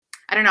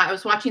I don't know. I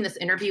was watching this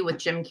interview with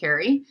Jim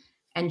Carrey,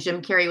 and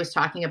Jim Carrey was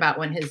talking about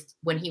when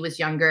he was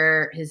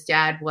younger, his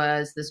dad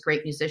was this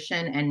great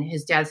musician, and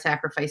his dad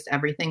sacrificed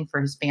everything for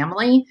his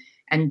family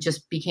and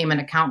just became an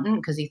accountant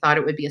because he thought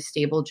it would be a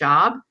stable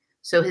job.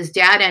 So his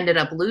dad ended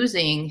up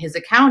losing his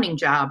accounting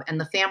job, and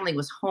the family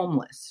was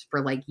homeless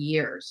for like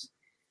years.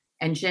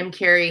 And Jim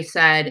Carrey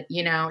said,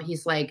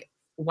 he's like,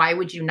 why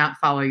would you not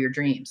follow your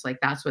dreams? Like,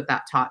 that's what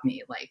that taught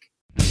me. Like,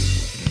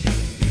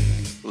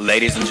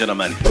 ladies and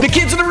gentlemen, the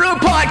Kids in the Room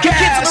podcast.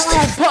 Kids in the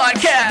Room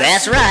podcast.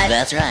 That's right.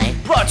 That's right.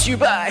 Brought to you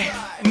by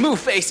Move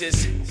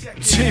Faces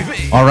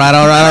TV. All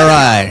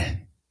right.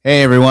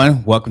 Hey,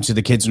 everyone. Welcome to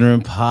the Kids in the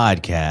Room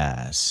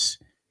podcast.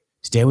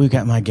 Today, we've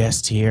got my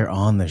guest here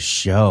on the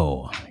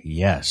show.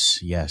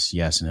 Yes.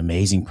 An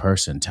amazing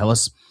person. Tell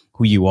us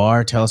who you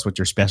are. Tell us what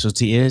your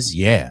specialty is.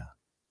 Yeah.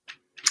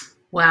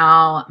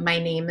 Well, my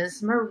name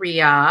is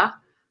Maria.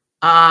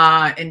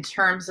 In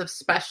terms of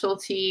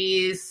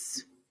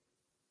specialties,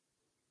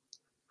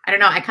 I don't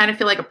know. I kind of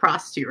feel like a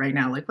prostitute right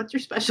now. Like, what's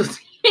your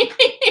specialty?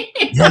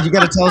 Yeah, you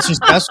got to tell us your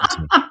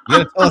specialty. You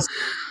got to tell us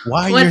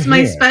why you're here. What's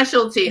my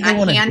specialty? A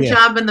hand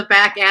job in the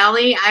back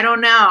alley? I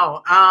don't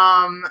know.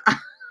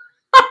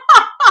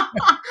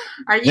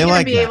 Are you going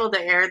to be able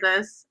to air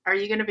this? Are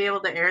you going to be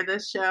able to air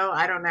this show?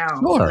 I don't know.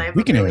 Sure,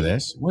 we can air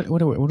this. What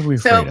are we afraid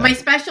of? So my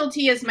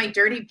specialty is my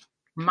dirty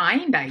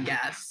mind, I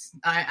guess.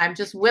 I'm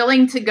just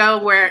willing to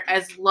go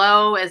as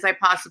low as I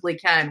possibly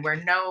can, where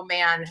no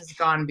man has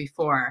gone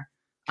before.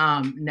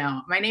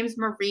 No, my name's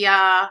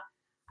Maria.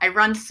 I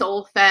run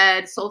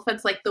Soulfed.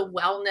 Soulfed's like the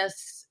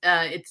wellness.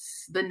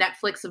 It's the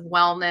Netflix of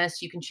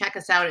wellness. You can check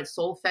us out at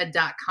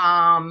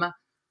soulfed.com.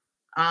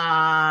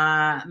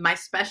 My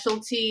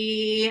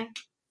specialty,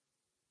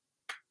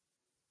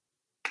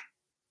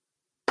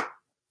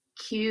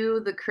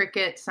 cue the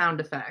cricket sound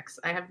effects.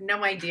 I have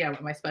no idea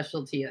what my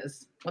specialty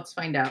is. Let's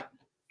find out.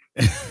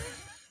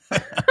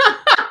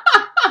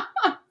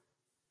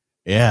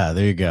 Yeah,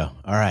 there you go.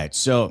 All right.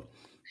 So,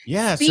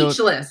 yeah.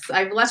 Speechless.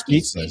 I've left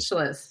you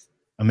speechless.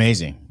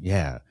 Amazing.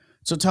 Yeah.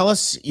 So tell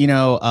us, you're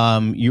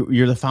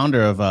the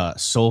founder of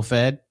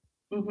Soulfed.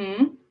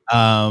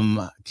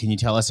 Mm-hmm. Can you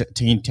tell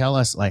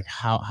us like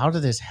how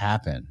did this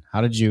happen?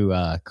 How did you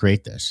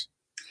create this?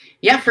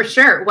 Yeah, for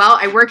sure. Well,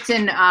 I worked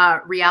in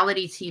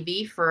reality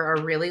TV for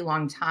a really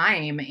long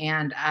time,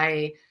 and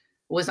I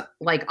was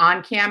like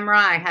on camera.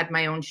 I had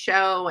my own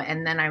show,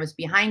 and then I was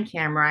behind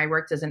camera. I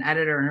worked as an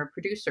editor and a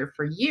producer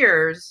for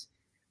years,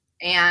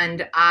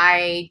 and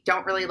I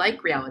don't really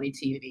like reality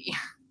TV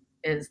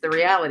is the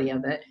reality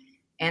of it.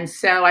 And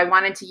so I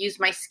wanted to use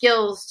my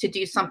skills to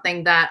do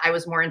something that I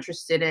was more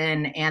interested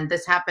in. And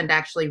this happened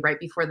actually right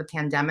before the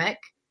pandemic.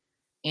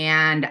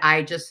 And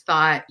I just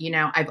thought,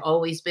 I've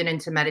always been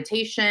into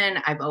meditation.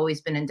 I've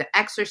always been into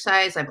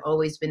exercise. I've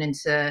always been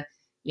into,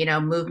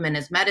 movement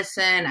as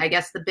medicine. I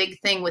guess the big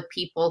thing with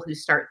people who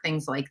start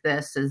things like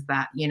this is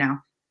that,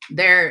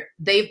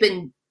 they've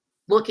been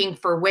looking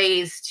for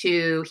ways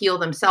to heal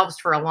themselves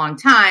for a long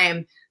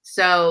time.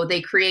 So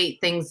they create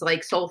things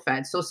like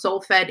Soulfed. So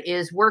Soulfed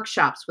is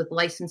workshops with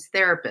licensed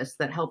therapists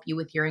that help you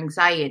with your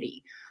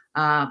anxiety,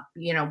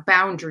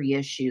 boundary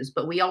issues.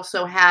 But we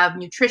also have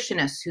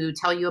nutritionists who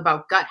tell you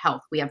about gut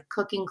health. We have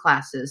cooking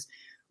classes.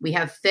 We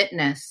have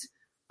fitness.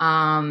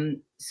 So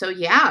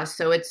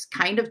it's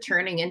kind of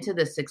turning into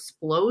this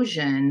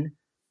explosion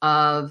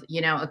of,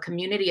 a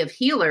community of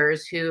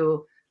healers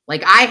who,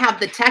 like, I have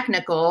the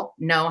technical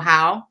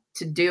know-how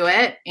to do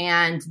it,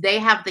 and they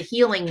have the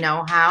healing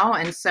know-how.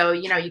 And so,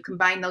 you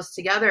combine those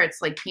together,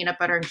 it's like peanut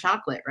butter and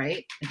chocolate,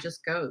 right? It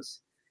just goes.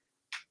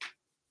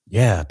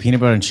 Yeah. Peanut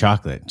butter and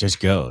chocolate just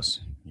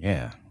goes.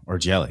 Yeah. Or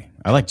jelly.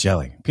 I like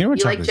jelly. Peanut butter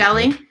and chocolate. You like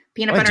jelly? Good.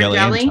 Peanut butter and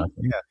jelly?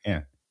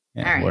 Yeah.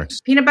 All right. It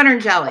works. Peanut butter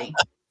and jelly.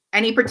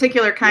 Any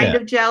particular kind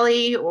of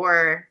jelly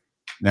or?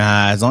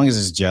 Nah, as long as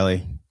it's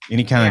jelly.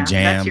 Any kind of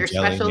jam. That's your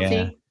jelly, specialty?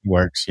 Yeah,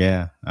 works.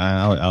 Yeah.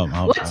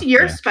 What's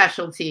your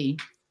specialty?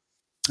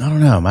 I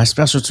don't know. My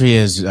specialty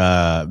is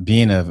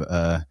being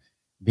a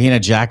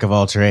jack of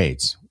all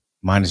trades.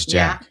 Mine is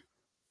Jack.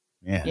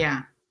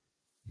 Yeah.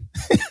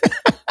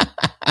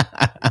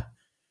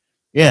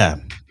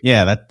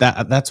 Yeah.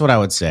 That's what I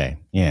would say.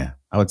 Yeah,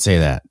 I would say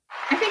that.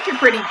 I think you're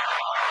pretty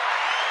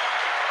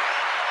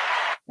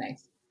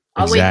nice.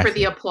 I'll wait for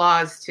the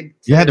applause to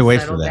you had to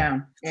wait for that.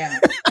 Down. Yeah.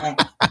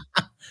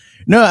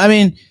 No, I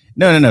mean,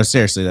 no.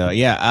 Seriously though.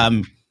 Yeah.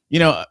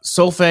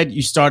 Soulfed,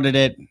 you started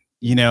it.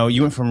 You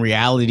went from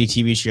reality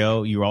TV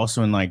show. You were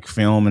also in like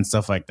film and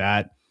stuff like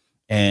that.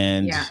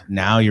 And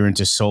now you're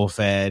into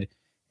Soulfed,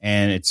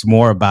 and it's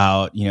more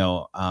about,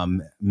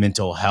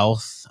 mental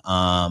health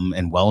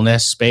and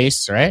wellness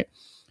space. Right.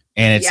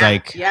 And it's how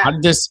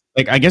did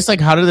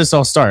this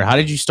all start? How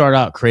did you start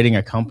out creating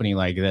a company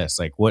like this?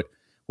 Like what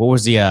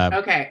was the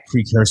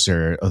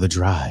precursor of the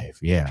drive?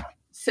 Yeah.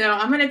 So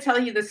I'm going to tell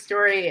you the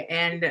story,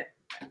 and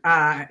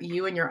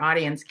you and your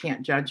audience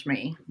can't judge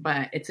me,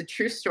 but it's a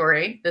true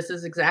story. This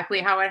is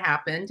exactly how it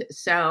happened.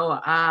 So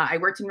I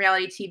worked in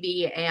reality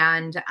TV,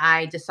 and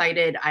I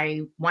decided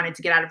I wanted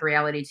to get out of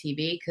reality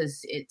TV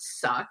because it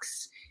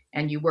sucks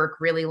and you work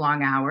really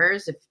long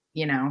hours.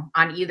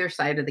 on either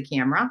side of the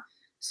camera.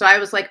 So I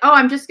was like, oh,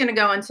 I'm just going to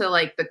go into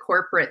like the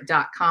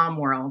corporate.com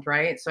world,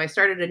 right? So I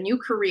started a new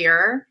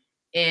career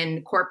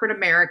in corporate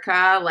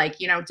America, like,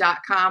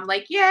 .com,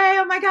 like, yay,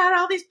 oh my God,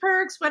 all these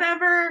perks,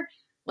 whatever.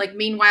 Like,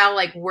 meanwhile,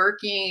 like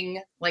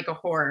working like a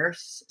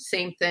horse,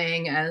 same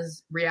thing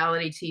as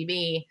reality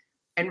TV,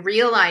 and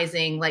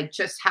realizing like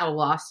just how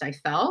lost I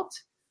felt.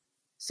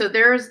 So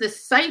there is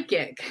this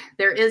psychic.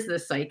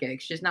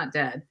 She's not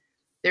dead.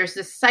 There's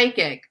this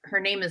psychic. Her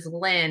name is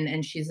Lynn,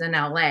 and she's in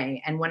LA.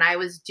 And when I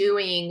was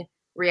doing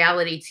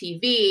reality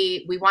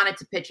TV, we wanted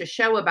to pitch a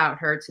show about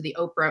her to the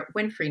Oprah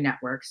Winfrey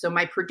Network. So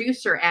my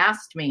producer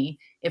asked me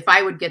if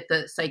I would get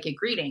the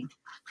psychic reading.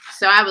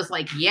 So I was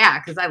like, yeah,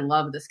 because I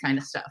love this kind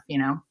of stuff,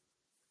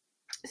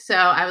 So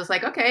I was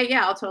like, okay,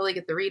 yeah, I'll totally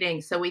get the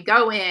reading. So we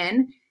go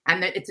in,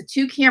 and it's a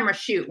 2-camera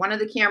shoot. One of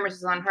the cameras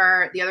is on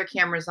her. The other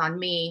camera is on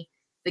me.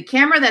 The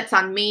camera that's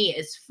on me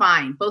is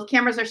fine. Both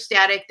cameras are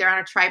static. They're on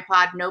a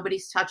tripod.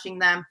 Nobody's touching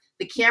them.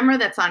 The camera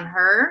that's on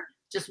her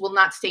just will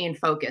not stay in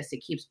focus.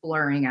 It keeps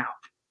blurring out.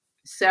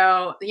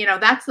 So,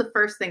 that's the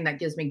first thing that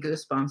gives me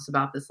goosebumps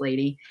about this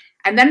lady.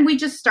 And then we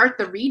just start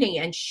the reading,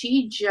 and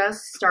she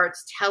just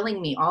starts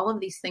telling me all of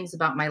these things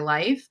about my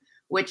life,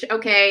 which,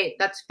 okay,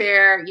 that's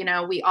fair.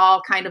 We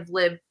all kind of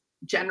live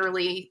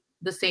generally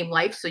the same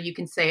life. So you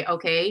can say,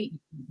 okay,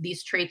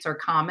 these traits are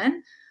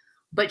common.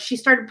 But she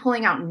started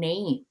pulling out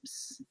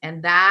names.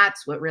 And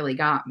that's what really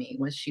got me,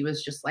 was she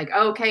was just like,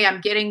 okay,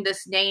 I'm getting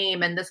this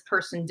name and this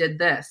person did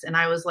this. And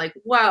I was like,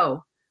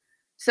 whoa.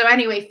 So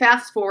anyway,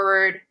 fast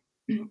forward,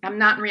 I'm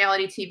not in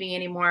reality TV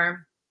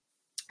anymore.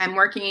 I'm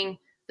working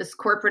this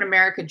corporate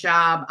America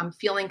job. I'm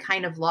feeling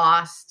kind of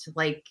lost.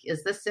 Like,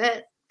 is this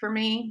it for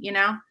me?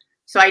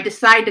 So I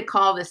decide to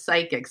call this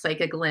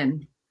Psychic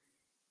Lynn.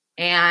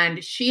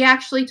 And she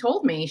actually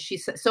told me, she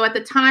said, so at the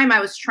time I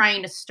was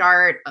trying to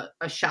start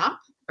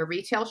a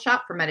retail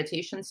shop for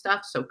meditation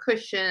stuff. So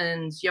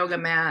cushions, yoga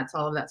mats,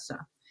 all of that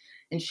stuff.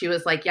 And she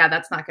was like, yeah,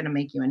 that's not going to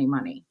make you any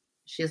money.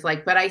 She's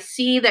like, but I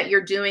see that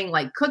you're doing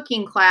like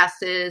cooking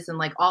classes and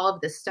like all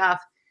of this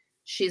stuff.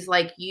 She's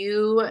like,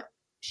 you're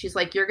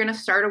going to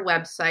start a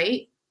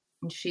website.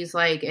 And she's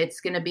like, it's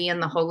going to be in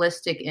the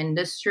holistic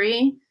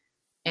industry.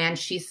 And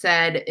she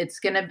said, it's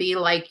going to be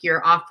like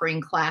you're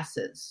offering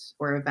classes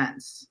or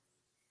events.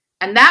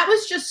 And that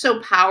was just so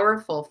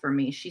powerful for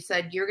me. She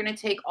said, you're going to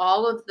take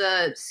all of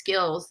the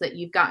skills that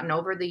you've gotten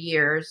over the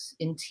years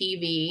in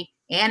TV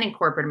and in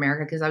corporate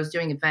America, because I was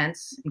doing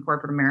events in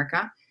corporate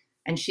America.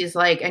 And she's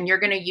like, and you're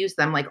going to use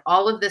them. Like,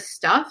 all of this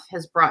stuff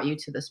has brought you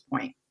to this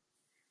point.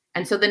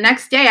 And so the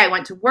next day I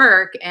went to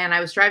work, and I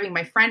was driving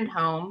my friend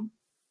home,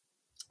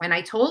 and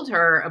I told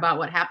her about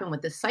what happened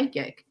with this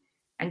psychic.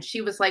 And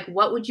she was like,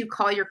 what would you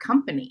call your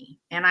company?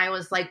 And I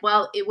was like,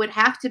 well, it would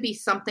have to be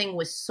something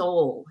with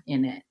soul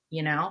in it,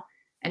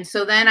 And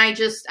so then I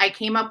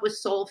came up with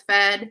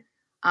Soulfed,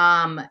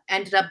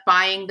 ended up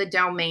buying the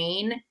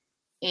domain,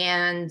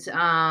 and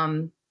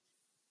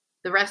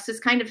the rest is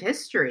kind of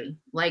history.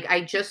 Like,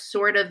 I just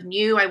sort of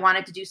knew I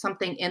wanted to do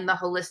something in the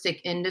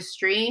holistic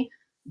industry,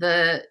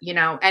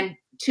 and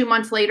 2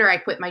 months later I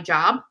quit my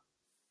job,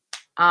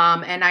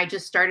 and I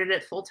just started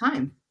it full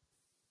time.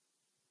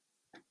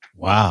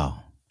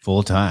 Wow.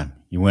 Full time.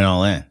 You went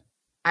all in.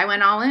 I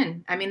went all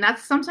in. I mean,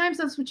 sometimes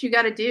that's what you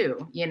got to do,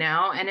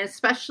 and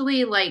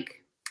especially like,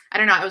 I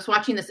don't know. I was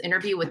watching this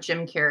interview with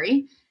Jim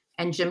Carrey,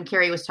 and Jim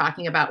Carrey was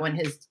talking about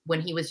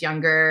when he was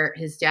younger,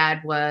 his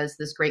dad was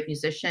this great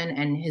musician,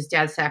 and his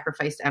dad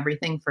sacrificed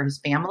everything for his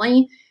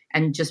family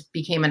and just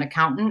became an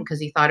accountant because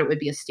he thought it would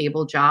be a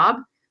stable job.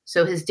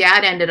 So his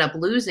dad ended up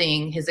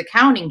losing his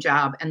accounting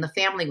job, and the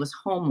family was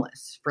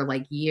homeless for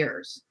like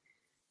years.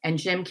 And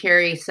Jim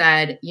Carrey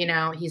said,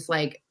 he's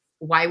like,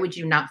 why would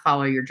you not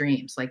follow your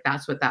dreams? Like,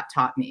 that's what that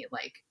taught me.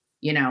 Like,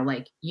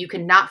 like you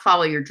can not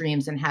follow your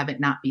dreams and have it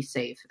not be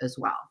safe as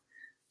well.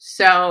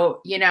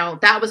 So,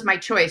 that was my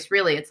choice,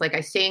 really. It's like I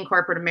stay in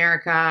corporate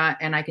America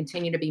and I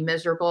continue to be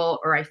miserable,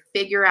 or I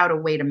figure out a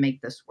way to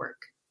make this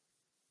work.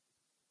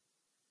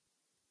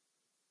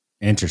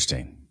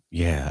 Interesting.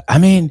 Yeah. I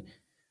mean,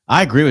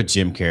 I agree with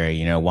Jim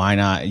Carrey. Why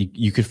not?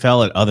 You could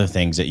fail at other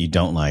things that you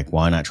don't like.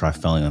 Why not try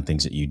failing on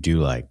things that you do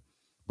like?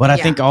 But I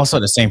think also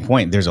at the same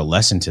point, there's a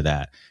lesson to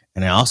that.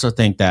 And I also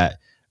think that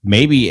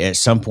maybe at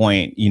some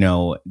point,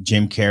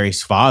 Jim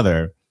Carrey's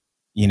father,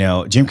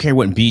 Jim Carrey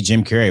wouldn't be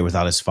Jim Carrey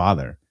without his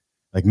father.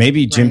 Like,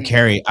 maybe Jim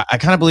Carrey, I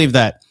kind of believe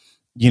that,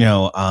 in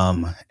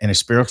a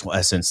spiritual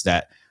essence,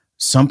 that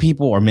some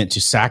people are meant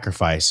to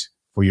sacrifice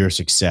for your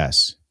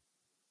success.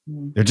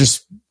 Mm-hmm. They're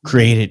just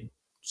created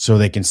so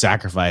they can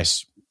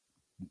sacrifice.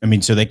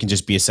 So they can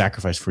just be a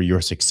sacrifice for your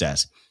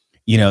success.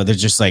 They're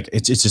just like,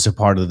 it's just a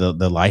part of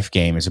the life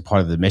game. It's a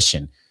part of the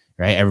mission,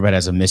 right? Everybody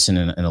has a mission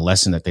and a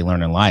lesson that they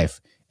learn in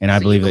life. And I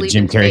believe that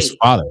Jim Carrey's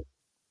father,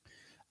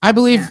 I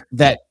believe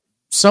that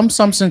some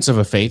sense of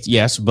a faith,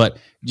 yes, but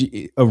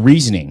a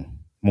reasoning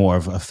more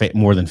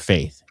than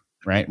faith,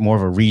 right? More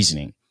of a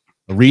reasoning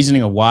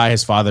of why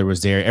his father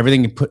was there.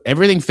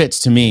 Everything fits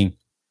to me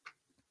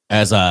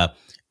as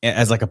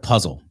like a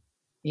puzzle.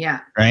 Yeah.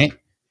 Right.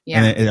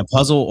 Yeah. And a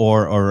puzzle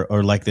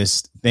or like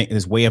this thing,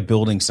 this way of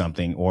building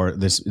something, or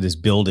this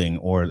building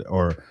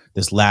or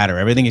this ladder,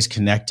 everything is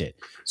connected.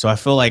 So I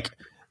feel like,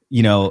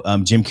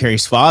 Jim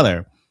Carrey's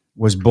father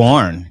was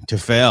born to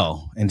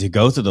fail and to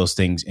go through those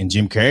things, and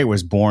Jim Carrey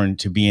was born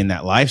to be in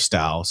that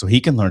lifestyle so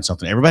he can learn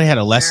something. Everybody had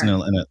a lesson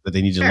that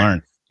they need to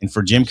learn. And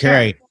for Jim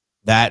Carrey,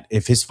 that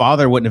if his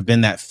father wouldn't have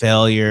been that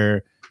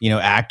failure,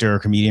 actor or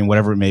comedian,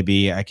 whatever it may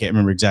be, I can't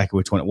remember exactly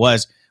which one it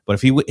was,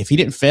 but if he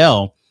didn't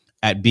fail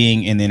at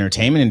being in the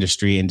entertainment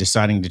industry and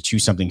deciding to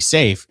choose something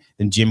safe,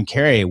 then Jim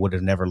Carrey would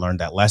have never learned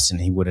that lesson.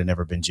 He would have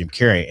never been Jim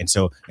Carrey. And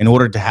so in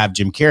order to have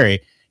Jim Carrey,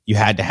 you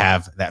had to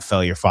have that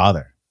failure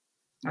father.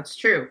 That's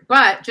true.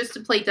 But just to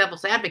play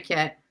devil's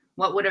advocate,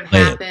 what would have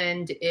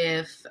happened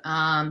if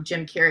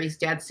Jim Carrey's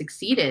dad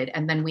succeeded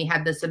and then we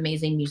had this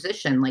amazing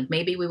musician? Like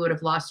maybe we would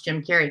have lost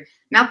Jim Carrey.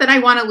 Not that I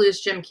want to lose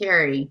Jim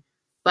Carrey,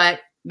 but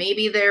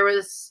maybe there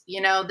was,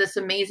 this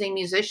amazing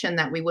musician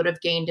that we would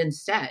have gained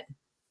instead.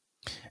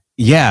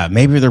 Yeah,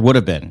 maybe there would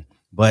have been,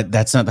 but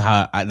that's not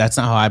how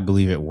I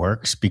believe it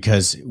works,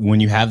 because when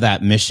you have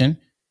that mission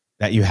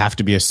that you have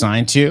to be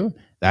assigned to,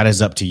 that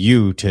is up to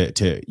you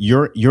to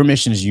your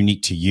mission is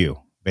unique to you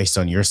based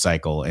on your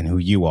cycle and who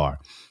you are.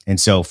 And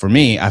so for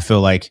me, I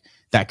feel like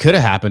that could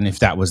have happened if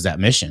that was that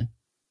mission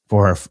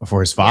for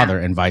his father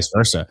and vice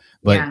versa.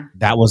 But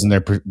that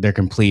wasn't their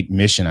complete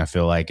mission. I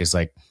feel like is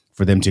like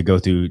for them to go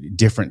through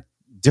different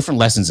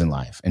lessons in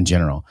life in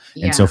general.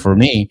 Yeah. And so for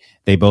me,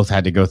 they both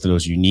had to go through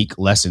those unique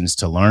lessons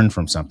to learn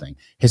from something.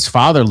 His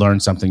father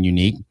learned something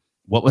unique.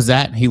 What was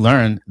that? He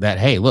learned that,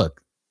 hey,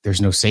 look,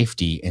 there's no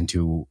safety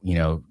into,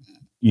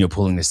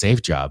 pulling the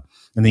safe job.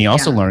 And then he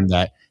also learned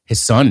that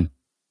his son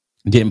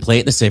didn't play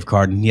at the safe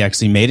card and he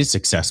actually made it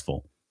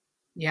successful.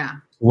 Yeah.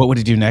 What would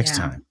he do next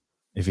time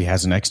if he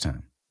has a next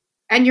time?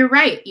 And you're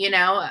right.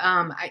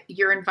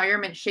 Your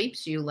environment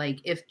shapes you. Like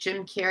if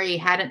Jim Carrey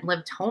hadn't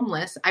lived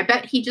homeless, I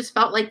bet he just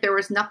felt like there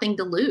was nothing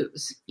to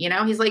lose.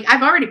 He's like,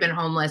 I've already been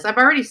homeless. I've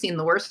already seen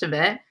the worst of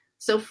it.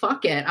 So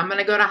fuck it. I'm going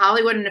to go to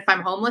Hollywood. And if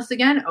I'm homeless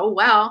again, oh,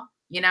 well,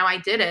 I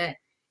did it.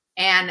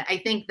 And I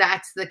think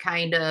that's the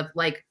kind of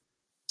like,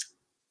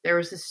 there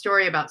was a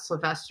story about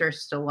Sylvester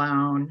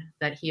Stallone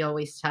that he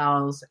always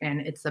tells.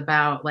 And it's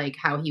about like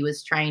how he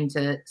was trying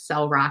to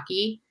sell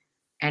Rocky.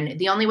 And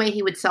the only way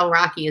he would sell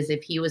Rocky is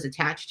if he was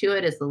attached to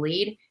it as the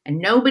lead. And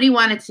nobody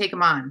wanted to take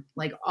him on.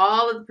 Like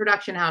all of the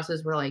production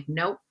houses were like,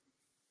 nope.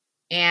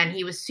 And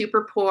he was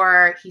super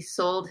poor. He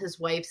sold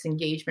his wife's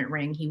engagement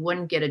ring. He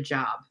wouldn't get a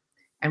job.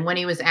 And when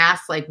he was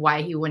asked like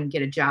why he wouldn't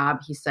get a job,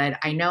 he said,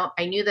 I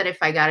knew that if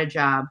I got a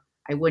job,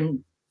 I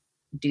wouldn't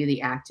do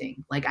the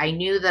acting. Like I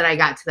knew that I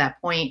got to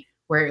that point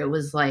where it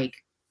was like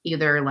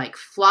either like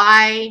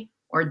fly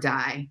or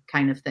die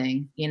kind of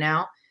thing,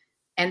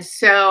 And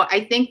so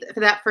I think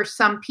that for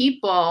some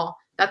people,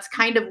 that's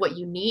kind of what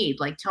you need.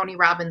 Like Tony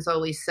Robbins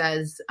always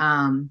says,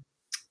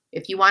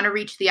 if you want to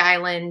reach the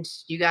island,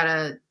 you got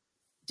to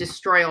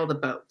destroy all the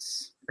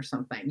boats or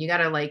something. You got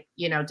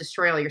to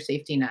destroy all your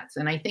safety nets.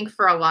 And I think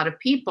for a lot of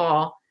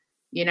people,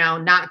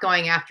 not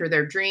going after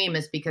their dream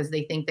is because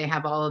they think they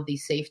have all of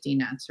these safety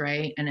nets,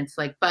 right? And it's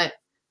like, but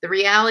the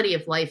reality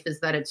of life is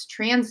that it's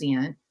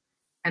transient.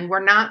 And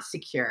we're not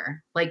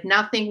secure. Like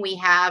nothing we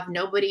have,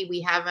 nobody we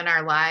have in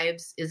our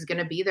lives is going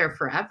to be there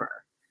forever.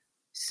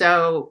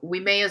 So we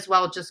may as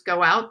well just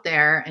go out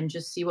there and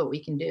just see what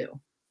we can do.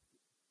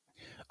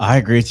 I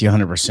agree with you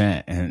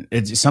 100%. And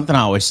it's something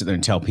I always sit there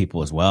and tell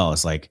people as well.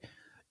 It's like,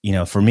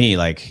 for me,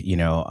 like,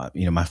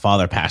 my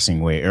father passing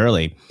away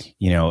early,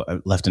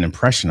 left an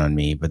impression on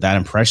me, but that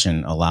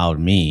impression allowed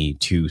me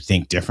to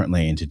think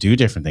differently and to do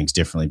different things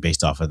differently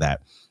based off of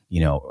that,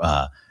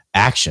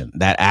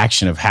 that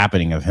action of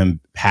happening of him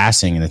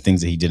passing and the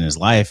things that he did in his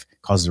life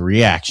caused a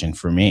reaction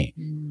for me.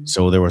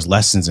 So there was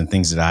lessons and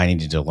things that I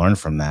needed to learn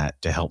from that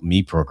to help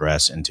me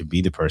progress and to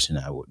be the person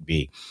I would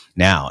be.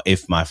 Now,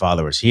 if my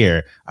father was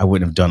here, I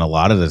wouldn't have done a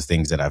lot of the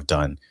things that I've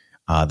done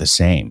the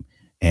same.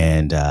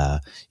 And,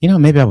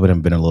 maybe I would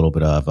have been a little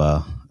bit of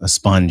a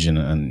sponge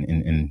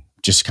and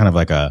just kind of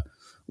like a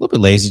little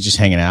bit lazy, just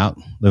hanging out,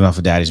 living off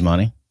of daddy's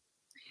money.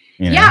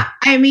 Yeah,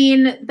 I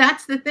mean,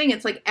 that's the thing.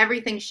 It's like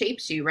everything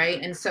shapes you,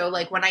 right? And so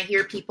like when I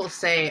hear people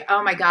say,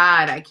 oh my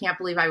God, I can't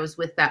believe I was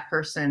with that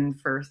person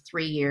for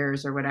 3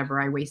 years or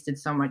whatever. I wasted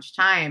so much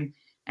time.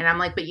 And I'm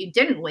like, but you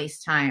didn't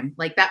waste time.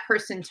 Like that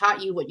person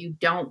taught you what you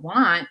don't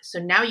want. So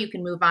now you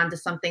can move on to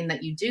something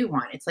that you do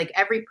want. It's like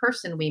every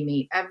person we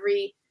meet,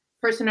 every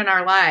person in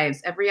our lives,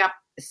 every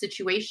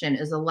situation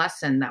is a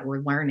lesson that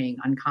we're learning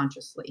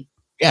unconsciously.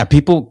 Yeah,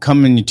 people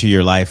come into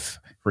your life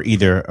for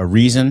either a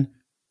reason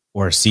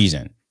or a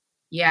season.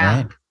 Yeah.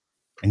 Right?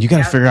 And you got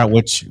to figure out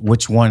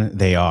which one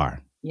they are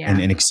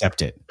and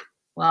accept it.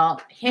 Well,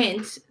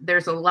 hint,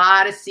 there's a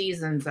lot of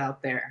seasons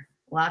out there.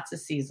 Lots of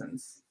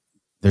seasons.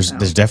 There's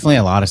definitely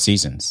a lot of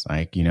seasons.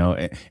 Like,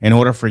 in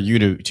order for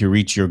you to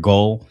reach your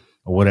goal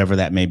or whatever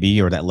that may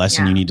be, or that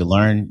lesson you need to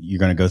learn, you're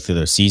going to go through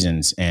those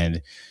seasons.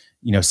 And,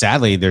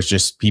 sadly, there's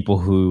just people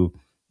who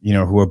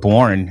are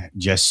born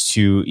just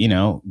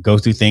to, go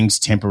through things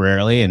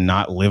temporarily and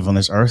not live on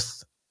this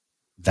earth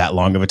that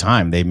long of a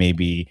time. They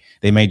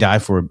may die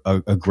for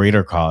a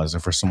greater cause or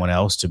for someone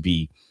else to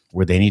be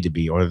where they need to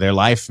be, or their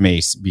life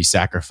may be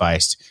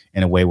sacrificed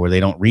in a way where they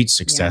don't reach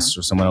success,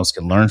 or someone else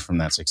can learn from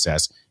that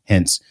success.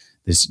 Hence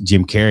this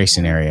Jim Carrey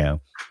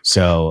scenario.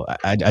 So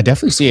I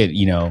definitely see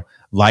it,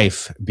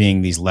 life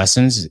being these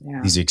lessons,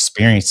 these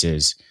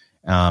experiences.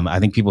 I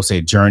think people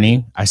say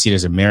journey. I see it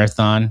as a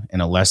marathon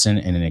and a lesson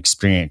and an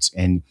experience.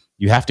 And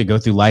you have to go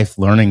through life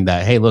learning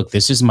that, hey, look,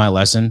 this is my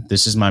lesson.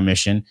 This is my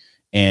mission.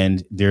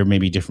 And there may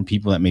be different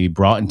people that may be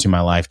brought into my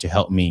life to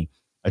help me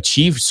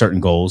achieve certain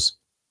goals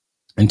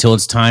until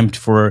it's time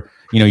for,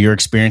 your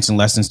experience and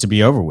lessons to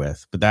be over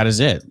with. But that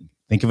is it.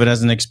 Think of it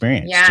as an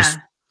experience. Yeah.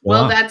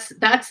 Well,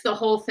 that's the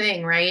whole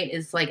thing, right?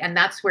 Is like, and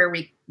that's where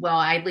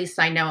at least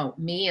I know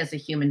me as a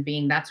human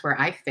being, that's where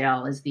I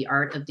fail, is the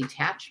art of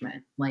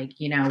detachment. Like,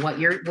 what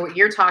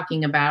you're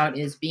talking about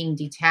is being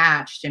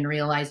detached and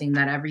realizing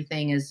that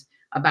everything is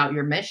about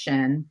your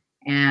mission,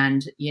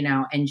 and,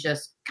 and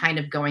just kind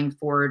of going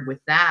forward with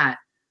that.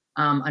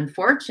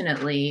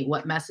 Unfortunately,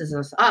 what messes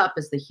us up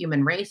as the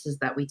human race is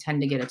that we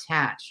tend to get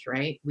attached,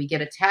 right? We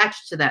get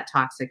attached to that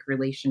toxic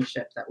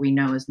relationship that we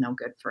know is no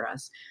good for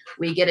us.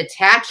 We get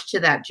attached to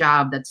that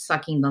job that's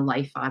sucking the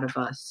life out of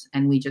us,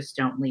 and we just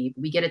don't leave.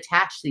 We get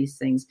attached to these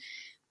things.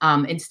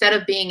 Instead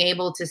of being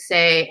able to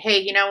say, hey,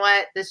 you know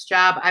what, this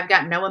job, I've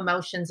got no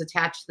emotions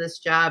attached to this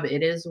job.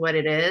 It is what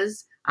it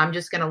is. I'm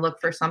just going to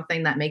look for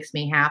something that makes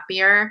me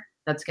happier,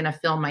 that's going to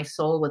fill my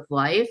soul with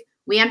life.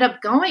 We end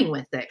up going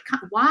with it.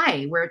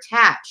 Why? We're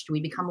attached.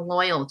 We become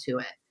loyal to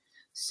it.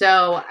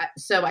 So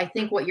I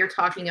think what you're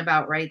talking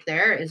about right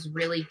there is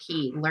really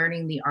key,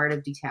 learning the art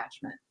of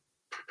detachment.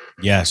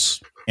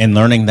 Yes. And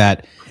learning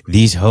that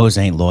these hoes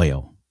ain't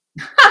loyal.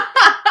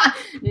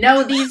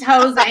 No, these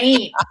hoes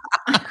ain't.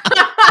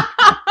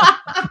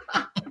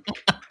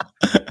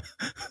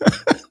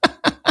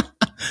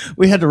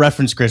 We had to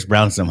reference Chris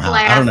Brown somehow.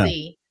 Classy. I don't know.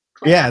 Classy.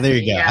 Yeah, there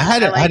you go. Yeah,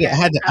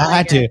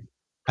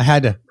 I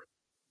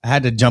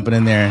had to jump it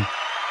in there and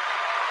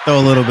throw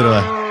a little bit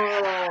of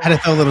had to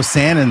throw a little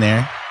sand in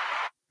there.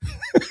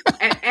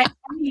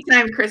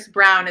 Anytime Chris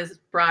Brown is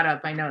brought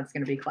up, I know it's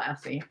going to be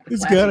classy.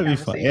 It's going to be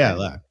fun.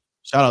 Yeah.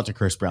 Shout out to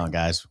Chris Brown,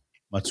 guys.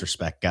 Much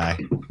respect, guy.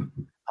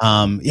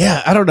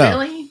 Yeah, I don't know.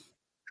 Really?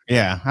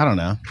 Yeah, I don't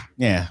know.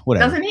 Yeah,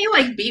 whatever. Doesn't he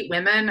beat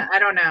women? I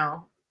don't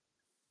know.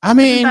 I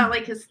mean, isn't that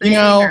like his thing?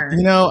 I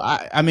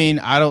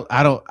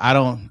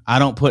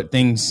don't put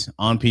things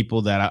on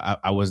people that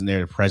I wasn't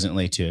there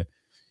presently to,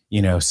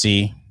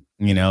 see.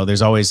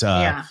 There's always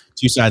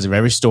two sides of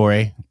every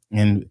story,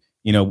 and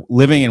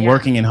living and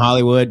working in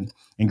Hollywood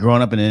and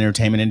growing up in the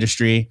entertainment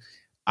industry,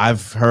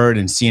 I've heard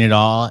and seen it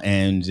all,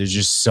 and there's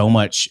just so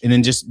much. And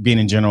then just being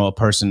in general a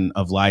person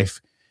of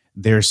life,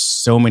 there's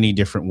so many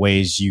different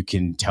ways you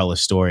can tell a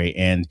story,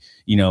 and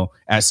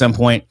at some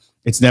point,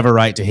 it's never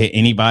right to hit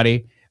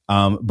anybody.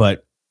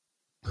 But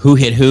who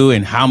hit who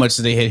and how much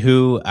did they hit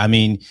who? I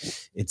mean,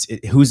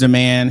 who's the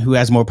man, who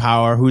has more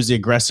power, who's the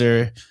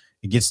aggressor?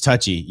 It gets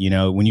touchy.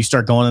 When you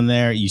start going in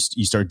there, you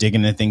start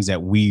digging into things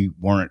that we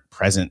weren't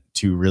present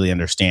to really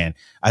understand.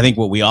 I think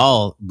what we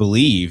all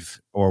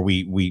believe, or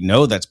we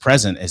know that's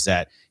present, is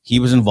that he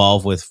was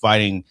involved with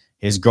fighting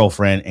his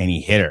girlfriend and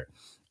he hit her,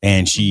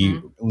 and she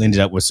ended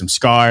up with some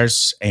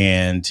scars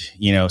and,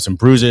 some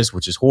bruises,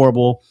 which is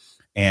horrible.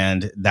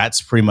 And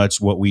that's pretty much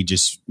what we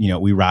just,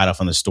 we ride off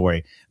on the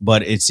story.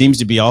 But it seems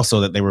to be also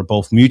that they were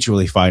both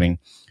mutually fighting,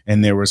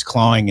 and there was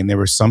clawing, and there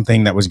was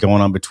something that was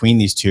going on between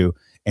these two.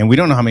 And we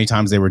don't know how many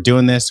times they were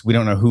doing this. We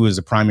don't know who is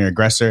the primary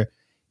aggressor.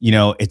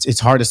 It's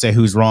hard to say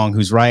who's wrong,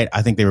 who's right.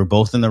 I think they were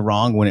both in the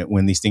wrong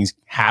when these things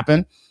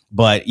happen.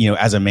 But,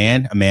 as a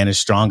man is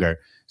stronger.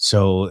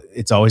 So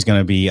it's always going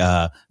to be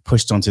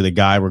pushed onto the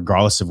guy,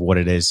 regardless of what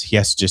it is. He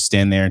has to just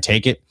stand there and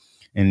take it.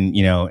 And,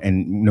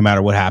 and no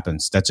matter what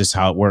happens, that's just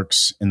how it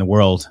works in the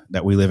world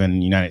that we live in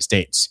the United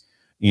States.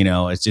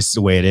 It's just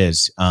the way it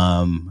is.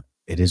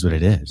 It is what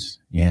it is.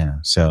 Yeah.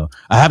 So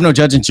I have no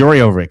judge and jury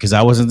over it because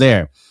I wasn't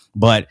there.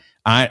 But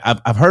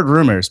I've heard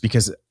rumors,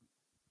 because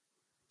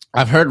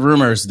I've heard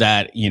rumors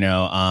that,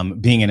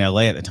 being in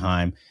LA at the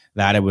time,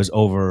 that it was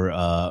over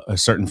a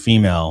certain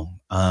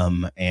female,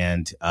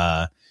 and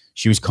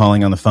she was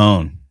calling on the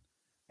phone,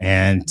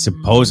 and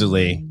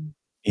supposedly,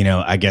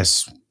 I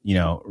guess,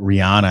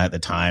 Rihanna at the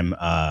time,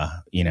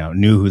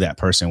 knew who that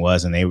person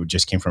was, and they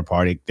just came from a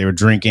party. They were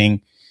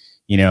drinking,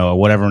 or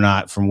whatever,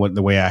 not from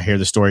the way I hear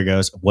the story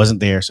goes. Wasn't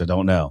there, so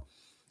don't know.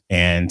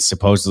 And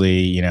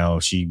supposedly,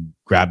 she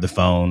grabbed the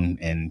phone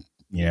and,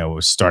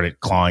 started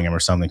clawing him or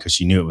something, because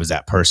she knew it was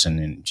that person,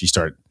 and she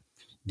started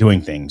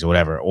doing things or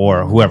whatever,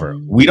 or whoever.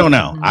 We don't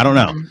know. I don't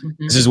know.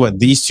 This is what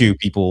these two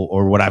people,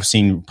 or what I've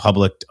seen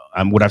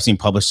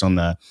published on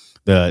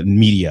the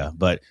media.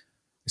 But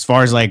as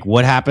far as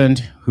what happened,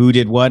 who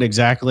did what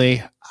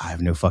exactly, I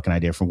have no fucking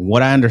idea. From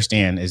what I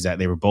understand is that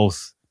they were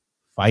both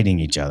fighting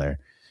each other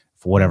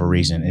for whatever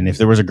reason. And if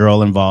there was a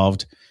girl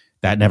involved,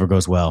 that never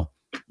goes well,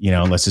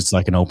 unless it's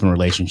an open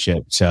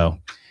relationship. So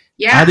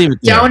yeah,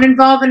 don't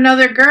involve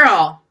another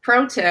girl.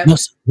 Pro tip. No,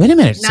 wait a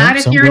minute. Not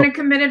if you're in a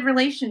committed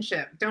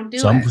relationship. Don't do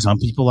it. Some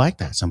people like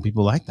that. Some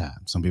people like that.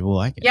 Some people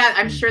like it. Yeah,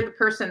 I'm sure the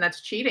person that's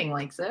cheating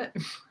likes it.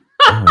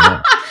 Oh,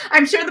 yeah.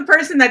 I'm sure the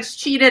person that's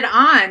cheated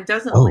on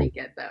doesn't like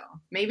it, though.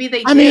 Maybe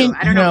they do.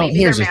 I don't know. Maybe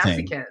they're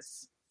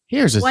masochists.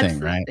 Here's the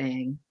thing, right?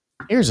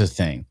 Here's the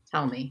thing.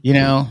 Tell me.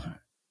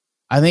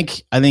 I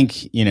think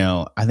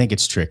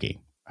it's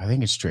tricky. I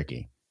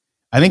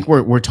think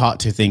we're taught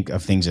to think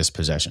of things as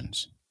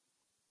possessions.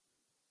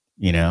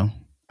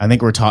 I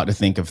think we're taught to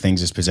think of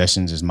things as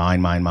possessions, as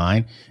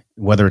mine,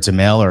 whether it's a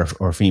male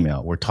or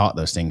female. We're taught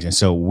those things, and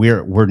so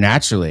we're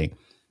naturally,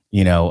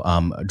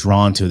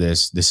 drawn to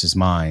this. This is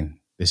mine.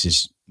 This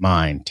is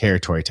mine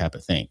territory type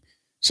of thing.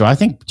 So I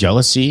think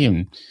jealousy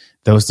and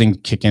those things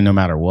kick in no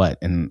matter what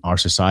in our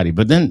society.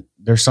 But then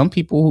there's some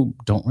people who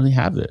don't really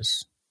have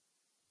this,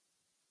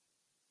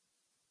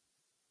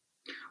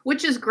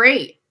 which is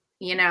great,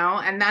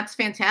 and that's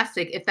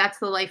fantastic if that's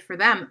the life for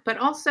them. But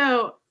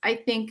also, I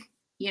think,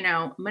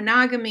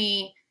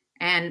 monogamy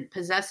and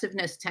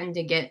possessiveness tend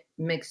to get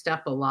mixed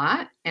up a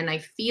lot. And I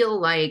feel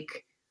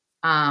like,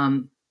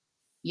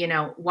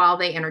 while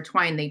they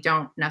intertwine, they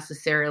don't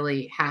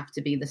necessarily have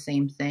to be the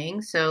same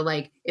thing. So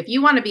like, if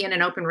you want to be in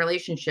an open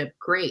relationship,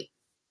 great,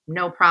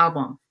 no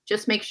problem.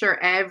 Just make sure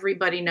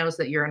everybody knows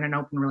that you're in an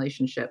open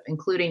relationship,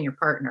 including your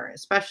partner,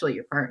 especially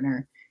your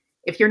partner.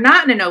 If you're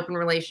not in an open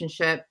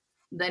relationship,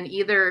 then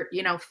either,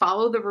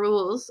 follow the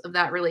rules of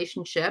that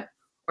relationship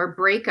or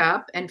break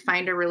up and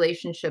find a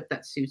relationship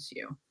that suits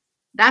you.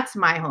 That's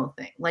my whole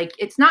thing. Like,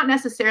 it's not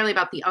necessarily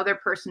about the other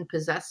person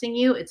possessing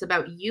you. It's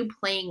about you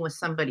playing with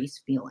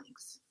somebody's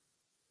feelings.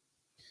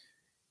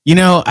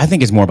 I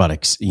think it's more about,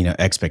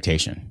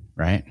 expectation,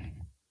 right?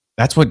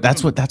 That's what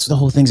the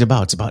whole thing's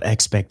about. It's about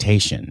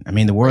expectation. I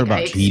mean, the word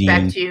about cheating. I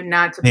expect you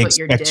not to put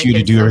your dick in somebody else. They expect you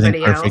to do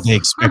everything perfect. They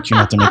expect you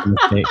not to make a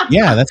mistake.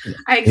 Yeah,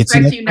 I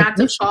expect you not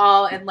to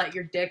fall and let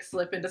your dick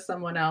slip into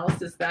someone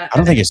else. Is that? I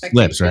don't think it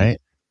slips,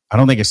 right? I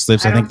don't think it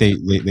slips. I think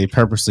they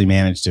purposely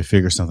managed to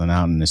figure something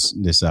out in this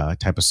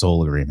type of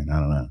soul agreement. I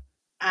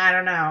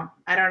don't know.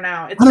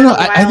 It's been a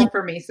while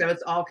for me, so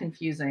it's all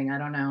confusing. I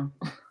don't know.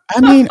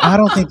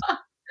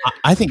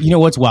 I think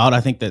what's wild.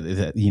 I think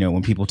that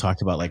when people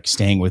talk about like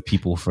staying with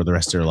people for the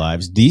rest of their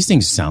lives, these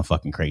things sound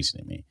fucking crazy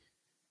to me,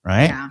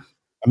 right? Yeah.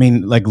 I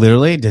mean, like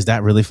literally, does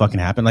that really fucking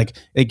happen? Like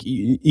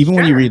even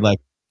when you read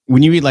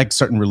like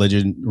certain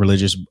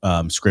religious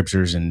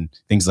scriptures and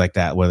things like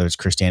that, whether it's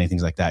Christianity,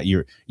 things like that,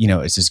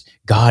 it's just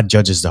God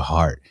judges the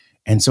heart,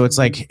 and so it's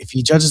like if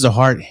He judges the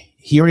heart,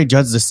 He already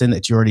judged the sin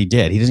that you already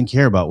did. He doesn't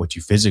care about what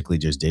you physically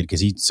just did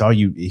because He saw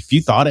you. If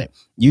you thought it,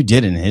 you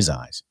did in His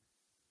eyes.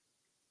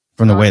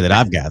 From the way that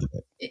I've gathered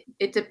it.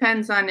 It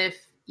depends on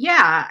if,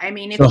 yeah. I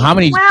mean, how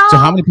many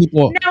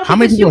people? No, how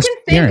many people you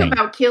can think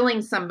about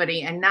killing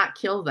somebody and not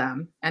kill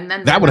them, and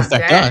then that would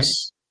affect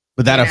us.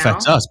 But that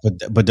affects us. But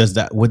would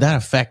that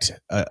affect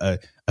a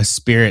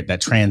spirit that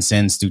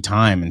transcends through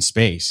time and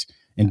space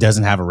and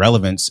doesn't have a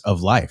relevance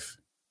of life?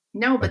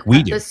 No, but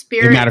like the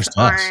spirits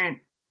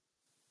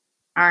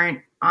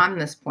aren't on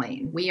this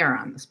plane. We are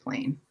on this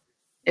plane.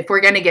 If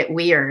we're gonna get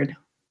weird,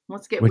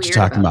 let's get weird. What you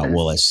talking about,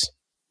 Willis?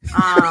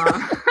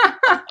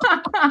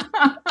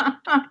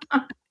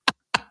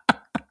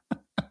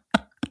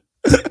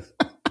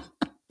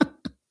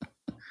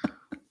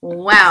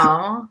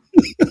 Well,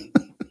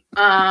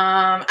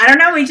 I don't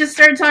know. We just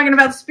started talking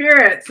about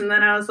spirits, and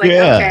then I was like,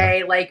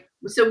 okay, like,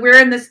 so we're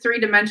in this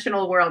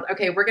 3-dimensional world.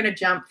 Okay, we're going to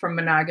jump from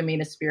monogamy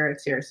to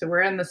spirits here. So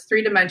we're in this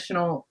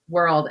 3-dimensional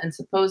world, and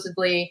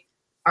supposedly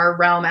our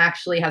realm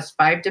actually has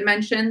 5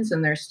 dimensions,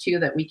 and there's 2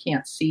 that we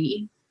can't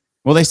see.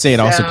 Well, they say it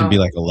also can be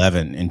like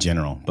 11 in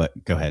general,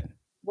 but go ahead.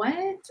 What?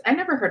 I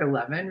never heard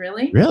 11.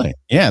 Really? Really?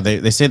 Yeah.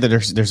 They say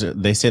that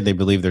they said they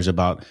believe there's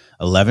about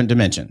 11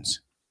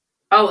 dimensions.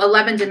 Oh,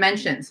 11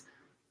 dimensions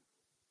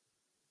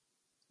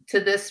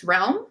to this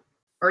realm,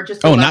 or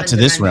just? Oh, not to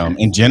this realm.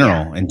 In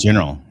general. In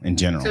general.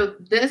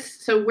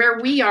 So where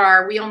we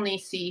are, we only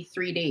see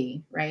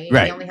 3D, right?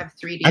 Right. We only have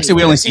 3D. Actually,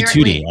 we only see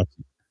 2D.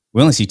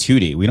 We only see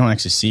 2D. We don't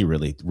actually see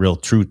real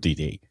true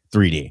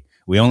 3D.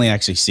 We only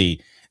actually see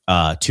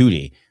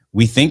 2D.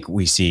 We think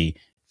we see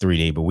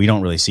 3D, but we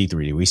don't really see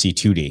 3D. We see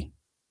 2D.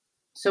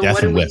 So what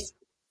do we?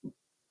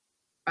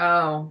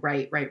 Oh,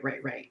 right.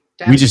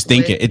 We just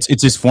think it's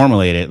just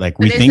formulated like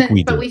we think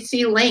we do. But we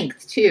see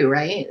length too,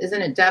 right?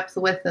 Isn't it depth,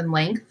 width, and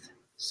length?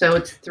 So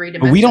it's 3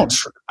 dimensions. But we don't.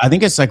 I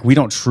think it's like we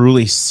don't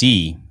truly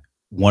see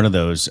one of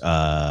those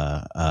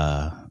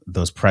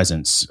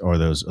presence or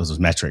those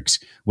metrics.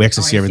 We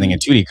actually see everything in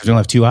 2D because we don't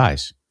have 2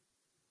 eyes.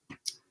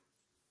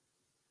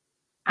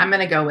 I'm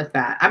going to go with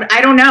that.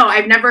 I don't know.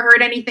 I've never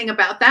heard anything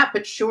about that,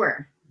 but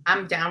sure,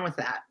 I'm down with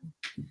that.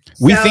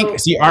 We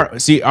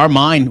our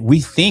mind, we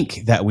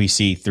think that we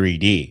see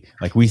 3D.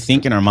 Like we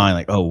think in our mind,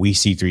 like, oh, we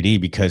see 3D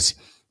because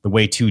the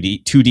way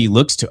 2D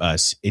looks to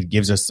us, it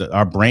gives us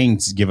our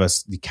brains give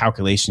us the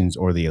calculations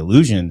or the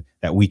illusion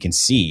that we can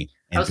see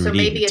in 3D. So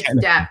maybe it's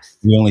depth.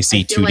 We only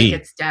see 2D. I feel like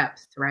it's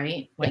depth,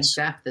 right? Like yes.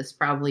 Depth is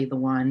probably the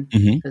one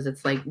because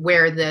it's like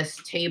where this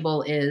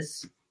table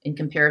is in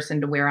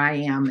comparison to where I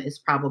am is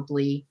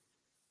probably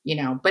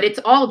but it's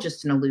all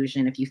just an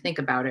illusion if you think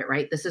about it,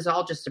 right? This is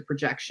all just a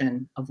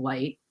projection of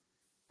light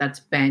that's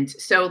bent.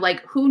 So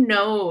like, who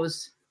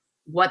knows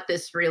what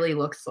this really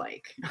looks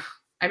like?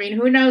 I mean,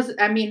 who knows?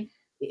 I mean,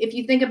 if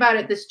you think about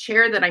it, this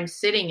chair that I'm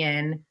sitting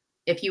in,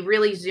 if you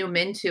really zoom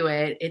into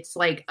it, it's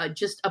like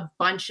just a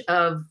bunch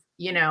of,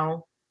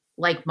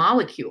 like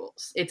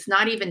molecules. It's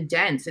not even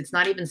dense. It's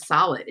not even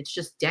solid. It's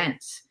just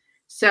dense.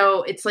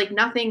 So it's like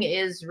nothing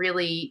is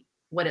really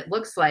what it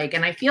looks like.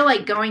 And I feel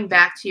like going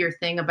back to your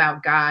thing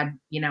about God,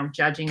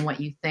 judging what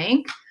you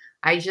think,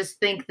 I just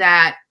think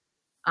that,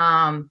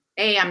 I'm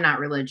not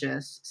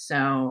religious,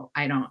 so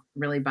I don't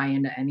really buy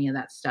into any of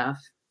that stuff.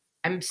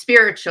 I'm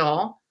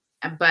spiritual,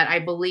 but I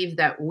believe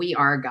that we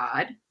are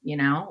God,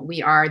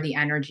 we are the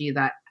energy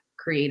that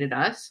created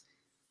us.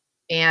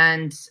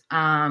 And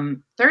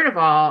third of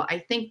all, I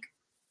think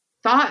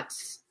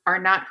thoughts are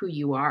not who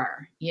you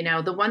are.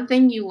 The one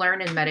thing you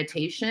learn in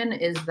meditation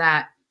is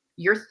that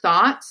your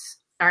thoughts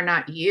are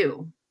not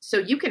you. So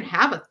you can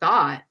have a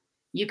thought,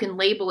 you can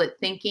label it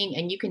thinking,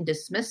 and you can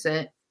dismiss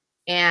it.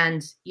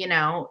 And,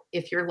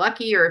 if you're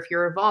lucky or if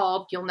you're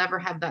evolved, you'll never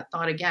have that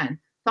thought again.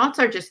 Thoughts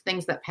are just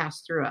things that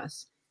pass through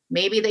us.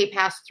 Maybe they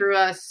pass through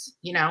us,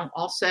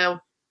 also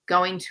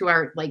going to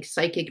our like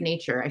psychic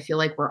nature. I feel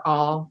like we're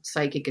all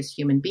psychic as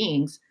human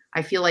beings.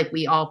 I feel like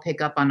we all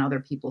pick up on other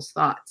people's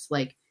thoughts.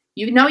 Like,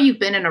 you've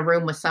been in a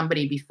room with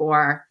somebody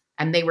before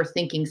and they were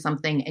thinking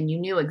something and you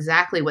knew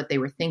exactly what they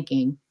were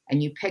thinking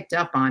and you picked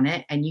up on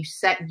it and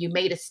you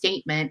made a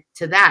statement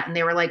to that. And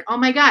they were like, oh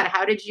my God,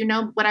 how did you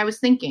know what I was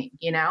thinking?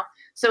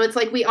 So it's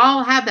like, we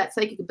all have that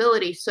psychic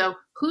ability. So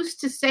who's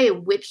to say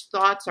which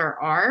thoughts are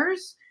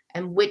ours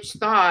and which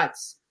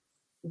thoughts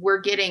we're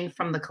getting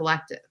from the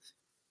collective?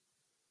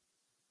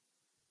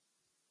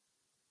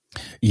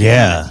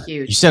 Yeah,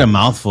 you said a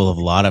mouthful of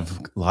a lot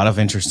of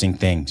interesting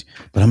things,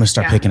 but I'm gonna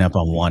start picking up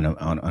on one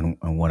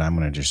on what I'm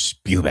gonna just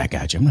spew back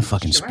at you. I'm gonna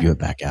fucking spew it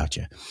back at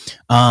you.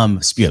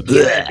 Spew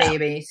it,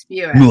 baby,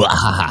 spew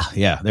it.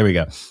 Yeah, there we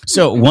go.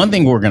 So one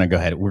thing we're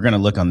gonna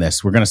look on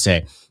this. We're gonna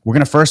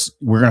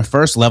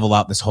first level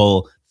out this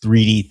whole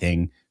 3D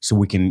thing so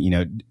we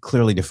can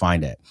clearly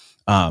define it.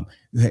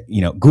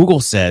 Google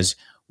says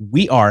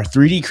we are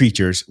 3D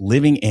creatures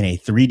living in a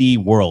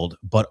 3D world,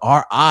 but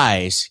our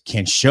eyes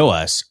can show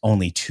us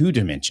only 2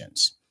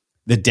 dimensions.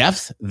 The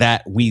depth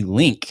that we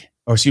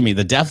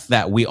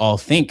all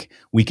think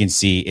we can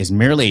see is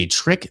merely a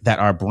trick that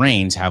our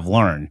brains have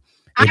learned.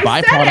 A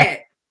byproduct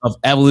of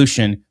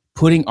evolution,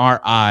 putting our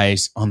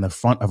eyes on the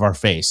front of our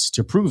face.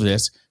 To prove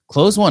this,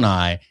 close one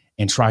eye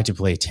and try to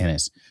play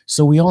tennis.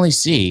 So we only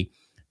see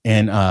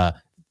in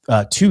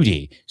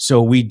 2D.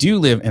 So we do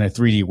live in a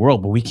 3D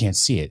world, but we can't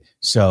see it.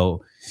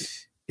 So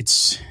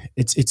it's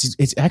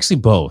actually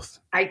both.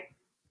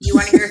 You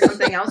want to hear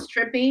something else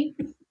trippy?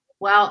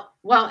 Well,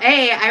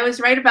 I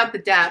was right about the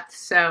depth,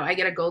 so I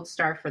get a gold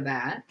star for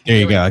that. There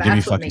you go. I'll give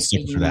you a fucking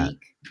stick for that.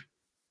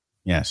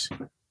 Yes.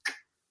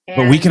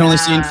 But we can only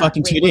see in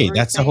fucking 2D.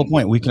 That's the whole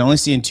point. We can only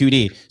see in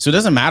 2D. So it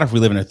doesn't matter if we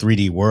live in a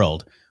 3D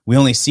world. We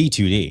only see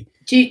 2D.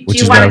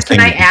 Can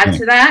I add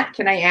to that?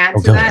 Can I add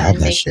to that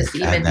and make this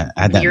even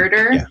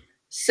weirder? Yeah.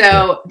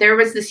 So there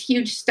was this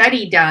huge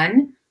study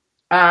done.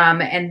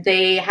 And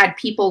they had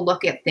people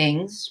look at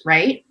things,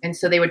 right? And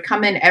so they would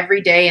come in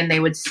every day and they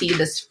would see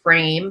this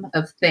frame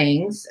of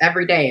things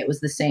every day. It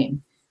was the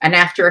same. And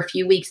after a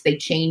few weeks, they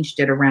changed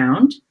it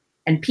around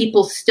and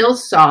people still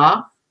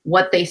saw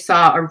what they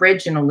saw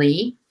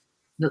originally,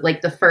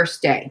 like the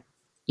first day.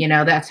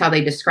 That's how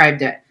they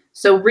described it.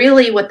 So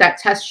really what that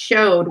test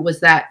showed was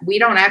that we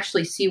don't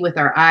actually see with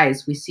our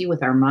eyes, we see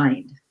with our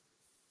mind.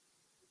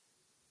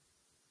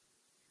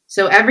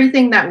 So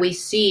everything that we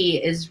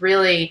see is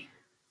really...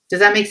 Does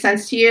that make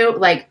sense to you?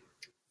 Like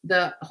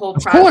the whole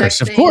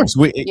project Of course.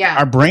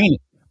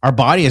 Our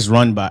body is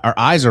run by, our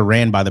eyes are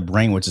ran by the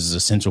brain, which is a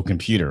central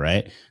computer,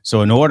 right?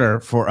 So in order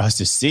for us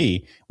to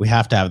see, we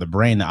have to have the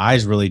brain. The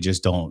eyes really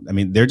just don't. I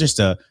mean, they're just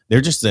the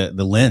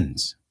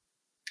lens.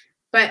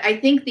 But I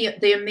think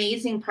the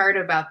amazing part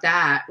about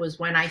that was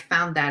when I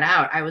found that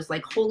out, I was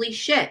like, holy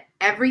shit,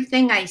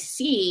 everything I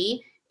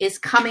see is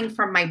coming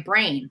from my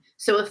brain.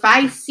 So if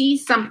I see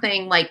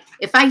something, like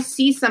if I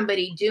see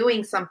somebody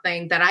doing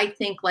something that I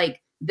think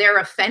like they're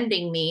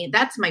offending me,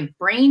 that's my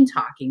brain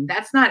talking.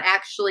 That's not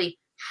actually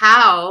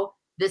how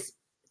this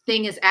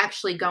thing is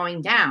actually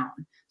going down.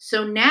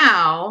 So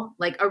now,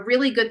 like a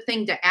really good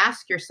thing to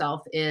ask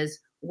yourself is,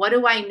 what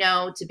do I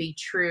know to be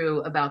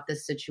true about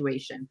this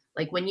situation?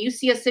 Like when you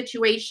see a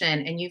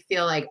situation and you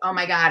feel like, oh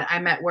my God,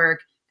 I'm at work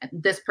and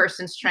this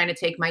person's trying to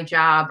take my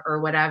job or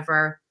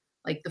whatever,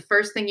 like the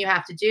first thing you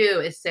have to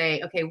do is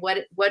say, okay,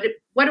 what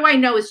do I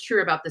know is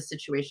true about this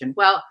situation?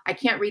 Well, I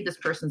can't read this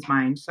person's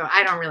mind, so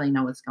I don't really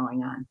know what's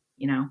going on.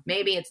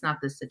 Maybe it's not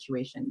this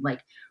situation. Like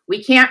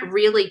we can't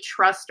really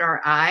trust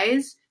our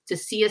eyes to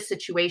see a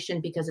situation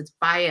because it's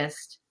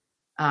biased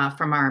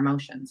from our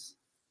emotions.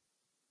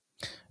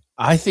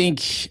 I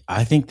think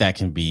that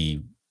can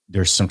be,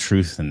 there's some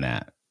truth in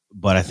that,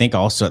 but I think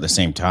also at the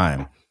same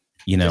time,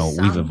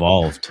 we've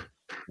evolved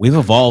we've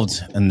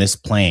evolved in this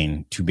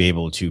plane to be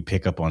able to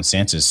pick up on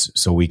senses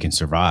so we can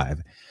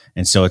survive.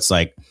 And so it's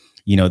like,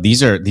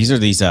 these are these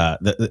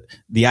the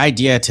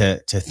idea to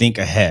think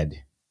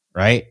ahead,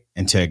 right?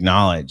 And to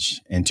acknowledge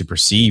and to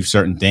perceive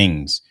certain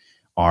things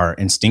are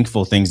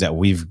instinctful things that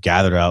we've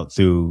gathered out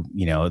through,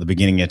 the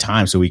beginning of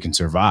time so we can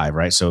survive,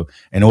 right? So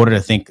in order to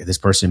think this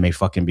person may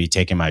fucking be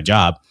taking my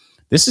job,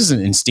 this is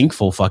an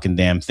instinctful fucking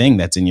damn thing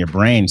that's in your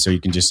brain so you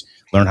can just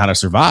learn how to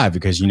survive,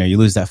 because, you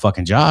lose that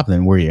fucking job,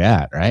 then where you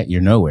at, right? You're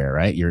nowhere,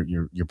 right?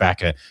 You're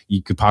back at,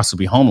 you could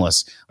possibly be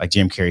homeless like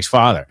Jim Carrey's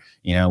father,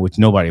 which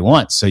nobody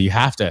wants. So you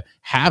have to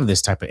have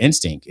this type of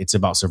instinct. It's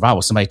about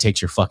survival. Somebody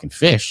takes your fucking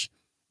fish,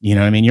 you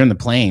know what I mean? You're in the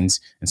plains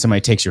and somebody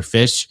takes your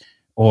fish,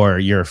 or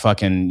you're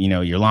fucking,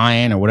 you're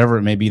lion or whatever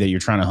it may be that you're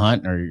trying to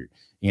hunt, or,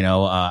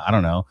 I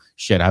don't know.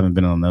 Shit, I haven't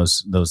been on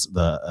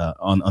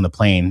on the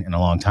plane in a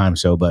long time.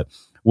 So, but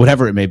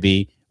whatever it may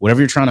be, whatever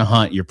you're trying to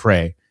hunt, your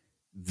prey,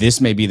 this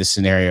may be the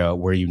scenario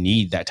where you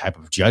need that type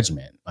of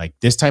judgment. Like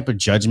this type of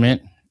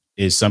judgment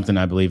is something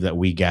I believe that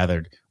we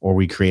gathered or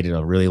we created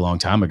a really long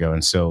time ago.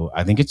 And so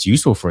I think it's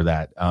useful for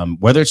that.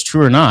 Whether it's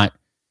true or not,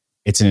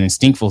 it's an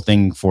instinctful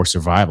thing for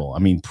survival. I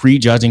mean,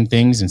 prejudging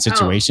things and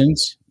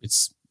situations,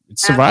 it's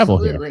survival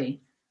absolutely. Here.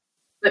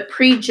 But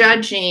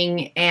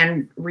prejudging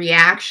and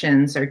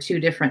reactions are two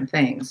different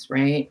things,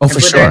 right? Oh, for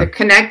sure. They're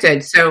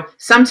connected. So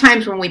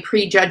sometimes when we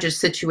prejudge a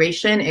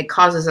situation, it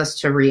causes us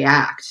to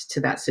react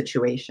to that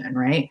situation,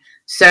 right?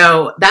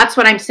 So that's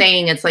what I'm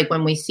saying. It's like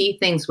when we see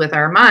things with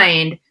our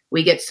mind,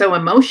 we get so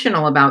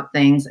emotional about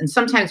things, and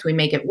sometimes we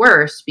make it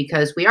worse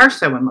because we are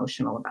so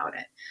emotional about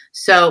it.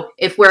 So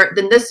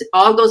then this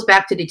all goes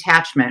back to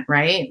detachment,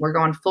 right? We're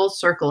going full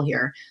circle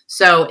here.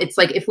 So it's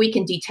like, if we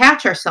can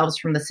detach ourselves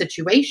from the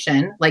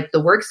situation, like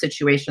the work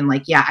situation,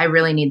 like, yeah, I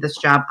really need this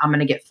job, I'm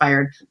going to get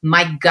fired.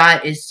 My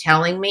gut is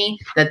telling me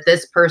that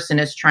this person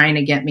is trying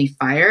to get me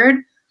fired.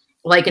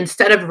 Like,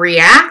 instead of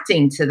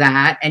reacting to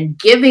that and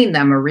giving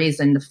them a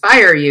reason to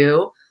fire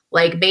you,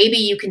 like maybe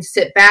you can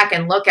sit back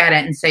and look at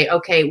it and say,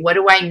 okay, what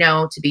do I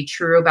know to be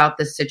true about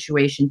this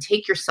situation?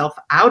 Take yourself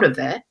out of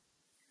it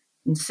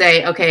and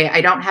say, okay,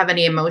 I don't have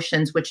any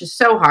emotions, which is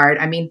so hard.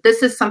 I mean,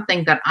 this is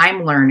something that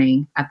I'm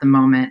learning at the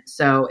moment.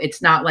 So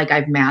it's not like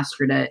I've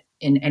mastered it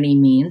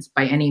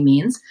by any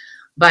means,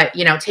 but,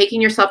 taking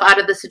yourself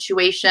out of the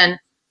situation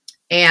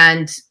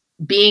and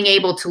being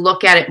able to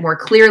look at it more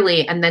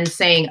clearly, and then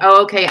saying,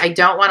 oh, okay, I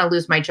don't want to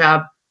lose my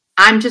job.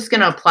 I'm just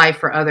going to apply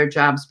for other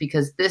jobs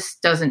because this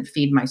doesn't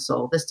feed my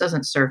soul. This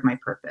doesn't serve my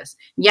purpose.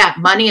 Yeah,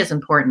 money is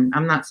important.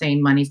 I'm not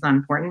saying money's not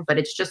important, but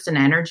it's just an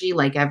energy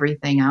like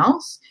everything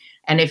else.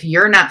 And if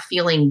you're not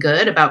feeling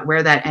good about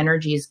where that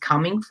energy is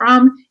coming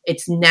from,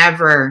 it's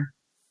never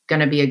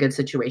going to be a good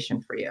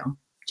situation for you.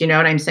 Do you know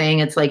what I'm saying?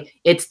 It's like,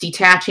 it's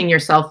detaching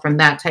yourself from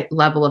that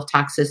level of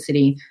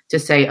toxicity to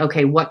say,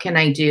 okay, what can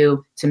I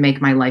do to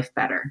make my life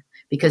better?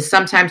 Because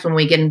sometimes when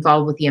we get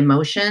involved with the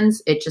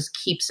emotions, it just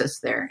keeps us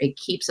there. It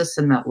keeps us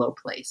in that low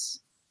place.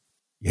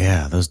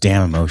 Yeah, those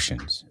damn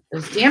emotions.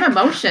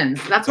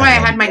 That's why I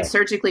had mine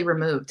surgically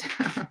removed.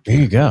 There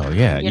you go.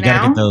 Yeah, you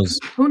gotta get those.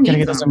 Who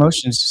needs those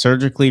emotions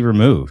surgically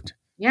removed.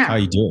 Yeah, that's how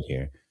you do it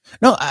here.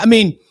 No, I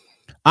mean,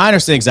 I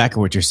understand exactly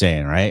what you're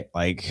saying, right?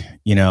 Like,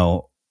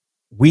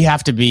 we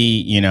have to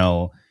be,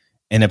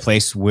 in a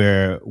place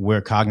where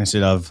we're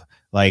cognizant of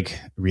like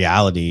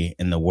reality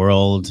in the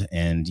world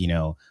and,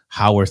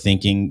 how we're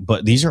thinking.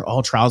 But these are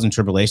all trials and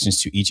tribulations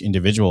to each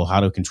individual, how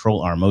to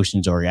control our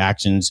emotions or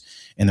reactions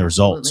and the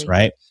results,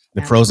 right?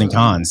 The pros and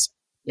cons.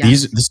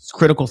 Yes. This is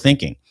critical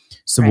thinking.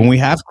 So when we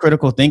have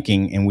critical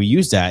thinking and we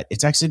use that,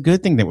 it's actually a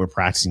good thing that we're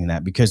practicing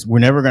that, because we're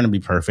never going to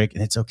be perfect,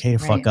 and it's okay to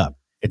fuck up.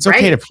 It's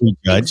okay to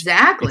prejudge.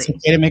 Exactly. It's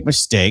okay to make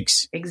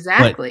mistakes.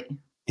 Exactly. But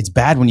it's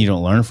bad when you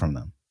don't learn from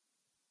them.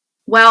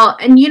 Well,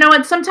 and you know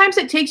what? Sometimes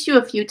it takes you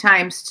a few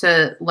times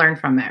to learn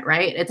from it,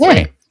 right? It's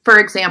like, for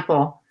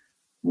example,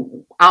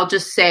 I'll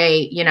just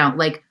say,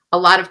 like a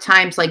lot of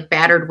times, like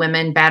battered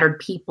women, battered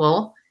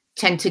people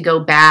tend to go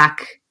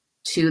back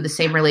to the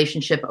same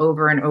relationship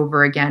over and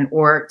over again,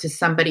 or to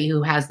somebody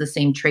who has the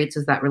same traits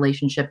as that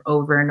relationship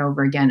over and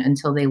over again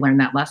until they learn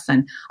that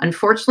lesson.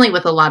 Unfortunately,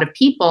 with a lot of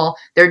people,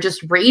 they're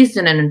just raised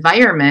in an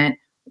environment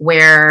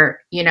where,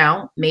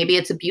 maybe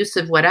it's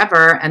abusive,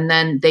 whatever, and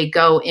then they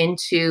go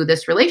into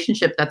this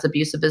relationship that's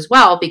abusive as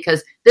well,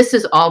 because this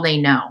is all they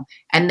know.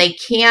 And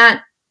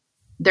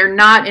they're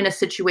not in a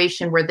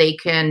situation where they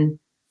can,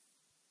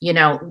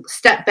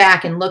 step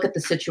back and look at the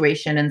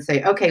situation and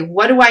say, okay,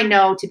 what do I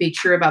know to be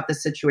true about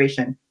this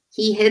situation?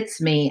 He hits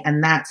me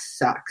and that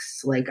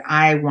sucks. Like,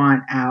 I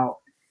want out,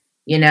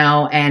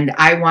 and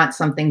I want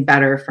something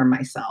better for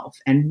myself.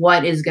 And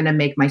what is going to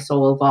make my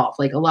soul evolve?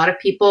 Like, a lot of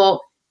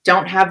people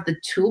don't have the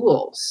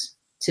tools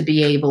to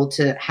be able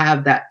to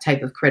have that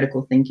type of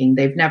critical thinking.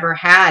 They've never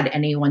had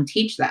anyone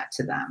teach that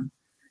to them.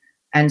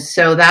 And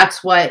so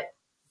that's what,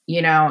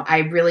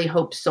 I really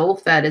hope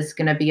Soulfed is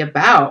going to be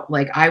about.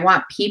 Like, I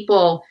want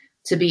people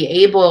to be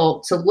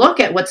able to look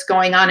at what's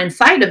going on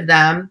inside of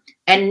them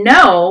and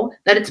know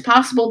that it's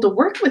possible to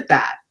work with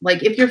that.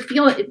 Like if you're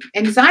feeling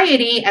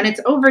anxiety and it's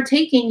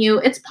overtaking you,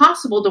 it's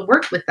possible to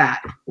work with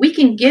that. We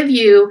can give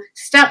you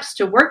steps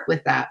to work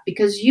with that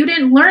because you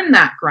didn't learn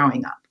that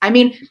growing up. I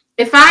mean,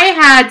 if I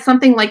had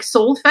something like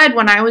Soulfed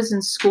when I was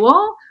in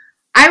school,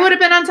 I would have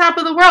been on top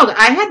of the world.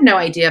 I had no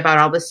idea about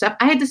all this stuff.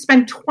 I had to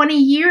spend 20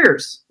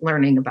 years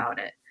learning about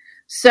it.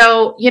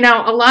 So, you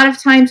know, a lot of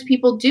times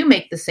people do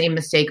make the same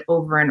mistake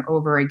over and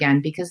over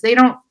again because they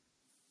don't,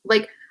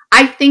 like,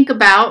 I think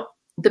about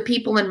the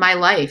people in my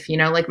life, you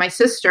know, like my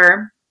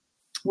sister,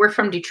 we're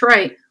from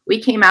Detroit.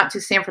 We came out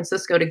to San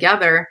Francisco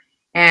together,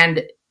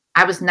 and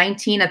I was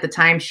 19 at the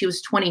time. She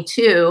was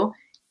 22,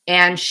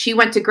 and she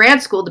went to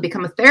grad school to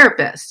become a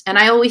therapist. And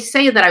I always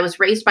say that I was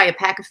raised by a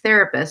pack of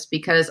therapists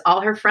because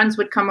all her friends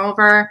would come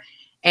over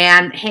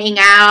and hang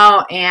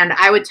out, and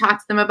I would talk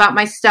to them about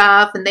my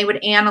stuff, and they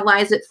would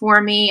analyze it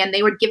for me, and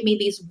they would give me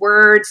these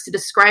words to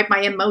describe my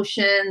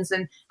emotions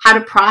and how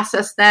to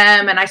process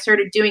them. And I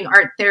started doing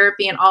art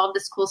therapy and all of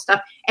this cool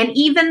stuff. And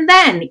even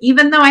then,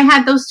 even though I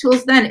had those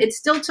tools then, it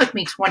still took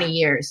me 20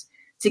 years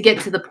to get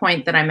to the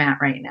point that I'm at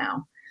right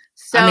now.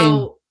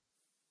 So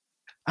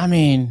I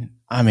mean,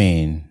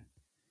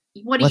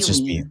 what do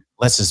you mean?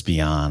 Let's just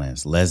be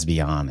honest. Let's be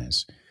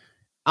honest.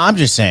 I'm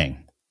just saying,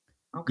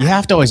 Okay. you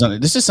have to always,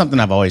 this is something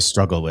I've always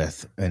struggled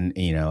with. And,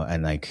 you know,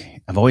 and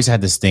like, I've always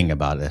had this thing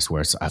about this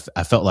where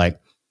I felt like,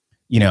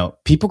 you know,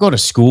 people go to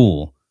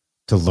school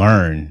to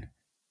learn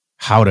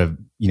how to,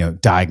 you know,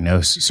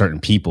 diagnose certain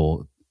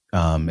people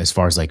as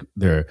far as like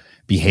their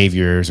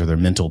behaviors or their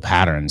mental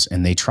patterns.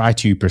 And they try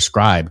to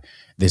prescribe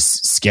this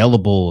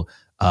scalable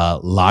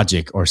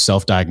logic or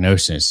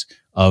self-diagnosis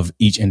of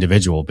each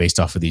individual based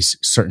off of these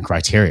certain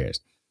criteria.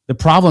 The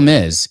problem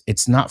is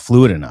it's not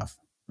fluid enough,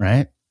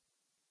 right?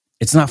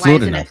 It's not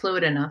fluid enough. Why isn't it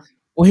fluid enough?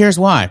 Well, here's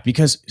why.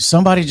 Because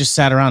somebody just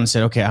sat around and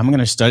said, okay, I'm going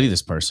to study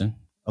this person.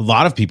 A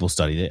lot of people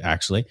studied it,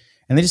 actually.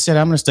 And they just said,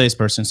 I'm going to study this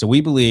person. So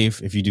we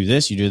believe if you do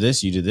this, you do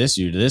this, you do this,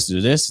 you do this,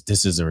 do this,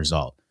 this is the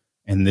result.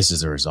 And this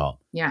is the result.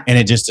 Yeah. And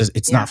it just does,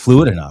 it's not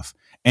fluid enough.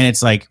 And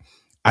it's like,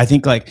 I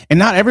think like, and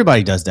not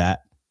everybody does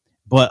that,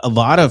 but a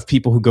lot of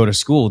people who go to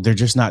school, they're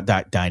just not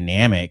that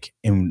dynamic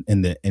in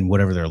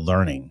whatever they're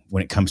learning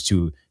when it comes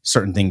to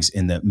certain things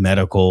in the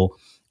medical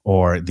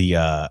or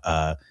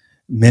the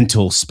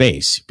mental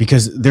space,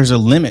 because there's a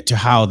limit to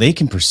how they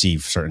can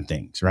perceive certain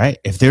things, right?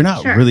 If they're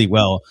not really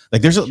well,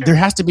 like there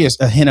has to be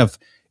a hint of,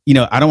 you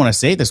know, I don't want to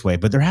say it this way,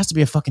 but there has to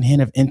be a fucking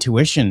hint of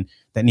intuition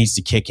that needs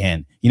to kick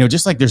in. You know,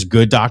 just like there's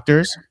good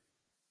doctors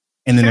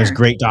and then there's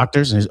great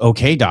doctors and there's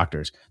okay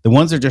doctors. The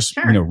ones that are just,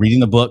 you know,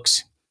 reading the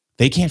books,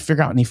 they can't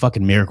figure out any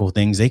fucking miracle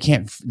things. They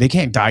can't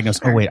diagnose,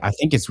 oh wait, I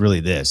think it's really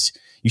this.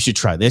 You should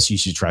try this. You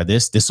should try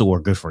this. This will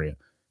work good for you.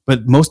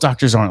 But most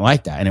doctors aren't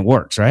like that, and it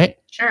works, right?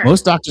 Sure.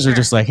 Most doctors are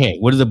just like, hey,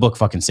 what did the book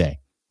fucking say?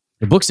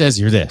 The book says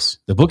you're this.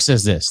 The book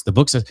says this. The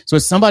book says, so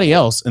it's somebody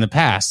else in the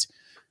past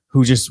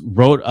who just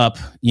wrote up,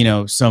 you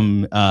know,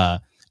 some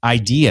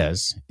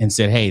ideas and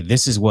said, hey,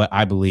 this is what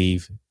I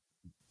believe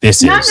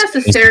this Not is.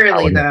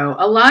 necessarily, though.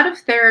 A lot of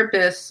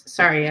therapists,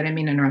 sorry, I didn't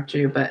mean to interrupt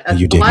you, but a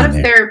lot of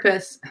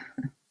therapists,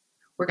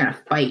 we're going to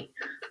fight.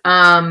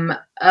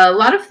 A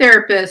lot of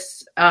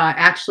therapists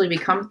actually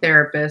become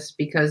therapists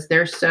because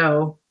they're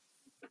so,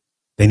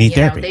 they need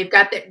therapy. They've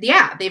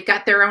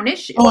got their own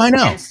issues. Oh, I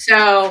know.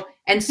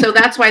 And so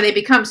that's why they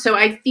become. So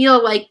I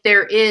feel like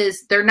they're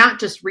not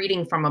just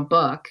reading from a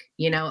book,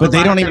 you know. But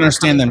they don't even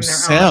understand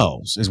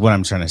themselves, is what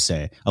I'm trying to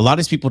say. A lot of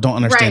these people don't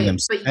understand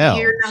themselves.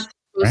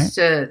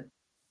 But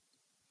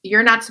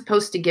you're not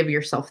supposed to give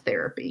yourself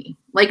therapy.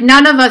 Like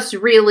none of us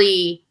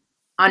really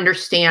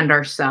understand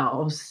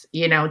ourselves,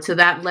 you know, to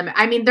that limit.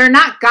 I mean, they're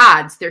not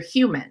gods; they're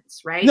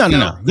humans, right?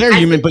 No, they're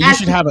human. But you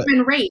should have a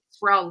human race.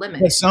 We're all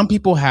limited. But some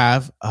people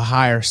have a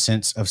higher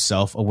sense of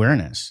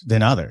self-awareness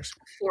than others.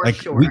 For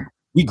sure.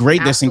 We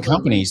grade this in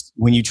companies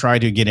when you try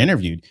to get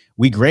interviewed.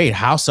 We grade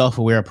how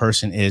self-aware a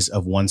person is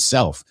of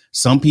oneself.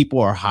 Some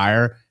people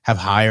have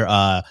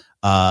higher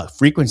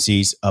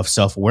frequencies of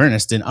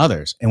self-awareness than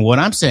others. And what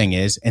I'm saying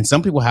is, and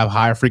some people have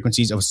higher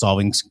frequencies of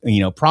solving, you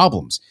know,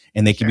 problems,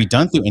 and they can be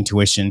done through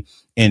intuition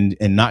and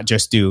not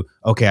just do,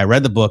 okay, I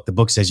read the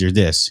book says you're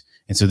this,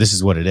 and so this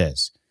is what it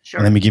is. Sure.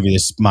 And let me give you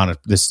this amount of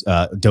this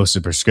dose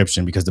of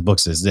prescription because the book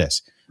says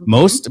this. Mm-hmm.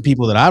 Most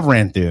people that I've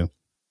ran through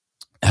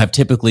have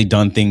typically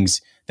done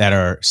things that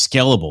are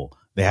scalable.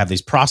 They have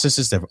these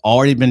processes that have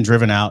already been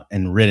driven out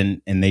and written,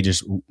 and they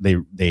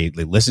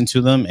listen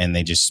to them and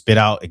they just spit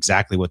out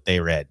exactly what they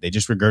read. They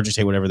just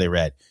regurgitate whatever they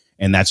read,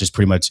 and that's just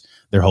pretty much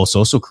their whole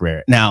social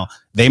career. Now,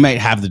 they might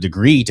have the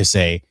degree to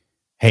say,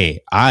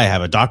 hey, I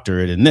have a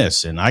doctorate in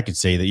this, and I could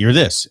say that you're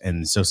this.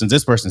 And so since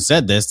this person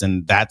said this,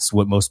 then that's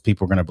what most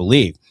people are going to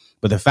believe.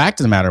 But the fact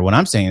of the matter, what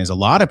I'm saying is a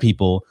lot of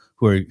people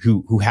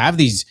who have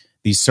these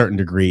certain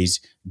degrees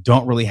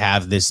don't really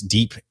have this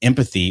deep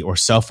empathy or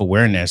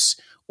self-awareness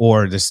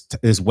or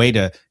this way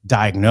to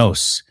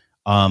diagnose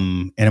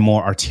in a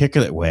more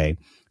articulate way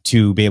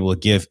to be able to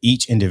give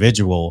each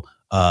individual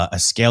a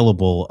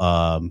scalable,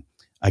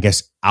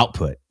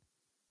 output.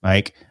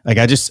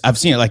 I've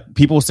seen it. Like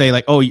people say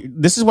like, oh,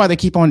 this is why they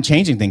keep on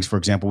changing things. For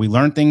example, we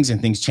learn things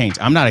and things change.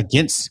 I'm not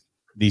against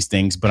these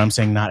things, but I'm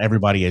saying not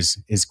everybody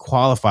is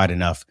qualified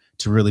enough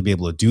to really be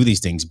able to do these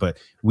things. But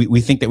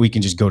we think that we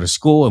can just go to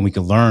school and we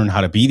can learn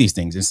how to be these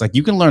things. It's like,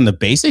 you can learn the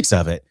basics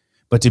of it,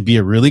 but to be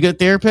a really good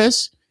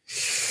therapist,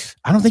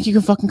 I don't think you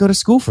can fucking go to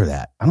school for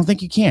that. I don't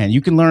think you can.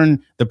 You can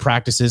learn the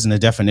practices and the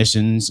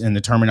definitions and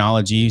the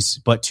terminologies,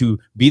 but to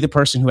be the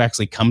person who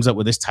actually comes up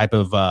with this type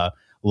of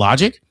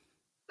logic,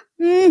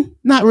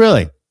 not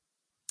really.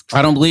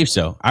 I don't believe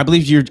so. I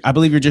believe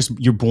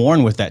you're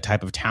born with that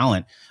type of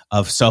talent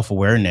of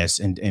self-awareness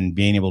and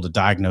being able to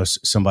diagnose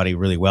somebody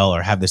really well,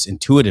 or have this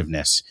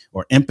intuitiveness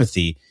or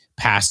empathy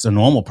past a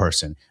normal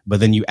person. But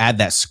then you add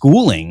that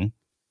schooling,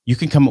 you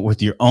can come up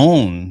with your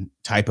own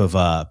type of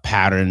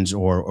patterns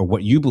or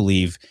what you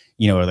believe,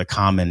 are the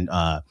common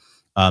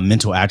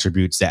mental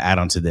attributes that add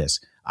onto this.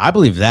 I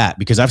believe that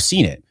because I've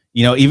seen it.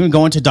 Even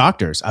going to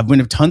doctors, I've been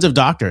to tons of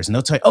doctors, and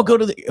they'll tell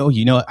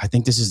you, I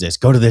think this is this.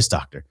 Go to this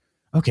doctor.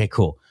 Okay,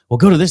 cool. Well,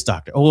 go to this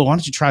doctor. Oh, well, why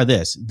don't you try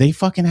this? They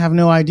fucking have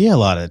no idea a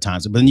lot of the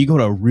times. But then you go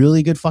to a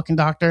really good fucking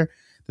doctor.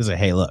 They're like,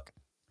 hey, look,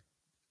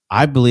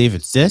 I believe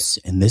it's this,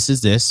 and this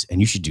is this, and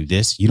you should do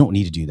this. You don't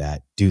need to do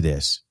that. Do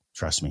this.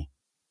 Trust me.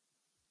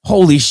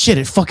 Holy shit,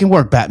 it fucking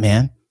worked,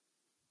 Batman.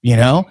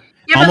 Yeah,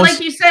 but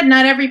like you said,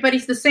 not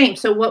everybody's the same.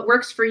 So what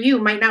works for you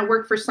might not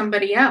work for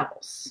somebody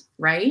else,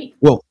 right?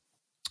 Well,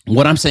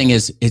 what I'm saying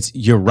is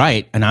you're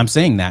right. And I'm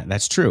saying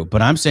that's true.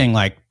 But I'm saying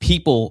like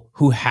people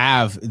who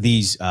have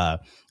these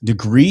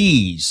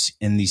degrees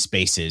in these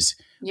spaces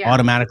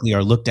automatically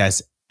are looked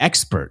as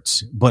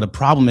experts. But a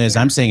problem is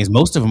I'm saying is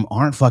most of them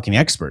aren't fucking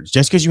experts.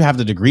 Just because you have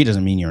the degree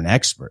doesn't mean you're an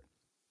expert.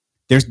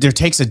 There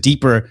takes a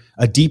deeper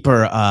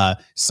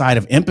side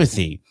of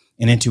empathy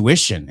and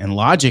intuition and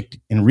logic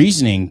and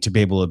reasoning to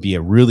be able to be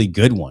a really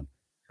good one.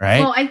 Right.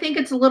 Well, I think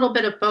it's a little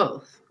bit of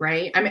both,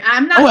 right? I mean,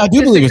 I'm not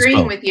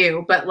disagreeing with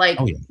you, but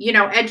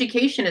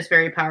education is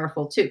very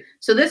powerful too.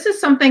 So this is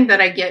something that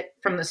I get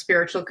from the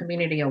spiritual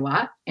community a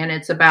lot. And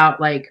it's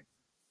about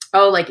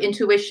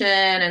intuition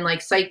and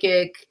like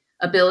psychic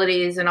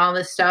abilities and all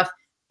this stuff.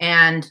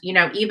 And,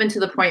 even to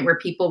the point where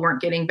people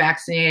weren't getting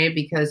vaccinated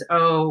because,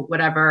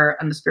 whatever,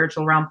 in the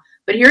spiritual realm.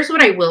 But here's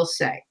what I will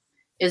say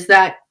is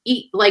that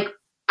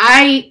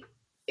I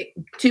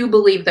to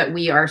believe that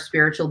we are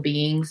spiritual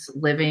beings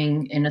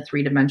living in a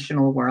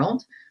three-dimensional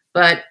world.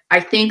 But I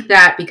think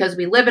that because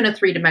we live in a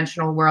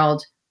three-dimensional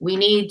world, we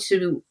need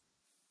to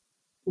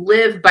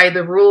live by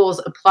the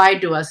rules applied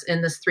to us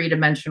in this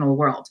three-dimensional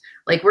world.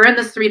 Like we're in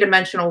this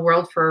three-dimensional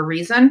world for a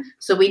reason.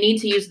 So we need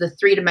to use the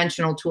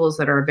three-dimensional tools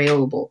that are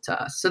available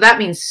to us. So that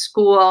means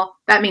school,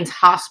 that means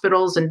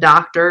hospitals and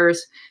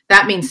doctors,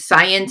 that means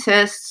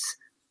scientists.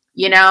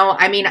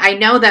 I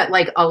know that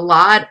like a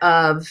lot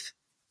of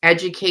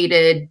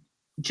educated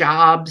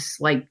jobs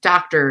like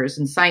doctors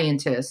and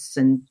scientists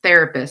and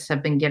therapists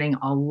have been getting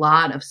a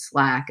lot of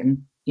slack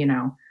and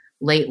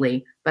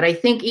lately. But I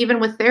think even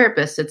with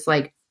therapists, it's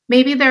like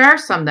maybe there are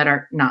some that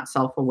are not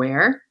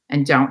self-aware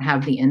and don't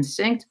have the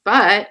instinct,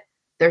 but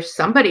there's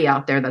somebody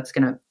out there that's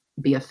going to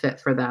be a fit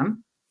for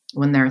them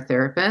when they're a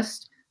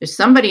therapist. There's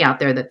somebody out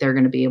there that they're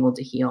going to be able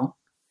to heal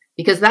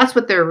because that's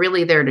what they're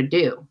really there to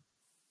do.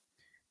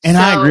 And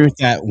I agree with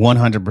that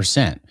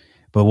 100%.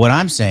 But what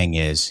I'm saying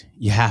is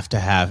you have to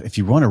have, if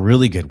you want a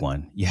really good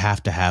one, you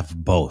have to have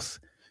both.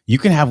 You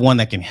can have one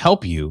that can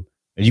help you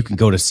and you can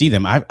go to see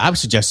them. I would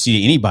suggest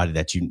see anybody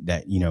that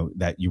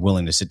you're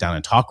willing to sit down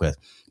and talk with,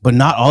 but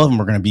not all of them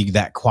are going to be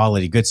that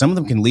quality good. Some of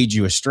them can lead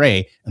you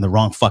astray in the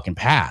wrong fucking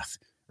path,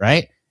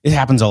 right? It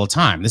happens all the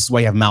time. This is why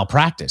you have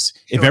malpractice.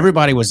 Sure. If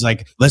everybody was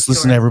like, let's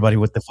listen to everybody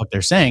what the fuck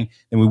they're saying,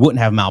 then we wouldn't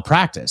have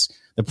malpractice.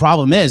 The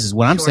problem is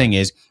what I'm saying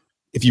is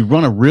if you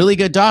run a really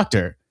good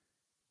doctor,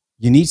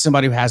 you need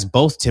somebody who has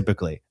both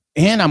typically.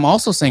 And I'm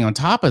also saying on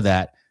top of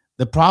that,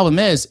 the problem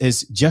is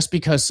just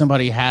because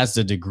somebody has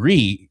the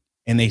degree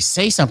and they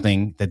say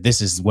something that this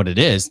is what it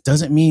is,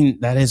 doesn't mean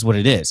that is what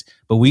it is.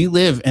 But we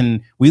live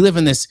in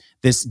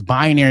this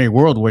binary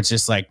world where it's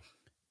just like,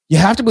 you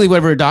have to believe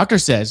whatever a doctor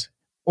says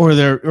or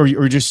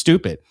you're just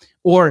stupid.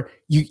 Or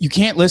you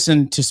can't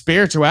listen to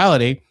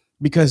spirituality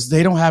because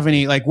they don't have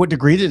any, like, what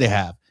degree do they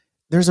have?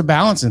 There's a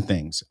balance in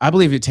things. I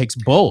believe it takes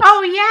both.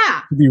 Oh,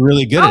 yeah. To be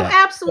really good at it.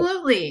 Oh,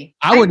 absolutely.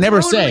 I would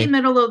never say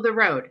middle of the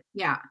road.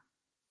 Yeah.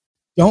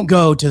 Don't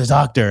go to the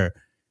doctor.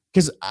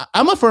 Because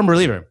I'm a firm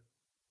believer.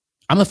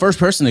 I'm the first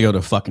person to go to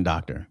a fucking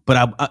doctor.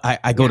 But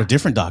I go to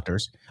different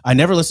doctors. I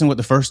never listen to what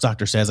the first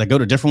doctor says. I go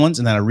to different ones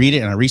and then I read it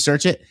and I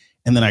research it.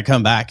 And then I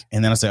come back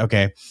and then I say,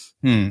 okay,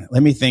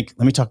 let me think.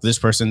 Let me talk to this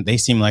person. They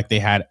seem like they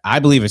had, I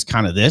believe it's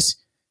kind of this.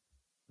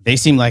 They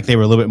seem like they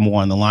were a little bit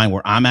more on the line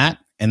where I'm at.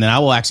 And then I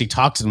will actually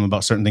talk to them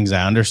about certain things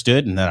I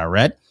understood and that I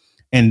read.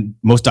 And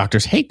most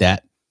doctors hate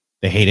that.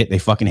 They hate it. They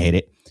fucking hate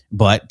it.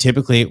 But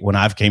typically when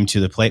I've came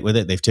to the plate with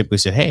it, they've typically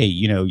said,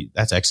 hey,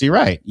 that's actually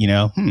right.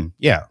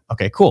 Yeah.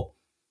 Okay, cool.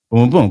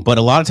 Boom, boom. But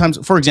a lot of times,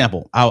 for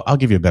example, I'll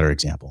give you a better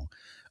example.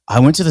 I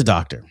went to the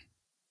doctor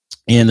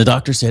and the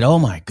doctor said, oh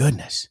my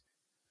goodness,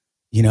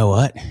 you know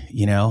what?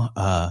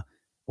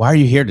 Well, why are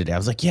you here today? I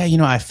was like, yeah,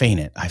 I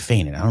fainted. I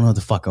don't know what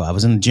the fuck. I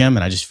was in the gym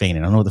and I just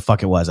fainted. I don't know what the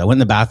fuck it was. I went in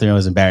the bathroom. I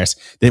was embarrassed.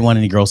 Didn't want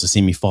any girls to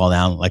see me fall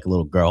down like a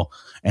little girl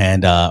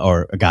and,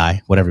 or a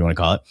guy, whatever you want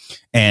to call it.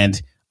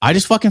 And I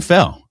just fucking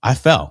fell. I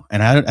fell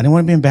and I didn't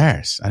want to be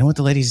embarrassed. I didn't want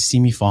the ladies to see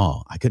me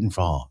fall. I couldn't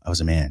fall. I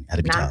was a man. I had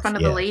to be Not tough. in front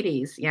of the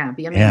ladies. Yeah.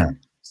 Be a man. Yeah.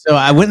 So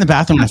I went in the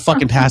bathroom and I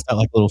fucking passed out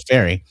like a little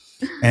fairy.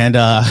 And,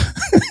 I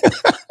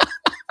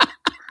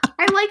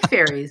like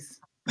fairies.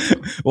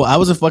 well, I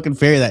was a fucking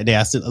fairy that day.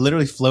 I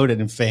literally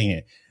floated and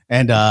fainted.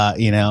 And,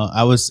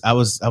 I was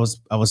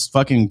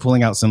fucking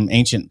pulling out some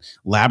ancient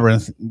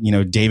labyrinth,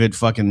 David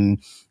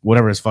fucking,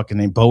 whatever his fucking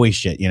name, Bowie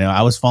shit,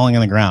 I was falling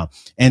on the ground.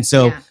 And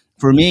so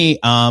for me,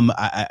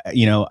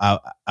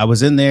 I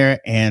was in there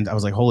and I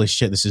was like, holy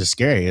shit, this is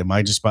scary. Am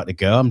I just about to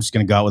go? I'm just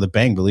going to go out with a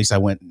bang, but at least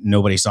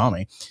nobody saw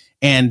me.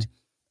 And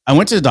I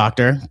went to the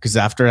doctor because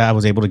after I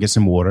was able to get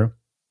some water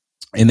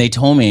and they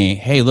told me,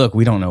 hey, look,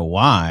 we don't know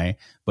why,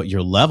 but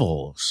your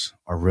levels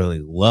are really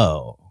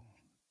low,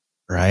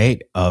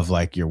 right? Of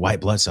like your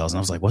white blood cells. And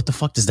I was like, what the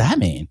fuck does that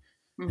mean?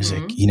 Mm-hmm. It's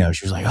like,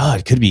 she was like, oh,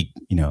 it could be,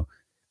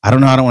 I don't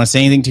know. I don't want to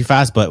say anything too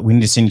fast, but we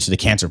need to send you to the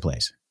cancer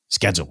place.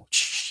 Schedule.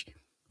 Shh.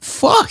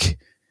 Fuck.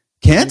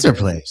 Cancer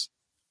place.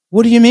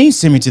 What do you mean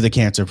send me to the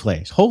cancer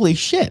place? Holy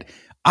shit.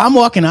 I'm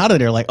walking out of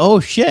there like, oh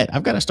shit,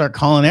 I've got to start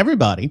calling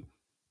everybody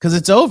because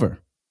it's over.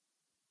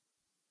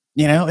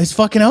 It's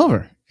fucking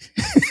over.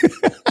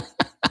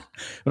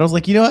 But I was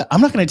like, you know what?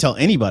 I'm not going to tell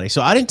anybody.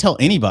 So I didn't tell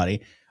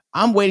anybody.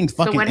 I'm waiting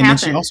fucking. So what and happened?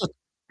 Then she also,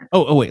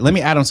 oh, wait, let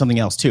me add on something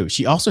else too.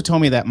 She also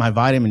told me that my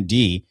vitamin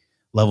D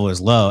level is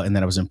low and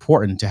that it was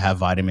important to have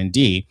vitamin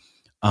D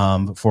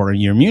for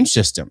your immune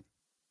system.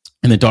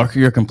 And the darker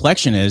your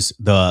complexion is,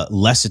 the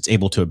less it's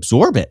able to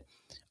absorb it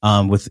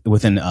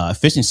within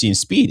efficiency and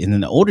speed. And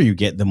then the older you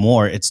get, the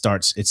more it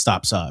stops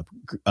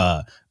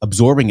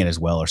absorbing it as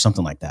well, or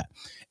something like that.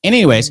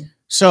 Anyways,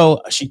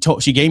 so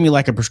she gave me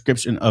like a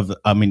prescription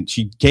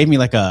she gave me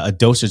like a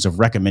dosage of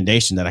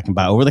recommendation that I can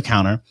buy over the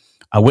counter.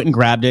 I went and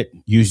grabbed it,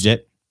 used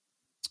it.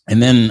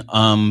 And then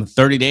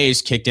 30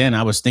 days kicked in.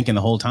 I was thinking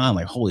the whole time,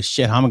 like, holy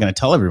shit, how am I going to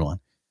tell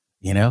everyone?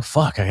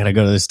 Fuck, I got to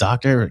go to this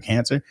doctor for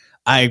cancer.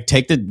 I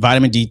take the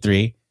vitamin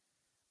D3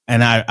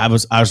 and I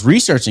was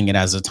researching it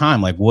as a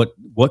time, like what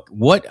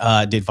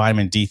did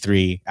vitamin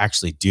D3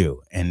 actually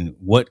do and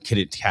what could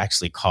it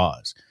actually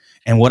cause?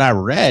 And what I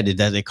read is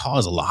that it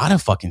caused a lot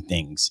of fucking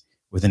things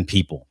within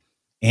people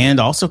and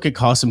also could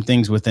cause some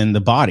things within the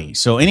body.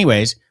 So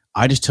anyways,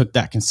 I just took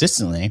that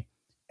consistently.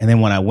 And then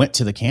when I went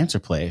to the cancer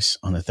place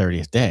on the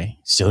 30th day,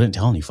 still didn't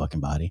tell any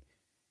fucking body.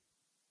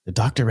 The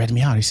doctor read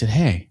me out. He said,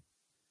 hey,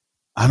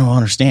 I don't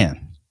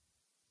understand.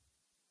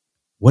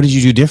 What did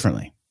you do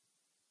differently?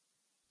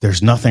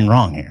 There's nothing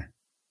wrong here.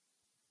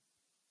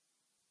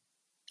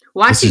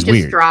 Watch it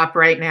just drop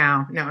right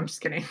now. No, I'm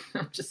just kidding.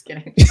 I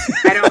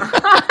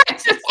don't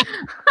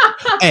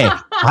Hey,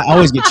 I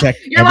always get checked.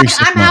 You're like,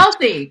 I'm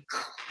healthy.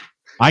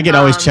 I get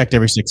always checked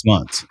every 6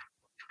 months.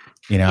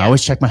 I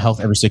always check my health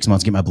every 6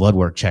 months, get my blood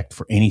work checked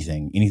for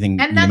anything,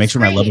 and make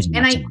sure my levels are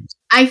maximized.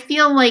 I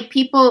feel like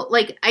people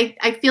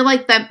I feel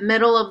like that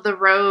middle of the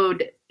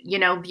road,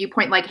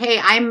 viewpoint, like, hey,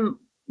 I'm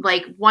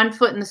like 1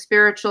 foot in the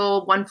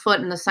spiritual, 1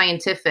 foot in the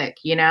scientific,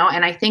 and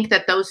I think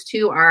that those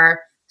two are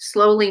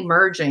slowly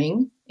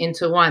merging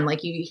into one.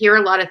 Like, you hear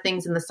a lot of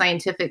things in the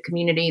scientific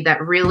community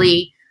that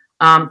really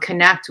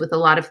connect with a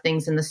lot of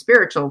things in the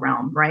spiritual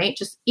realm, right?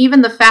 Just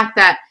even the fact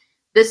that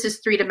this is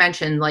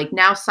 3-dimension, like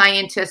now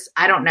scientists,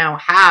 I don't know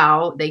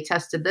how they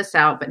tested this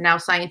out, but now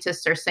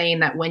scientists are saying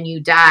that when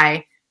you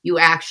die, you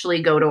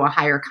actually go to a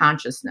higher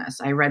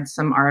consciousness. I read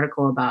some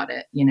article about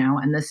it,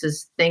 and this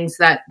is things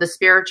that the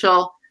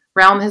spiritual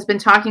realm has been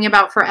talking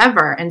about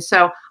forever. And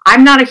so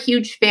I'm not a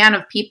huge fan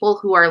of people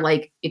who are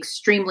like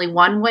extremely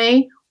one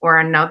way or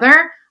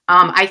another.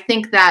 I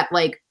think that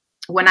like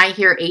when I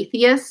hear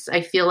atheists,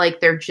 I feel like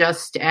they're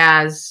just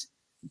as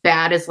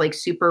bad as like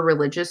super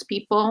religious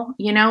people,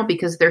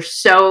 because they're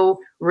so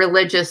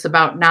religious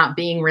about not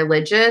being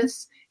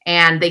religious.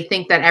 And they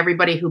think that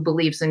everybody who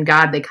believes in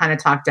God, they kind of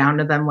talk down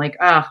to them like,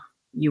 oh,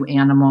 you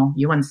animal,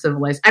 you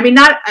uncivilized. I mean,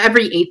 not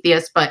every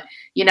atheist, but,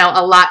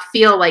 a lot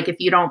feel like if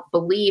you don't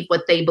believe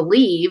what they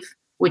believe,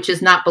 which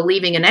is not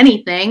believing in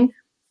anything,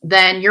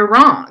 then you're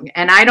wrong.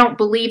 And I don't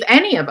believe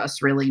any of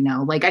us really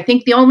know. Like, I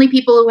think the only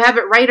people who have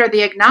it right are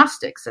the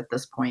agnostics at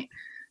this point.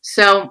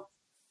 So,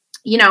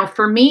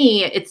 for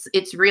me,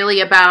 it's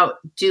really about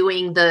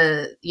doing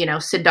the,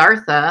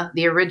 Siddhartha,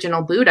 the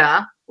original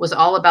Buddha, was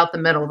all about the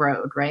middle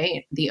road,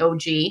 right? The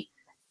OG,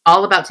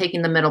 all about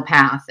taking the middle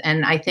path.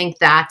 And I think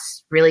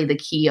that's really the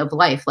key of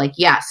life. Like,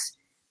 yes,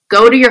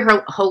 go to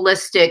your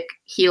holistic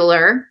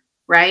healer,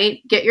 right?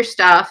 Get your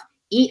stuff,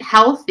 eat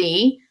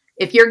healthy.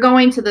 If you're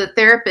going to the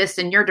therapist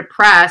and you're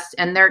depressed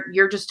and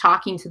you're just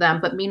talking to them,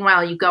 but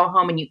meanwhile you go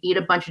home and you eat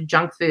a bunch of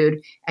junk food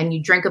and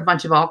you drink a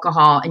bunch of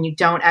alcohol and you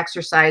don't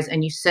exercise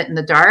and you sit in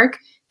the dark,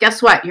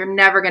 guess what? You're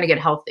never going to get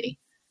healthy.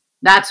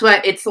 That's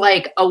what it's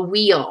like, a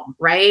wheel,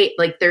 right?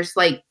 Like there's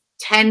like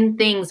 10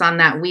 things on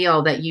that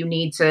wheel that you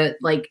need to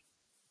like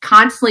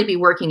constantly be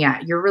working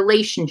at. Your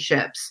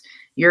relationships,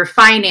 your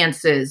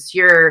finances,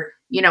 your,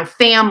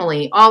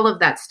 family, all of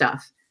that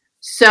stuff.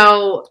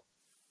 So,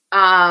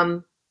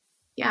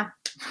 yeah.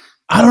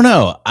 I don't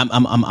know.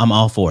 I'm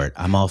all for it.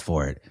 I'm all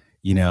for it.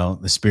 The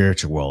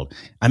spiritual world.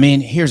 I mean,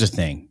 here's the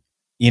thing.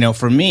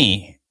 For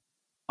me,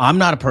 I'm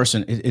not a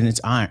person, and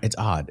it's odd.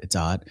 It's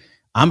odd.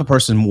 I'm a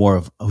person more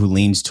of who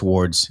leans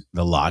towards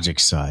the logic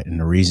side and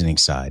the reasoning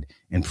side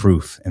and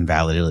proof and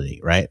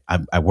validity, right?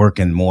 I work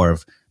in more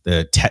of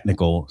the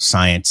technical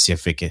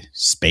scientific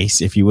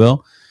space, if you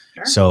will.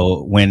 Sure.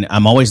 So when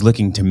I'm always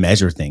looking to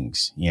measure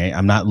things,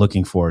 I'm not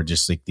looking for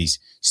just like these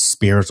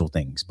spiritual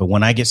things. But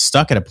when I get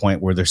stuck at a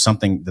point where there's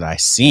something that I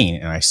seen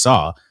and I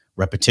saw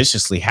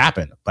repetitiously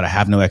happen, but I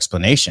have no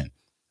explanation,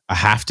 I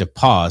have to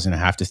pause and I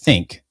have to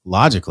think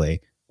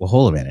logically, well,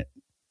 hold a minute.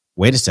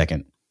 Wait a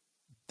second.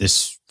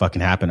 This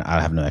fucking happened.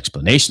 I have no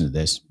explanation of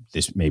this.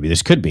 Maybe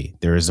this could be.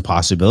 There is a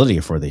possibility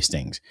for these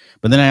things.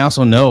 But then I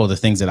also know the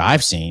things that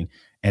I've seen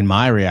and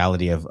my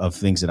reality of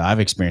things that I've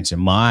experienced in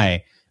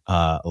my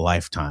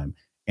lifetime.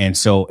 And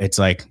so it's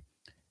like,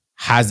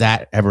 has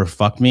that ever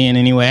fucked me in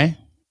any way?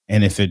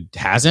 And if it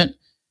hasn't,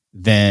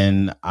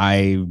 then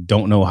I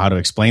don't know how to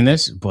explain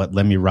this, but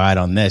let me ride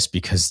on this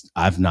because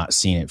I've not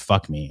seen it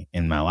fuck me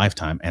in my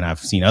lifetime. And I've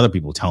seen other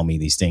people tell me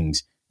these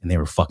things and they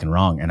were fucking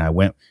wrong. And I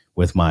went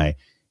with my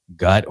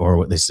gut or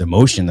with this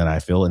emotion that I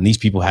feel. And these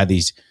people had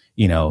these,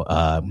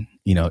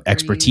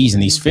 expertise in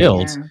these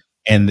fields. Yeah.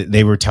 And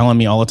they were telling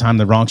me all the time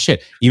the wrong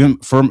shit. Even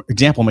for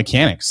example,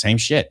 mechanics, same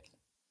shit.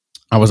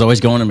 I was always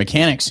going to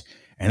mechanics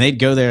and they'd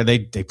go there, they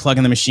plug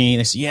in the machine.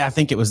 They say, yeah, I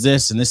think it was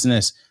this and this and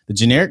this. The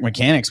generic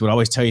mechanics would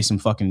always tell you some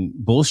fucking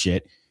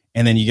bullshit.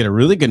 And then you get a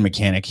really good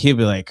mechanic. He'll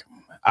be like,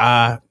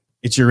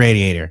 it's your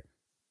radiator.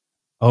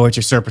 Oh, it's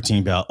your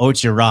serpentine belt. Oh,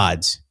 it's your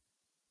rods.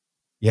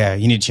 Yeah,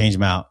 you need to change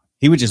them out.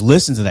 He would just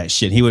listen to that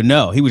shit. He would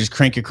know. He would just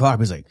crank your car up.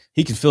 He's like,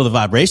 he could feel the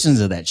vibrations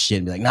of that shit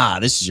and be like, nah,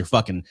 this is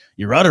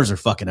your rudders are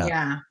fucking up.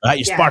 Yeah. Right?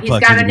 Your spark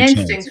plug. He's got an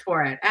instinct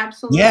for it.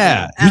 Absolutely.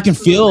 Yeah. He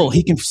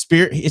can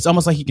spirit. It's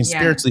almost like he can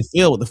spiritually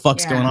feel what the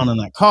fuck's going on in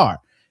that car.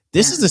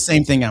 This is the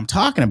same thing I'm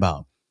talking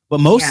about. But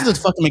most of the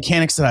fucking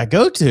mechanics that I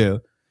go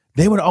to,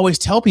 they would always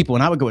tell people,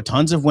 and I would go with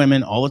tons of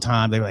women all the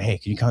time. They were like, hey,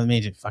 can you come with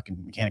me to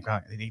fucking mechanic?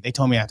 They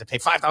told me I have to pay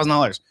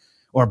 $5,000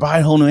 or buy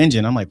a whole new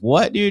engine. I'm like,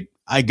 what, dude?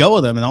 I go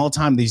with them, and all the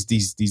time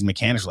these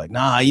mechanics are like,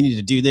 nah, you need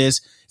to do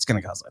this. It's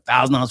going to cost like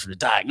 $1,000 for the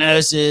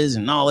diagnosis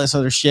and all this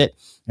other shit.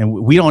 And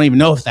we don't even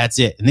know if that's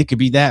it. And it could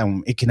be that,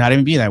 and it could not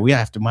even be that.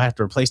 Might have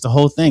to replace the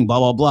whole thing, blah,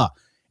 blah, blah.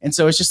 And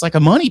so it's just like a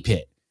money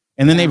pit.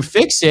 And then they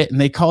fix it, and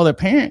they call their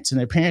parents, and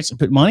their parents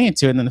put money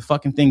into it, and then the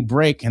fucking thing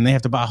break, and they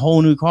have to buy a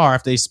whole new car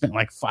after they spent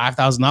like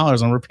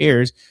 $5,000 on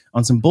repairs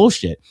on some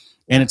bullshit.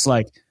 And it's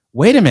like,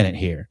 wait a minute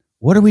here.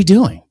 What are we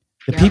doing?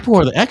 The people who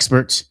are the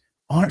experts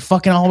aren't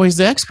fucking always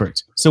the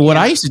experts. So what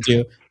I used to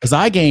do is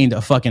I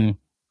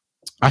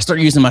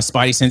started using my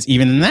spidey sense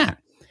even in that.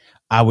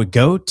 I would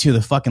go to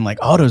the fucking like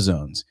auto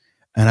zones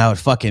and I would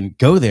fucking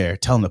go there,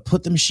 tell them to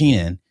put the machine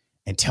in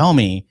and tell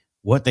me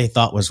what they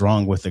thought was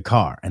wrong with the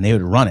car. And they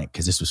would run it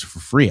because this was for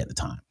free at the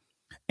time.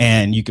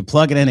 And you could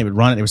plug it in, they would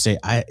run it. They would say,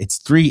 it's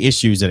 3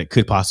 issues that it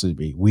could possibly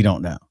be. We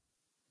don't know.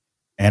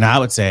 And I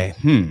would say,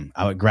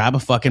 I would grab a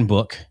fucking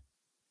book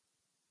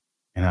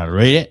and I would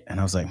read it. And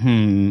I was like,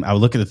 I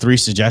would look at the 3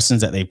 suggestions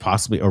that they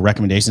possibly, or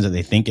recommendations that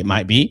they think it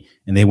might be.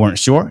 And they weren't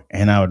sure.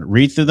 And I would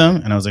read through them.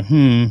 And I was like,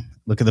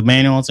 look at the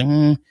manual and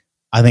say,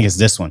 I think it's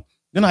this one.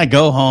 Then I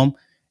go home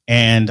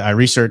and I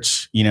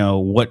research,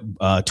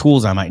 what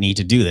tools I might need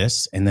to do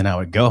this. And then I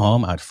would go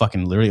home. I would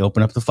fucking literally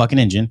open up the fucking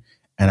engine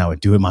and I would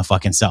do it my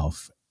fucking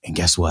self. And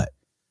guess what?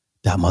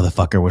 That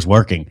motherfucker was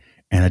working.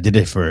 And I did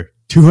it for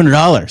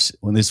 $200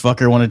 when this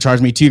fucker wanted to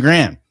charge me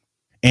 $2,000.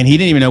 And he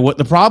didn't even know what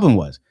the problem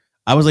was.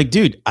 I was like,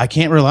 dude, I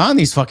can't rely on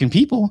these fucking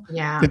people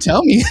to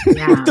tell me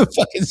what the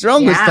fuck is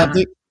wrong with stuff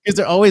because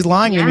they're always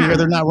lying to me or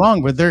they're not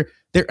wrong, but they're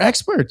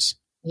experts.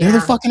 They're the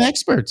fucking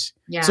experts.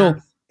 Yeah. So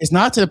it's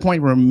not to the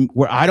point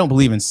where I don't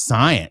believe in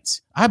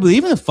science. I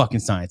believe in the fucking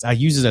science. I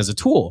use it as a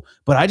tool,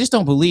 but I just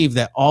don't believe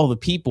that all the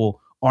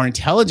people are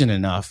intelligent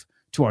enough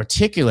to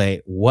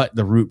articulate what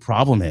the root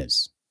problem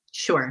is.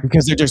 Sure.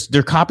 Because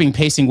they're copying and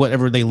pasting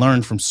whatever they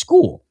learned from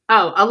school.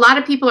 Oh, a lot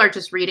of people are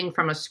just reading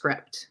from a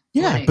script.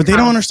 Yeah, but they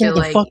don't understand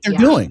what the fuck they're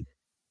doing.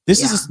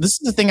 This is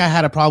the thing I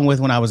had a problem with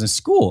when I was in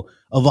school.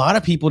 A lot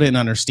of people didn't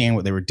understand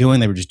what they were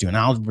doing. They were just doing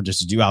algebra just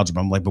to do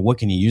algebra. I'm like, but what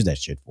can you use that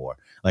shit for?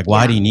 Like,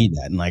 why do you need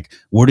that? And like,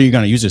 what are you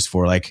going to use this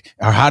for? Like,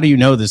 or how do you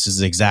know this is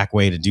the exact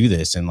way to do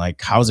this? And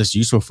like, how is this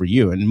useful for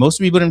you? And most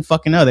people didn't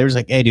fucking know. They were just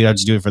like, hey, dude, I'll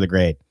just do it for the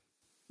grade.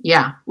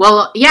 Yeah.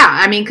 Well, yeah.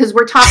 I mean, because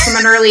we're taught from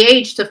an early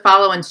age to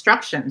follow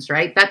instructions,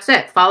 right? That's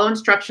it. Follow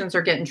instructions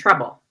or get in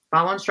trouble.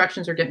 Follow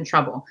instructions or get in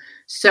trouble.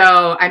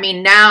 So, I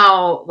mean,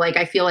 now, like,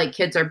 I feel like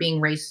kids are being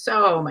raised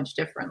so much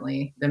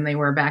differently than they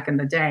were back in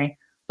the day.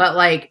 But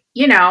like,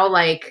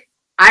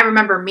 I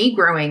remember me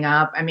growing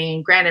up. I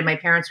mean, granted, my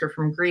parents were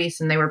from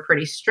Greece and they were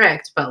pretty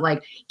strict, but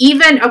like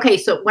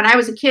so when I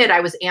was a kid,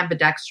 I was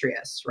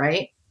ambidextrous,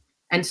 right?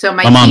 And so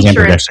my mom's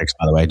ambidextrous,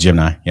 by the way, Jim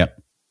and I.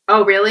 Yep.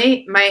 Oh,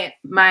 really?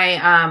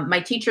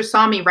 My teacher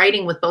saw me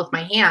writing with both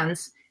my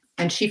hands.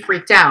 and she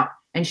freaked out.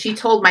 And she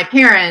told my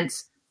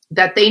parents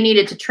that they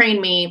needed to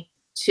train me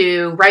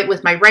to write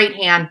with my right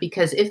hand,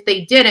 because if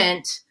they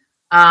didn't,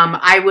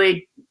 I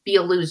would be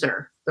a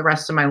loser the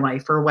rest of my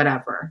life or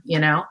whatever, you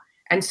know?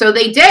 And so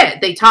they did.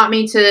 They taught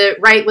me to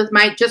write with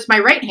just my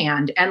right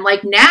hand. And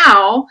like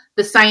now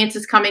the science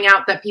is coming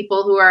out that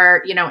people who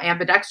are, you know,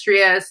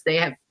 ambidextrous,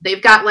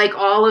 they've got like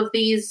all of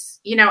these,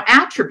 you know,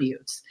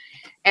 attributes.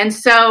 And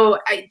so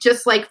I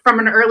just like from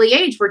an early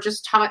age, we're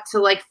just taught to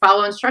like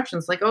follow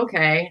instructions. Like,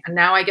 okay, and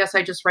now I guess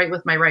I just write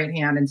with my right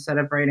hand instead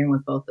of writing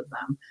with both of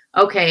them.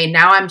 Okay,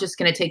 now I'm just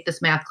going to take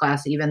this math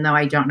class, even though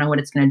I don't know what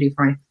it's going to do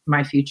for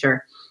my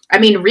future. I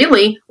mean,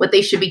 really, what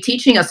they should be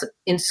teaching us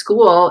in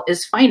school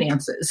is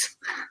finances.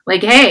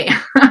 Like, hey,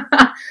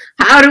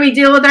 how do we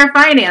deal with our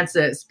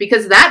finances?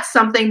 Because that's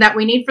something that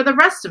we need for the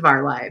rest of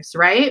our lives,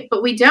 right?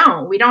 But we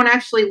don't. We don't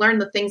actually learn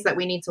the things that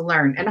we need to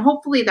learn. And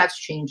hopefully that's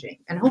changing.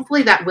 And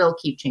hopefully that will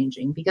keep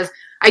changing, because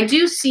I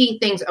do see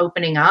things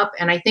opening up.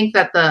 And I think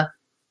that the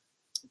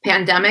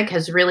pandemic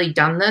has really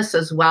done this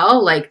as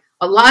well. Like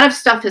a lot of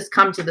stuff has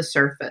come to the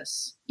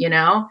surface, you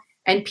know?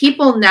 And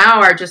people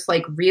now are just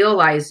like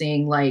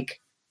realizing like,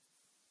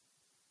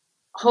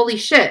 holy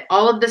shit,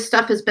 all of this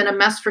stuff has been a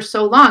mess for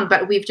so long,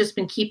 but we've just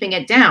been keeping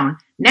it down.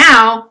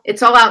 Now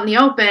it's all out in the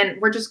open.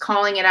 We're just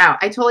calling it out.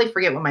 I totally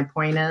forget what my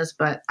point is,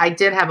 but I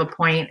did have a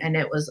point and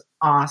it was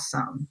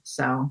awesome.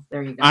 So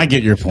there you go. I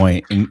get your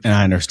point and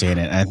I understand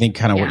it. And I think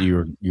kind of what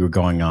you were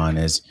going on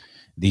is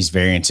these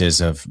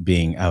variances of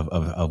being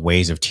of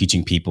ways of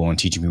teaching people and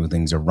teaching people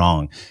things are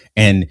wrong.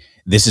 And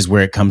this is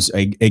where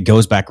it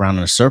goes back around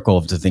in a circle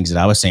of the things that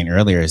I was saying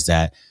earlier, is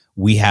that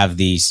we have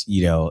these,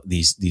 you know,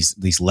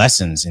 these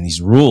lessons and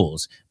these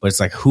rules, but it's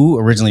like, who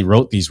originally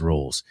wrote these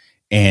rules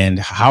and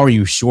how are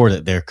you sure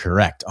that they're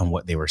correct on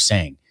what they were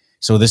saying?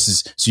 So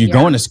you're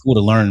going to school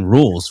to learn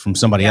rules from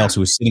somebody else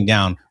who was sitting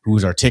down, who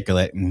was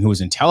articulate and who was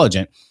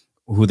intelligent,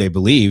 who they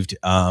believed,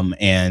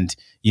 and,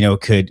 you know,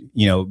 could,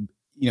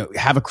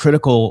 have a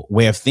critical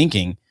way of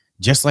thinking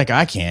just like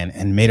I can,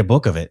 and made a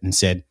book of it and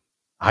said,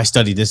 I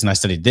studied this and I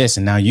studied this.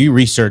 And now you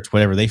research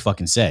whatever they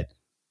fucking said.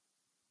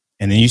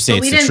 And then you say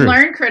it's the truth.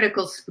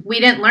 We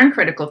didn't learn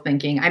critical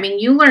thinking. I mean,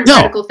 you learned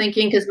critical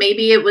thinking because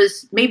maybe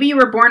you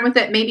were born with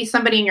it. Maybe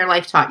somebody in your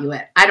life taught you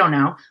it. I don't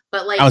know.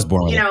 But like, I was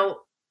born with it.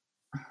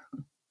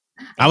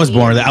 I was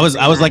born with it. I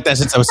was like that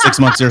since I was 6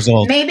 months years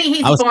old. Maybe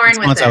he's born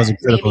with it. I was a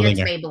critical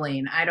maybe it's thinker.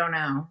 Maybelline. I don't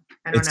know.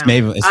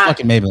 It's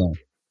fucking Maybelline.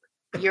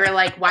 You're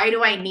like, why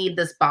do I need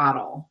this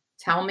bottle?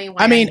 Tell me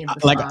why I need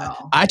this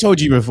bottle. I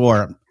told you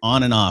before,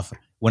 on and off,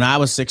 when I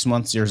was 6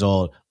 months years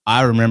old,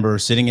 I remember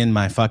sitting in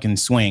my fucking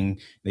swing.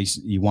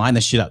 You wind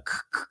the shit up.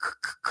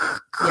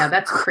 Yeah,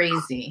 that's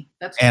crazy.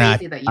 That's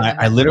crazy that you.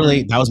 I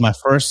literally, that was my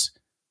first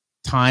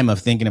time of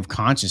thinking of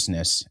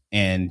consciousness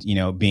and, you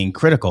know, being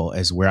critical,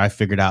 is where I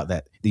figured out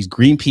that these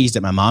green peas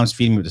that my mom's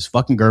feeding me with this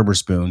fucking Gerber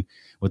spoon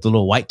with the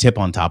little white tip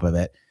on top of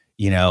it,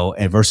 you know,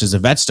 and versus the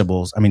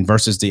vegetables. I mean,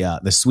 versus the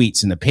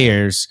sweets and the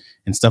pears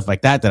and stuff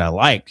like that I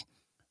like.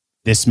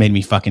 This made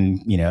me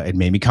fucking, you know, it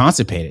made me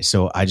constipated.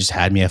 So I just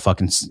had me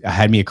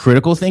a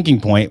critical thinking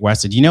point where I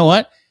said, you know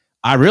what?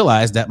 I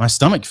realized that my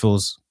stomach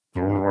feels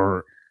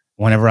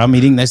whenever I'm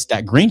eating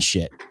that green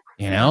shit,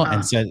 you know,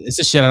 and said, it's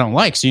the shit I don't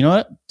like. So you know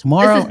what?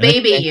 Tomorrow. This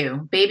is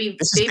baby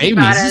This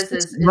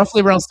is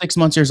roughly around 6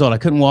 months years old. I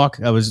couldn't walk.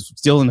 I was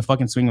still in the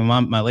fucking swing.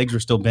 My legs were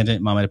still bent.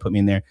 Mom had to put me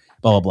in there,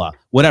 blah, blah, blah,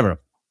 whatever.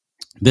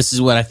 This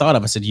is what I thought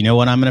of. I said, you know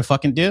what I'm going to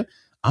fucking do?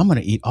 I'm going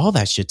to eat all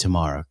that shit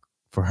tomorrow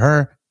for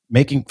her.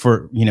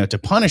 To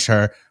punish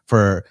her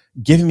for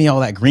giving me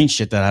all that green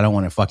shit that I don't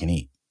want to fucking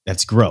eat.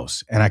 That's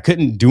gross. And I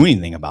couldn't do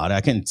anything about it.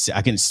 I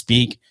couldn't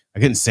speak. I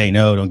couldn't say,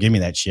 no, don't give me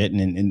that shit.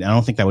 And I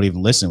don't think that would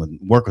even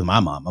work with my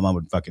mom. My mom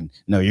would fucking,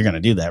 no, you're going to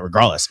do that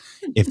regardless,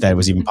 if that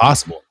was even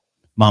possible.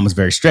 Mom was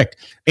very strict.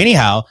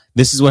 Anyhow,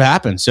 this is what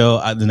happened. So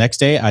the next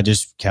day I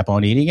just kept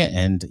on eating it.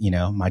 And, you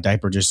know, my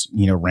diaper just,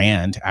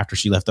 ran after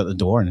she left out the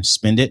door, and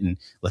spinned it and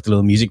let the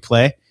little music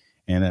play.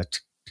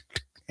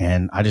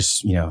 And I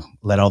just,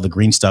 let all the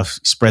green stuff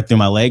spread through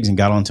my legs and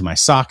got onto my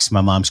socks.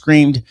 My mom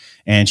screamed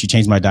and she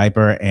changed my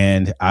diaper,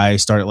 and I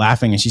started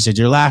laughing, and she said,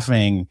 "You're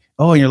laughing.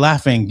 Oh, you're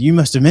laughing. You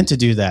must have meant to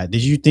do that.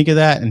 Did you think of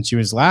that?" And she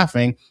was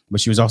laughing,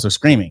 but she was also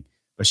screaming.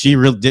 But she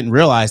didn't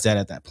realize that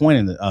at that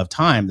point of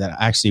time that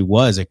I actually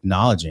was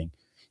acknowledging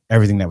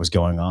everything that was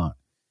going on.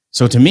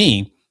 So to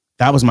me,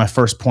 that was my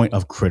first point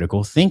of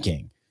critical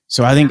thinking.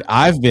 So I think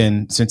I've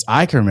been, since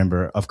I can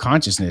remember, of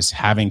consciousness,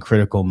 having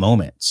critical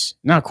moments.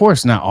 Now, of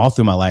course, not all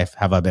through my life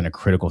have I been a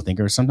critical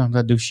thinker. Sometimes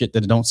I do shit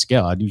that don't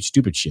scale. I do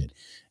stupid shit.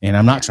 And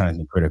I'm not trying to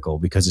think critical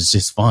because it's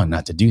just fun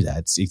not to do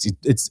that.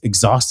 It's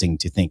exhausting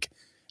to think,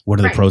 what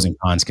are the pros and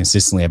cons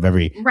consistently of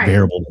every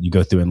variable that you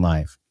go through in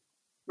life.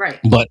 Right.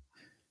 But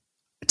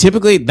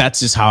typically,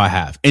 that's just how I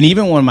have. And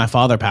even when my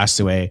father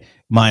passed away,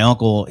 my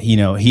uncle,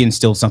 he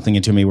instilled something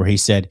into me where he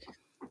said,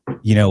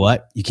 you know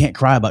what? You can't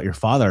cry about your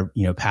father,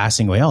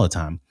 passing away all the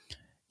time.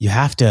 You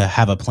have to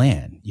have a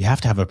plan. You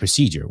have to have a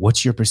procedure.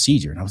 What's your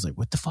procedure? And I was like,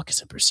 what the fuck is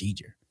a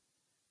procedure?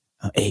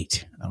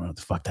 8. I don't know what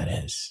the fuck that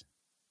is.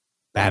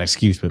 bad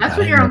excuse, but That's I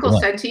what didn't your know uncle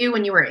what. said to you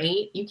when you were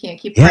 8. You can't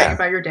keep crying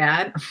about your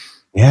dad.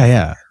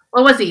 Yeah.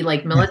 What was he,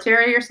 like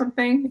military or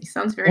something? He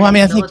sounds very Well, I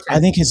mean, militant. I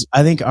think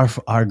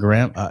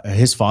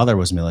his father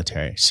was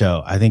military,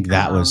 so I think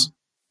that Oh. was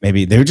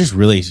maybe they were just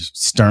really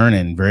stern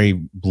and very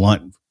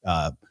blunt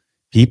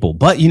people.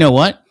 But you know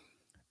what?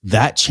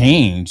 That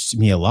changed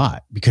me a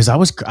lot because I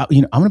was,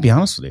 I'm gonna be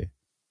honest with you.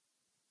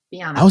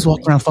 Be honest. I was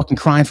walking around fucking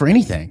crying for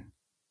anything.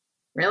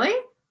 Really?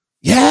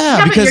 Yeah,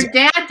 But because your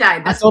dad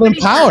died. That's I felt pretty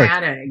empowered.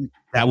 dramatic.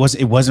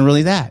 It wasn't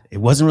really that. It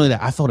wasn't really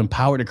that. I felt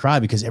empowered to cry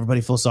because everybody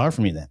feels sorry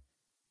for me then.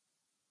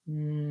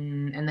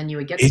 And then you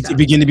would get It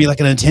began to be like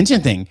an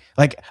attention thing.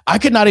 Like I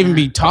could not even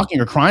be talking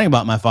or crying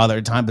about my father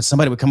at the time, but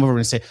somebody would come over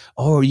and say,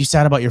 "Oh, are you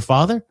sad about your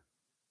father?"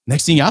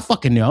 Next thing I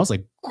fucking knew, I was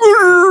like,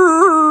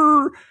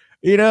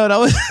 you know, and I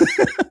was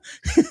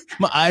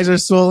my eyes are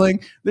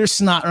swelling. There's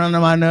snot running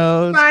my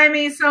nose. Buy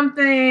me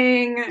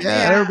something.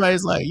 Yeah,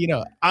 everybody's like, you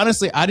know,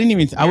 honestly, I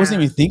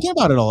wasn't even thinking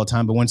about it all the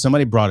time. But when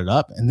somebody brought it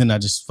up and then I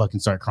just fucking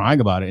started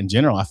crying about it in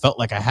general, I felt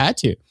like I had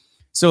to.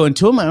 So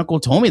until my uncle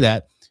told me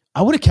that,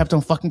 I would have kept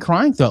on fucking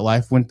crying throughout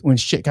life when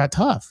shit got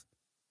tough.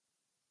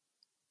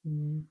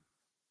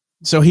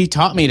 So he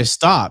taught me to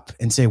stop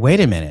and say, wait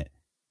a minute,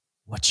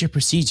 what's your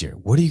procedure?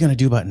 What are you going to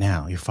do about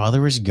now? Your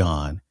father is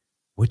gone.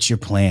 What's your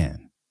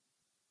plan?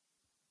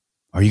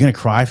 Are you going to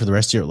cry for the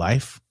rest of your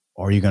life?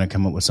 Or are you going to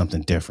come up with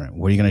something different?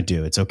 What are you going to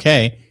do? It's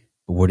okay,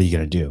 but what are you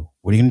going to do?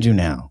 What are you going to do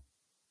now?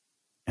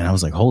 And I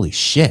was like, holy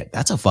shit,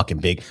 that's a fucking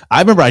big.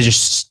 I remember I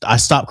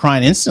stopped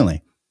crying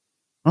instantly.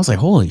 I was like,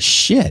 holy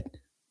shit,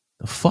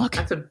 the fuck?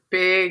 That's a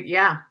big,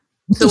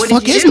 What the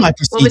fuck is my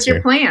procedure? What was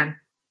your plan?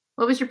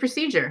 What was your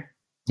procedure?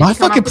 My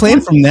fucking plan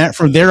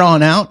from there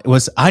on out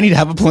was I need to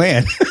have a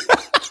plan.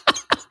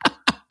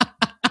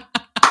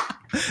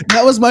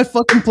 That was my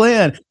fucking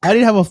plan. I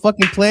didn't have a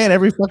fucking plan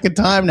every fucking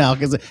time now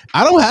because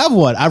I don't have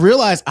one. I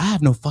realized I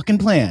have no fucking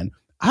plan.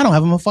 I don't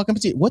have a fucking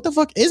procedure. What the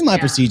fuck is my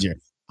procedure?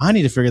 I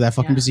need to figure that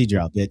fucking procedure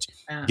out, bitch.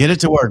 Get it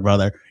to work,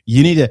 brother.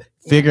 You need to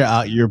figure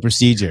out your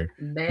procedure.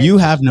 You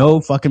have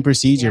no fucking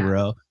procedure,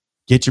 bro.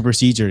 Get your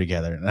procedure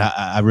together. And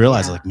I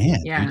realized, like,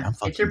 man, dude, I'm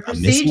fucking. Get your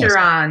procedure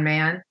on,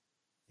 man.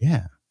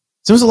 Yeah.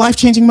 So it was a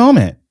life-changing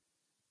moment.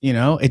 You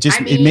know, it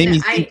made me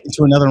think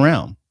into another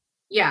realm.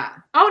 Yeah.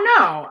 Oh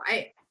no.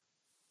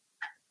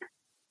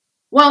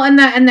 Well, and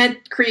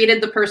that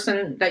created the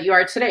person that you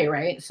are today,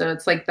 right? So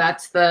it's like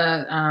that's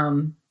the.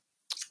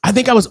 I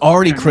think I was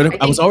already critical.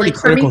 I was already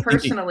critical. For me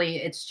personally,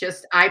 it's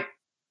just I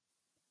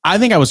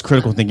think I was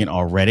critical thinking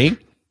already,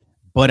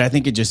 but I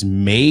think it just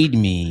made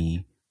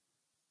me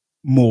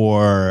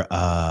more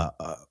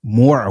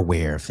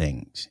aware of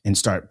things and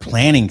start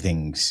planning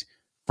things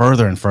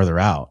further and further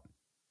out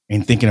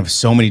and thinking of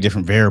so many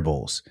different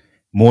variables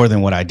more than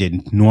what I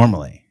did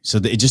normally. So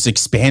it just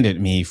expanded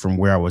me from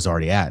where I was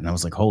already at, and I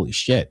was like, holy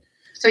shit.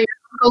 So your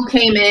uncle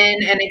came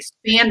in and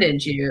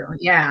expanded you.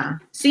 Yeah.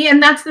 See,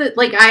 and that's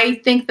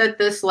I think that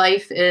this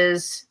life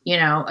is,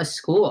 a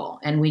school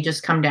and we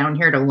just come down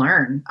here to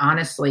learn,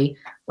 honestly.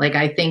 Like,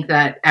 I think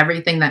that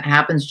everything that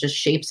happens just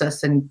shapes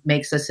us and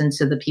makes us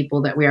into the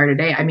people that we are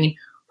today. I mean,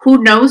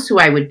 who knows who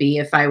I would be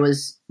if I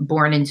was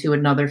born into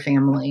another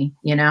family,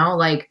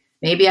 like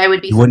maybe I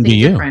would be something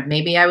different.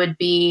 Maybe I wouldn't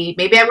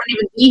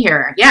even be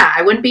here. Yeah.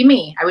 I wouldn't be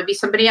me. I would be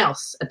somebody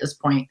else at this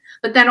point.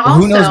 But then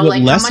also, who knows what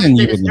like, how much lesson of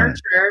you it is would learn?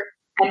 nurture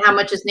and how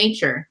much is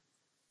nature?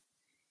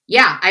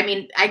 Yeah, I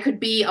mean, I could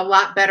be a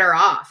lot better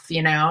off,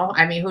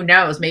 I mean, who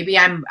knows? Maybe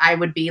I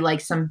would be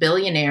like some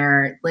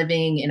billionaire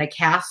living in a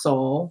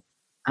castle,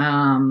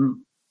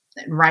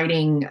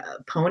 riding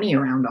a pony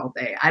around all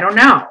day. I don't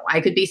know.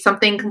 I could be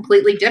something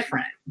completely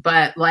different.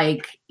 But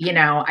I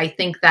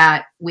think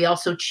that we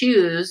also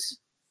choose.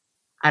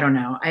 I don't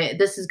know.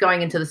 This is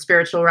going into the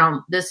spiritual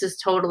realm. This is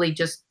totally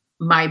just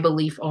my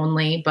belief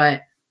only,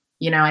 but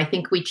I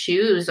think we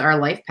choose our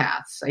life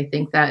paths. I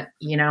think that,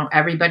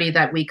 everybody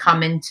that we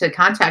come into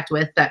contact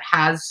with that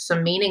has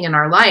some meaning in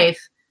our life,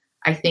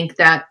 I think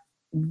that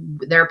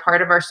they're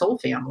part of our soul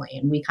family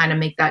and we kind of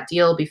make that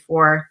deal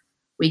before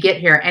we get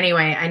here.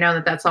 Anyway, I know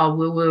that that's all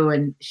woo woo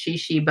and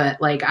shishi, but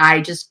like,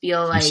 I just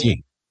feel like.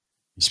 You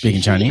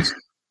speaking Chinese?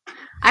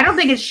 I don't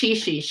think it's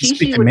shishi.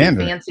 Shishi would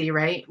be fancy,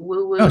 right?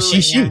 Woo woo. No,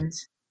 shishi.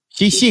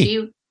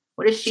 Shishi.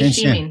 What does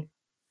shishi mean?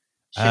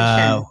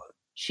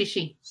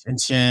 Shishi.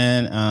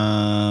 Shinshin.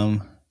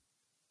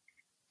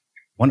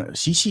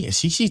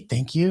 Shishi,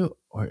 thank you,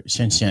 or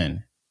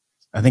Shinshin.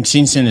 I think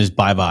Shinshin is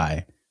bye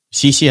bye.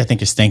 Shishi, I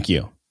think is thank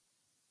you.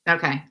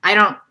 Okay, I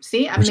don't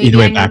see.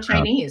 Maybe I know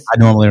Chinese. I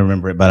normally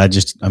remember it, but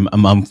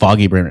I'm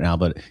foggy brain right now.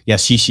 But yeah,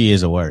 shishi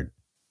is a word.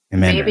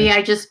 Maybe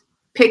I just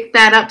picked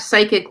that up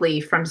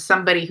psychically from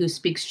somebody who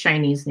speaks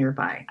Chinese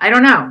nearby. I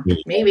don't know.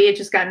 Maybe it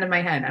just got into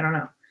my head. I don't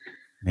know.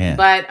 Yeah.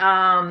 But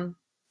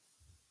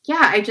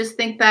yeah, I just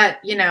think that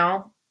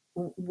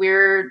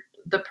we're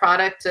the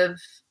product of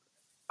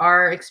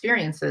our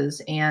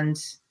experiences and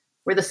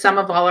we're the sum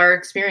of all our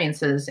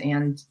experiences.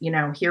 And,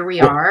 here we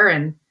are.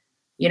 And,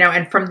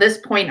 and from this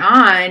point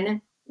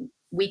on,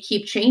 we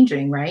keep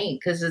changing, right?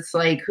 Because it's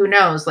like, who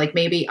knows? Like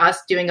maybe us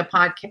doing a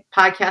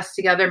podcast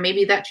together,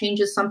 maybe that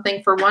changes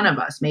something for one of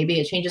us. Maybe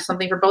it changes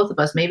something for both of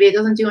us. Maybe it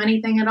doesn't do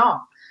anything at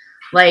all.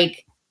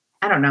 Like,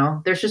 I don't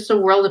know. There's just a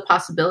world of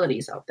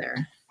possibilities out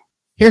there.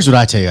 Here's what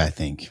I tell you. I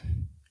think.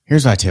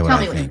 Here's what I tell you. Tell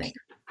What me I what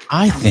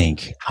you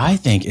think. I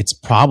think it's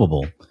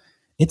probable.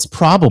 It's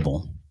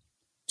probable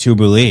to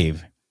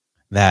believe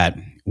that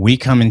we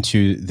come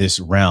into this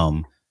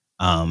realm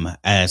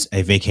as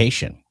a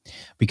vacation,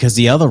 because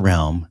the other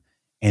realm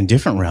and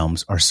different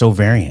realms are so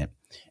variant,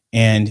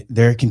 and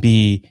there can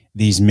be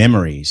these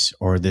memories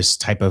or this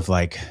type of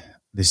like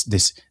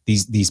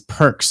these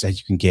perks that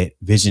you can get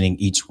visiting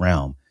each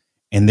realm.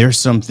 And there's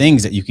some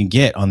things that you can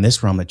get on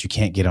this realm that you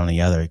can't get on the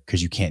other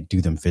because you can't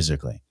do them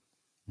physically.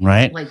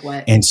 Right. Like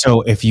what? And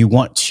so if you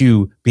want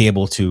to be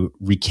able to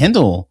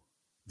rekindle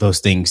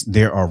those things,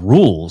 there are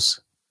rules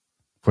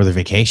for the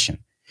vacation.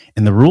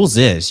 And the rules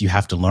is you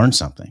have to learn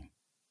something.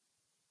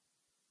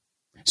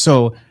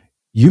 So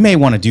you may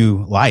want to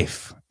do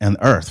life on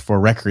Earth for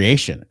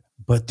recreation,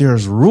 but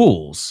there's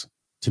rules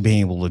to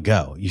being able to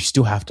go. You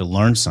still have to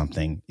learn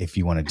something if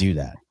you want to do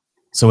that.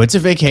 So it's a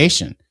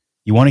vacation.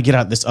 You want to get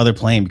out this other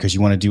plane because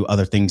you want to do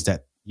other things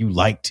that you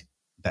liked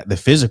that the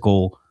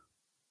physical,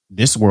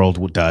 this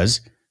world does,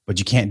 but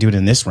you can't do it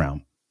in this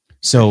realm.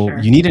 So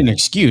you need an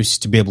excuse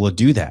to be able to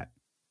do that.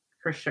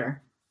 For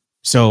sure.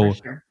 So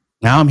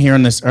now I'm here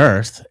on this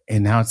earth,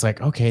 and now it's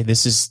like, okay,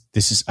 this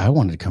is, I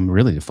wanted to come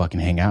really to fucking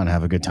hang out and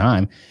have a good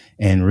time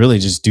and really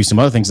just do some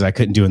other things that I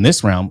couldn't do in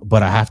this realm,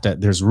 but I have to,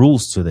 there's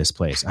rules to this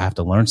place. I have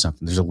to learn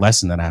something. There's a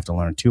lesson that I have to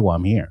learn too while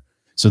I'm here.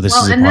 So this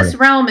is and this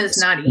realm is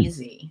not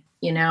easy.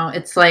 You know,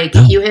 it's like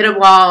if you hit a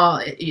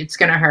wall, it's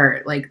going to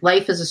hurt. Like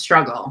life is a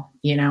struggle,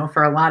 you know,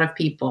 for a lot of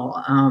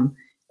people.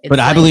 But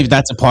I believe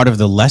that's a part of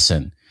the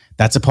lesson.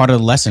 That's a part of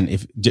the lesson.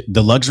 If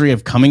the luxury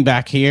of coming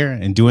back here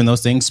and doing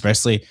those things,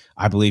 especially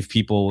I believe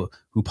people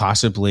who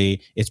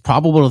possibly, it's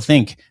probable to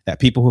think that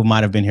people who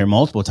might have been here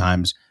multiple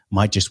times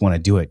might just want to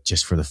do it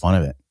just for the fun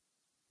of it.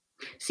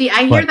 See,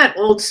 I hear that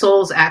old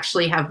souls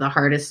actually have the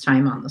hardest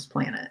time on this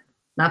planet.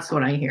 That's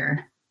what I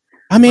hear.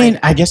 I mean,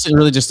 I guess it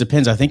really just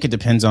depends. I think it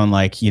depends on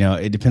like, you know,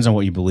 it depends on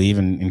what you believe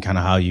and kind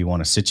of how you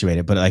want to situate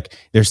it. But like,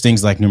 there's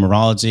things like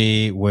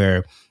numerology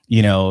where,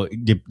 you know,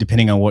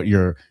 depending on what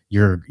your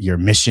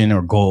mission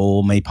or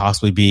goal may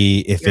possibly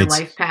be, if your it's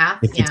life path,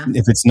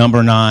 if it's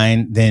number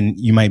 9, then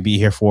you might be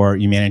here for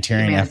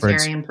humanitarian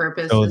efforts.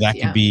 Purposes. So that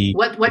could be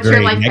what's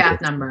your life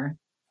path number?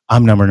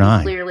 I'm number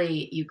 9.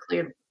 You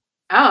clearly.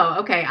 Oh,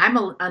 okay. I'm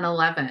an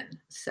 11.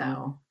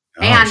 So.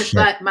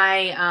 But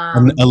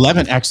my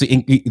 11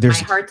 actually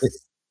there's my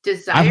heart's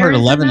desire. I've heard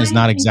 11 is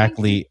not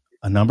exactly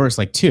a number. It's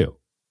like 2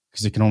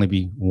 because it can only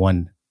be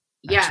one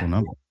actual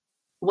number.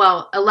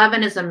 Well,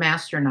 11 is a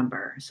master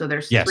number. So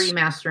there's 3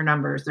 master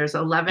numbers. There's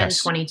 11,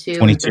 22,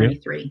 and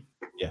 33.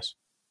 Yes.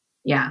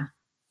 Yeah.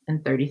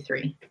 And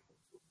 33.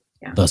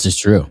 Yeah. This is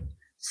true.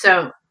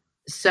 So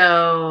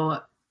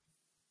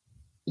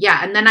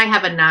yeah. And then I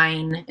have a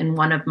 9 in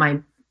one of my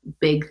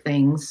big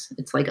things.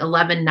 It's like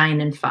 11,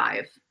 9, and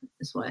 5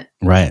 is what.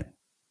 Right.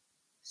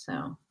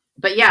 So,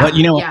 but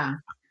you know,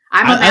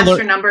 I'm a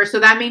master number, so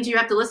that means you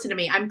have to listen to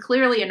me. I'm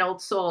clearly an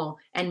old soul,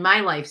 and my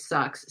life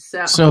sucks.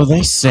 So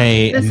they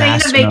say this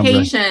ain't a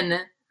vacation.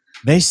 Number,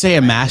 they say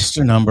a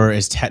master number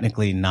is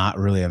technically not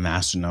really a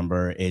master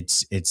number.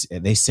 It's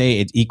they say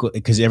it's equal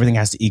because everything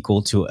has to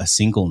equal to a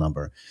single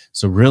number.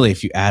 So really,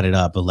 if you add it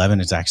up,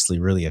 11 is actually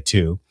really a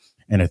 2,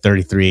 and a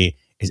 33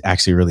 is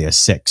actually really a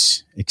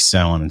 6,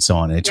 so on and so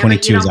on. And a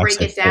 22 is actually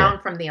break it down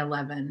from the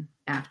 11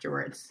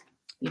 afterwards.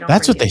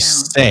 That's what they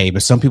say,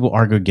 but some people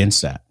argue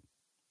against that.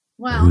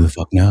 Well, who the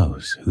fuck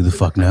knows? Who the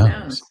fuck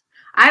knows?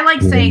 I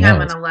like saying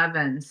I'm an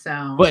 11.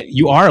 So, but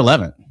you are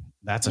 11.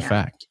 That's a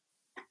fact.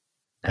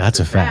 That's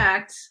a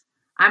fact.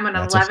 I'm an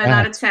 11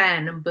 out of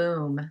 10.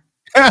 Boom.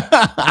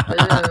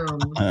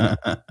 Boom.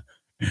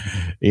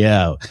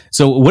 Yeah.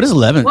 So what is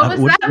 11? What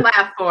was that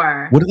laugh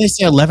for? What do they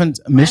say 11's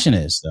mission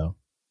is though?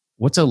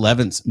 What's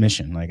 11's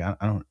mission? Like I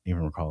don't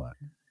even recall that.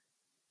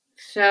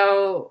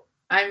 So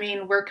I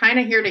mean, we're kind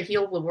of here to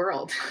heal the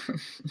world.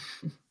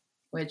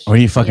 Which, or are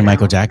you fucking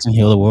Michael Jackson,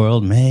 heal the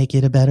world, make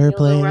it a better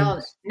place?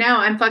 No,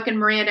 I'm fucking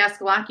Maria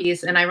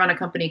Daskalakis, and I run a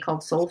company called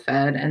Soulfed,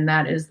 and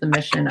that is the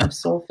mission of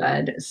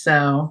Soulfed.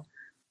 So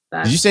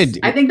did you say?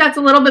 I think that's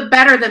a little bit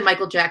better than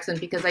Michael Jackson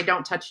because I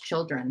don't touch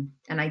children,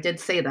 and I did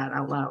say that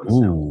out loud.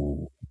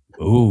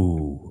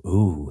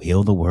 Ooh,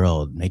 heal the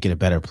world, make it a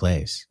better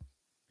place.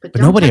 But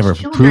nobody ever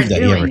proved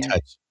that he ever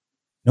touched.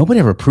 Nobody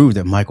ever proved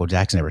that Michael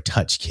Jackson ever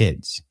touched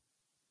kids.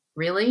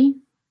 Really?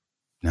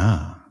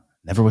 Nah,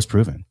 never was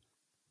proven.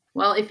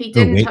 Well, if he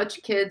didn't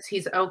touch kids,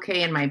 he's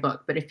okay in my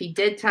book. But if he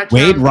did touch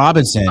Wade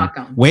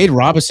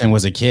Robinson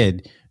was a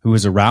kid who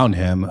was around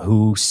him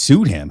who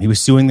sued him. He was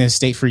suing the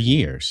estate for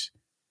years.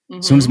 Mm-hmm.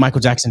 As soon as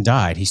Michael Jackson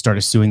died, he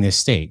started suing the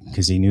estate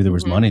because he knew there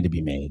was money to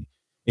be made.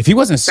 If he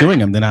wasn't suing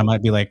him, then I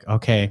might be like,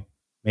 okay,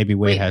 maybe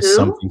Wade has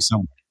something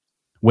somewhere.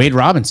 Wade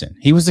Robinson.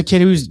 He was the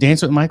kid who's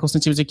danced with Michael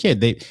since he was a kid.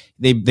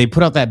 They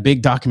put out that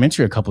big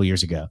documentary a couple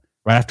years ago,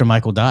 right after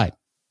Michael died.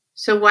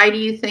 So why do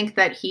you think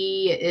that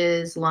he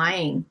is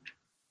lying?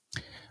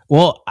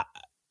 Well,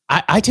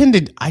 I tend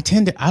to, I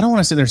don't want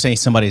to sit there and say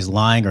somebody's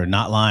lying or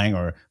not lying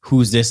or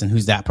who's this and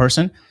who's that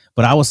person,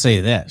 but I will say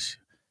this.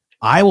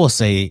 I'll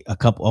say a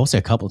couple of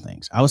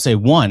things. I will say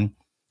one,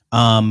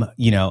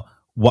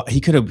 what he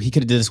could have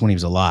did this when he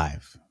was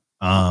alive.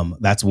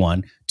 That's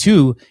one.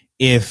 Two,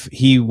 if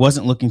he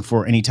wasn't looking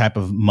for any type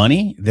of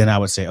money, then I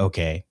would say,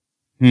 okay,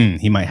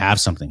 he might have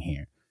something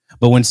here.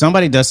 But when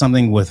somebody does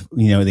something with,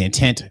 the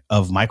intent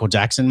of Michael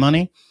Jackson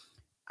money,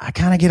 I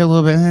kind of get a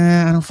little bit,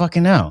 I don't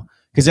fucking know.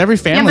 Because every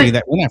family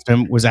that went after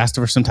him was asked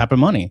for some type of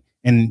money,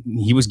 and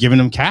he was giving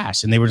them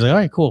cash, and they were like, all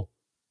right, cool.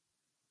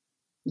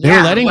 They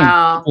were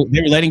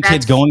letting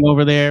kids going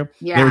over there.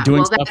 Yeah, they were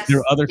doing stuff. There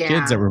were other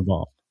kids that were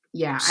involved.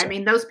 Yeah, so. I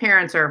mean, those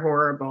parents are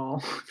horrible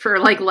for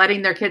like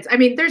letting their kids. I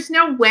mean, there's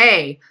no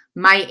way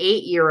my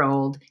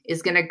 8-year-old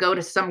is going to go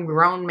to some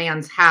grown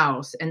man's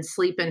house and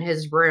sleep in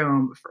his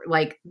room.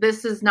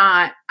 This is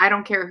not. I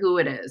don't care who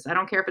it is. I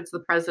don't care if it's the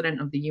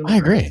president of the universe. I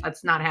agree.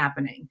 That's not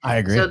happening. I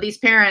agree. So these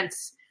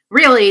parents,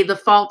 really, the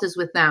fault is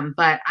with them.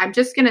 But I'm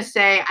just going to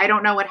say, I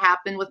don't know what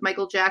happened with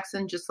Michael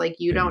Jackson, just like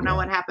you don't know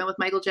what happened with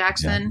Michael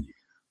Jackson. Exactly.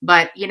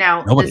 But,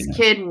 Nobody knows.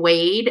 Kid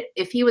Wade,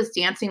 if he was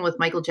dancing with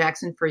Michael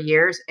Jackson for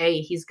years,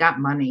 he's got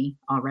money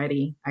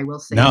already. I will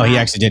say. No, he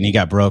actually didn't. He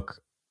got broke.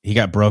 He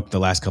got broke the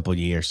last couple of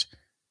years.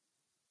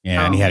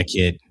 Yeah, and he had a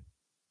kid.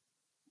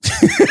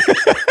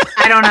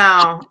 I don't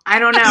know.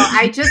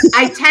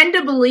 I tend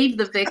to believe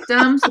the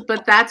victims,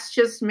 but that's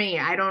just me.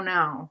 I don't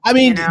know. I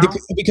mean,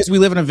 because we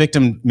live in a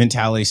victim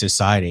mentality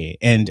society,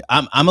 and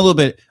I'm a little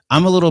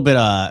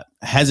bit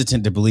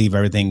hesitant to believe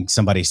everything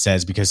somebody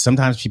says, because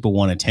sometimes people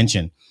want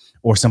attention.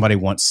 Or somebody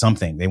wants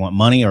something. They want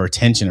money or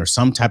attention or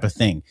some type of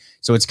thing.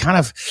 So it's kind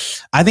of,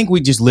 I think we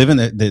just live in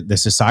the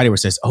society where it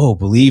says, oh,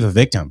 believe a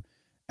victim.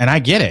 And I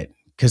get it,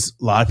 because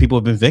a lot of people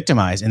have been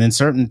victimized. And then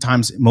certain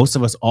times, most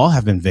of us all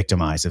have been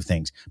victimized of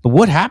things. But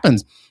what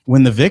happens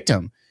when the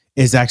victim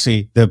is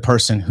actually the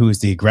person who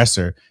is the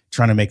aggressor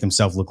trying to make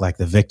themselves look like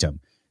the victim?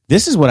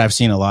 This is what I've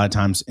seen a lot of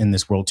times in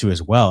this world too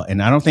as well.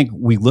 And I don't think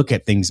we look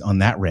at things on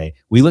that way.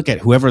 We look at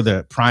whoever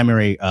the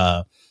primary,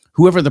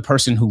 whoever the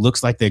person who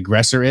looks like the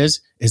aggressor is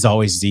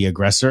always the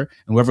aggressor,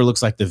 and whoever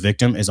looks like the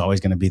victim is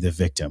always going to be the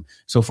victim.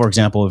 So, for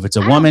example, if it's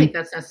a woman, I don't think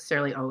that's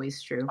necessarily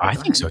always true. I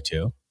think so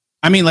too.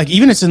 I mean,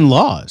 even it's in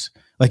laws.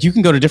 You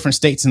can go to different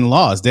states and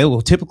laws. They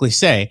will typically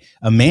say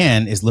a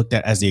man is looked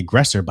at as the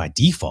aggressor by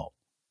default.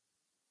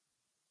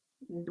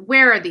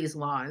 Where are these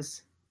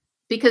laws?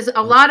 Because in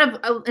a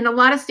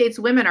lot of states,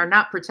 women are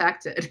not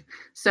protected.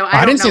 So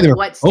I don't know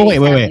what states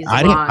have these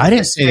laws I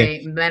didn't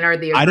say that men are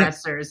the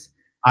aggressors.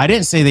 I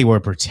didn't say they were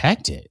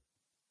protected.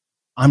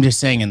 I'm just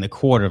saying in the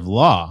court of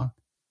law,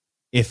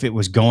 if it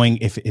was going,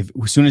 if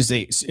as soon as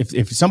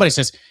if somebody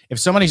says, if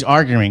somebody's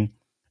arguing,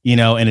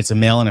 and it's a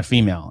male and a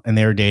female and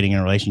they're dating in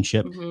a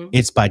relationship,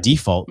 it's by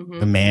default,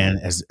 the man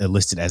is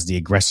listed as the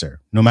aggressor,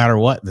 no matter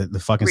what the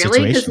fucking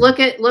situation. Really?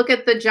 Because look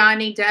at the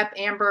Johnny Depp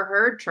Amber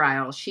Heard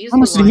trial. She's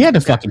he had to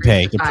fucking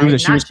pay to prove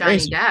that she was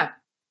crazy. Johnny Depp.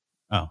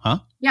 Oh, huh?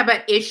 Yeah,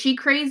 but is she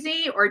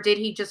crazy, or did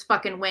he just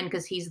fucking win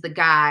because he's the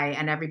guy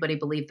and everybody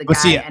believed the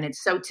guy? And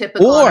it's so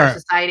typical in our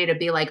society to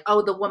be like,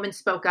 oh, the woman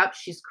spoke up,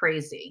 she's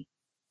crazy,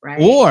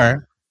 right?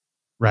 Or,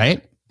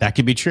 right, that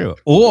could be true.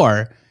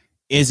 Or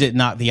is it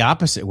not the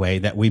opposite way,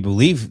 that we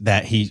believe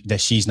that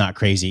she's not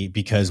crazy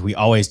because we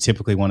always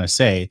typically want to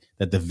say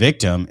that the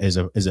victim is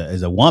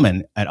a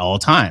woman at all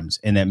times,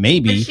 and that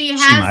maybe but she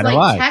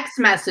has text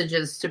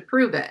messages to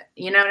prove it.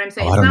 You know what I'm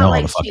saying? It's not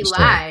like she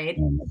lied.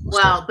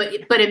 Well,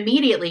 but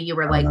immediately you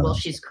were like, well,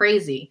 she's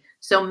crazy.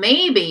 So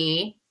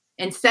maybe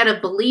instead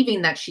of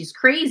believing that she's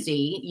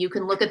crazy, you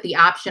can look at the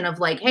option of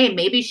like, hey,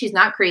 maybe she's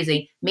not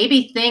crazy.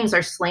 Maybe things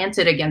are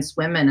slanted against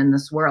women in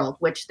this world,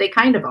 which they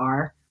kind of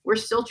are. We're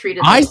still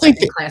treated like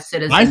second-class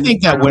citizens. I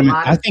think that women,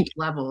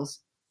 levels,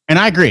 and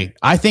I agree.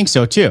 I think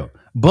so too.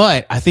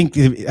 But I think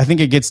it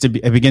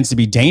begins to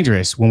be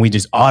dangerous when we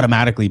just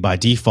automatically by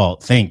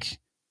default think,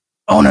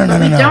 oh no.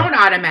 We don't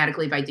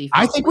automatically by default.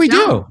 I think we do.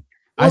 Well,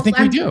 I think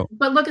we do.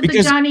 But look at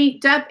the Johnny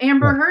Depp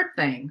Amber Heard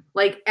thing.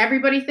 Like,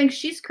 everybody thinks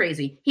she's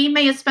crazy. He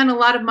may have spent a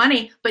lot of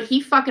money, but he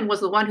fucking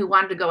was the one who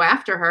wanted to go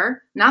after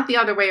her, not the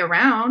other way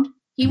around.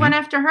 He went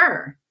after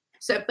her.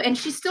 So, and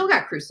she still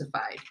got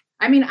crucified.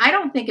 I mean, I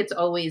don't think it's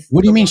always.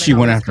 What do you mean she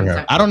went after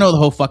her? I don't know the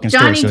whole fucking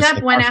story. Johnny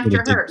Depp went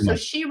after her. So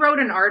she wrote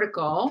an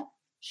article.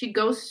 She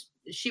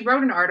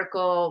wrote an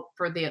article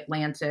for the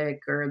Atlantic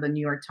or the New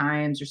York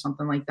Times or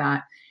something like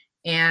that.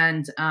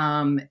 And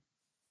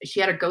she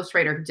had a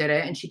ghostwriter who did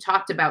it. And she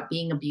talked about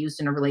being abused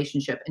in a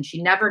relationship. And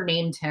she never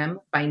named him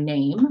by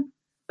name.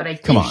 But I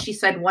think she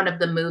said one of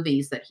the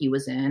movies that he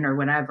was in or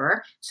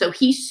whatever. So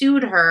he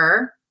sued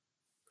her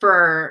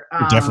for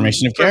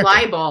defamation of character,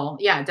 libel,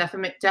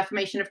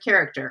 defamation of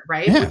character,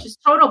 right? Yeah. Which is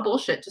total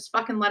bullshit. Just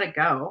fucking let it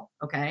go,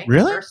 okay?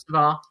 Really? First of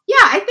all, yeah,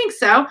 I think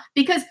so,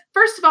 because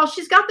first of all,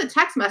 she's got the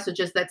text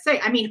messages that say,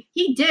 I mean,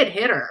 he did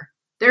hit her.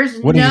 There's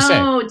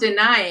no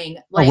denying.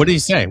 Like, what did he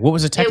say? What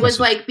was the text? It was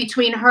like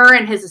between her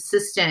and his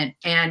assistant,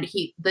 and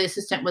the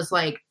assistant was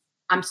like,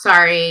 I'm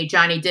sorry,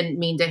 Johnny didn't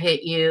mean to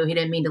hit you. He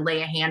didn't mean to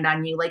lay a hand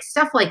on you. Like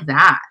stuff like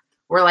that.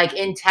 Or like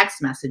in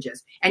text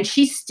messages. And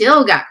she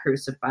still got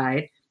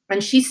crucified.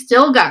 And she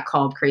still got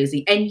called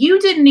crazy. And you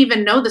didn't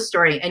even know the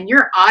story. And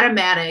your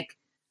automatic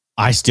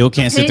I still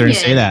can't sit there and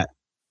say that.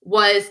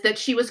 Was that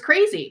she was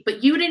crazy,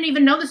 but you didn't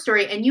even know the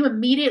story, and you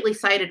immediately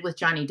sided with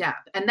Johnny Depp,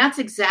 and that's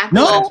exactly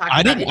what I'm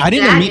talking about. I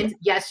didn't.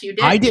 Yes, you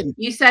did. I didn't.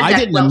 You said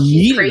that. Well,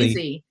 she's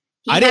crazy.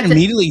 I didn't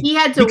immediately. He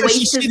had to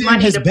waste his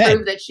money to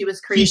prove that she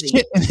was crazy. She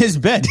shit in his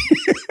bed.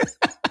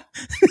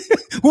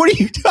 What are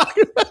you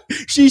talking about?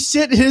 She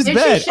shit in his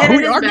bed. She shit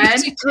in his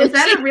bed? Is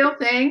that a real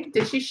thing?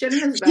 Did she shit in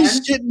his bed?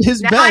 She shit in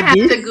his bed. Now I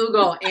have to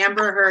Google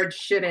Amber Heard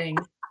shitting.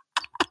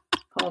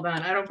 Hold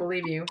on, I don't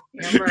believe you.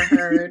 Amber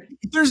Heard.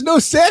 There's no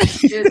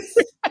setting.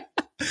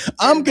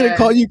 I'm going to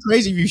call you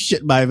crazy if you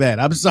shit in my bed.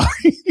 I'm sorry.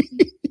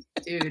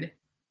 Dude.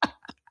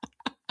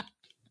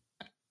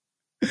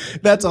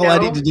 That's all I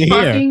needed to hear.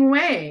 No fucking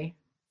way.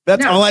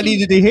 That's all I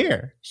needed to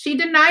hear. She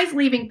denies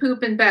leaving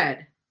poop in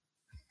bed.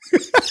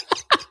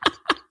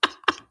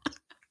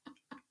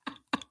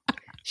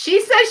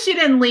 She says she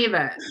didn't leave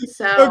it.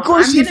 So of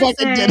course she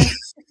fucking did.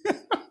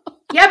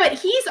 Yeah, but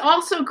he's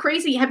also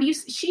crazy.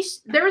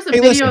 There was a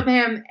video of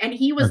him, and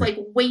he was like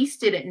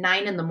wasted at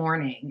 9 a.m,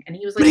 and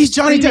he was like, but he's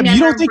Johnny Depp. You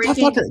don't think that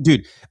fucker,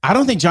 dude? I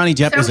don't think Johnny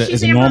Depp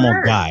is a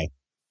normal guy.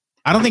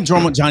 I don't think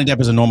Johnny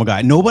Depp is a normal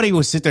guy. Nobody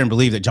will sit there and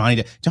believe that Johnny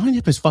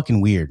Depp is fucking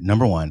weird.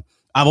 Number one,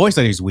 I've always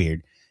thought he's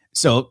weird.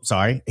 So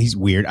sorry, he's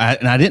weird.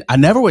 I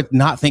never would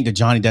not think that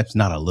Johnny Depp's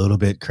not a little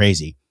bit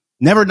crazy.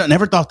 Never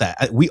thought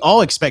that. We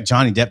all expect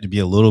Johnny Depp to be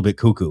a little bit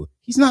cuckoo.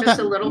 He's not just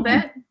that. A little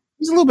bit.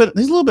 He's a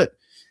little bit.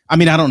 I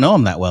mean, I don't know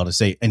him that well to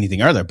say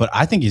anything other, but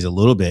I think he's a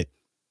little bit.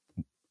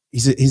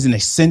 He's an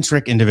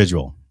eccentric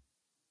individual.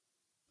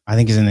 I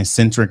think he's an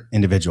eccentric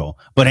individual.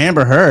 But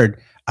Amber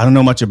Heard, I don't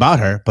know much about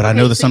her, but I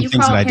know some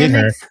things that I did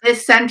her.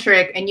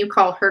 Eccentric, and you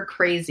call her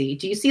crazy.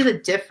 Do you see the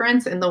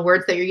difference in the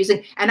words that you're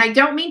using? And I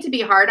don't mean to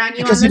be hard on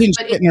you because on this, didn't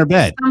but shit in her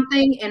bed.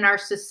 Something in our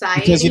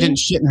society because he didn't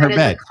shit in her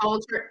bed.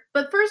 Culture.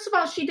 But first of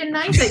all, she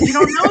denies it. You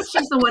don't know if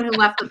she's the one who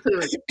left the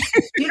poop.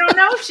 You don't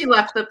know if she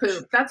left the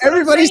poop. That's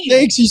everybody's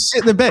saying she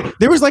shit in the bed.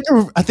 There was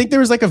I think there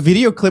was like a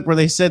video clip where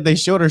they said they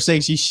showed her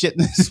saying she shit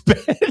in his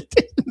bed.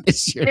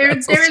 There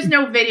is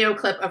no video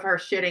clip of her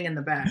shitting in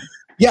the bed.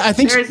 Yeah, I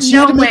think there is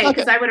no way,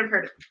 because I would have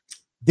heard it.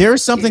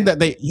 There's something that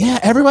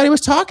everybody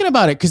was talking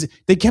about it because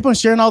they kept on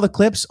sharing all the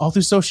clips all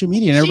through social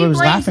media and everybody was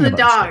laughing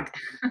about it.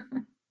 She blames the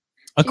dog.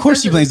 Of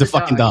course she blames the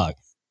fucking dog.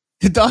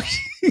 The dog.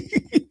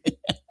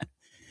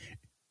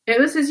 It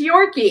was his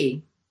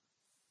Yorkie.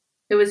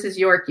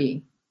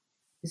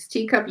 His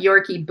teacup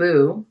Yorkie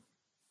Boo.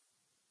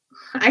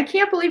 I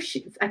can't believe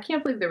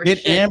there was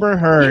shit. Amber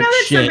Heard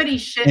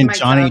shit in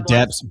Johnny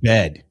Depp's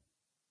bed.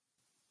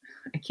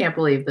 I can't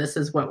believe this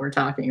is what we're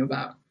talking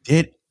about.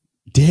 Did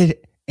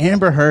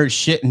Amber Heard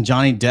shit in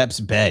Johnny Depp's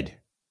bed?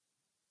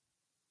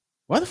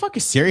 Why the fuck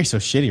is Siri so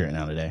shitty right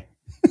now today?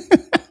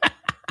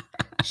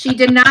 She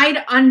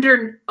denied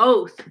under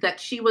oath that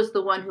she was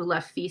the one who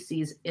left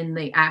feces in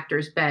the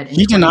actor's bed.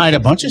 He denied a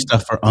bunch of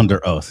stuff for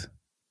under oath.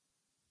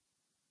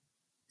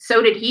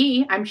 So did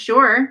he, I'm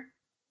sure.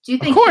 Do you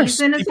think he's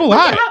innocent? Look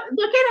at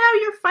how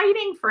you're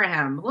fighting for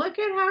him. Look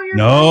at how you're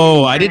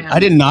No, I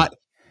did not.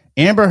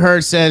 Amber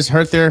Heard says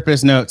her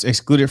therapist notes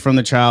excluded from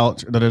the trial.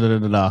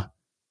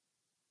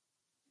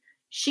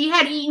 She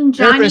had eaten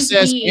Johnny Therapist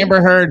says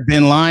Amber Heard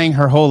been lying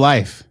her whole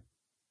life.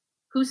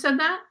 Who said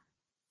that?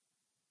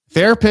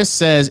 Therapist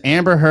says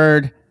Amber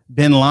Heard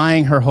been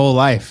lying her whole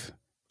life.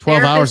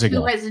 12 hours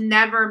ago. Who has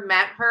never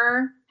met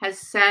her has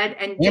said,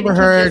 and Amber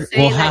Heard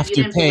will have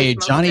to pay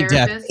Johnny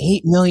Depp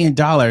 $8 million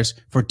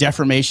for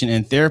defamation,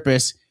 and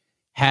therapist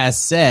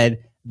has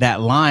said that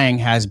lying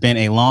has been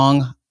a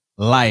long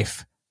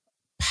life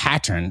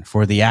pattern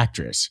for the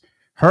actress.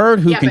 Heard,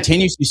 who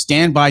continues to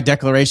stand by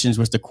declarations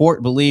which the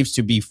court believes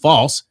to be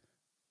false,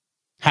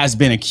 has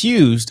been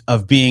accused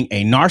of being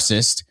a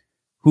narcissist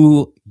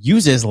who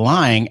uses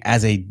lying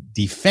as a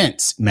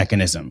defense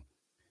mechanism.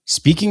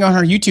 Speaking on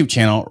her YouTube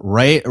channel,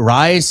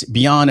 Rise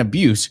Beyond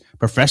Abuse,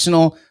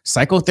 professional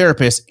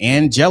psychotherapist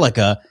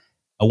Angelica,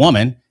 a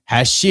woman,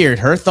 has shared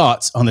her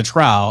thoughts on the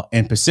trial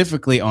and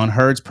specifically on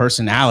Heard's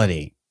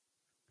personality.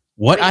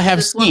 What I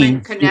have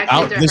seen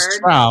throughout this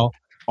trial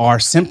are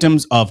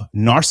symptoms of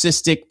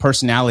narcissistic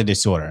personality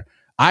disorder.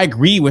 I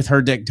agree with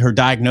her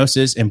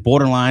diagnosis and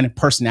borderline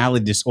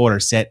personality disorder,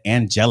 said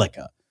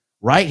Angelica.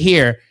 Right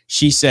here,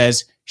 she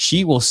says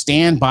she will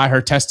stand by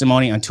her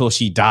testimony until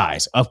she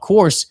dies. Of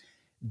course,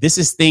 this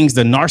is things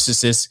the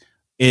narcissist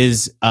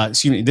is,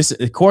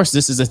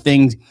 this is a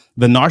thing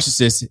the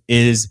narcissist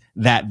is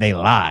that they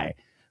lie.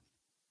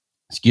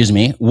 Excuse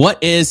me.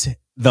 What is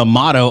the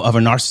motto of a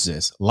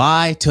narcissist?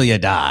 Lie till you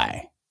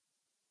die.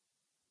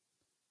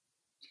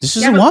 This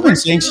is a woman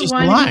saying she's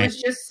lying.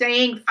 Was just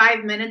saying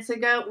 5 minutes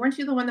ago. Weren't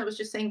you the one that was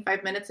just saying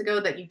 5 minutes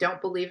ago that you don't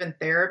believe in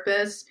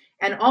therapists?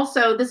 And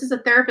also, this is a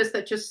therapist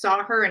that just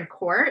saw her in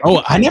court.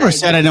 Oh, I never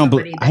said I don't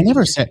believe. I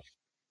never said.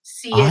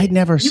 I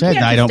never said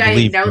that I don't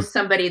believe. Diagnose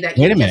somebody that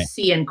you just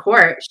see in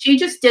court. She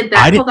just did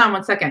that. Hold on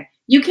one second.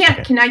 You can't,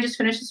 Okay. can I just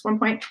finish this one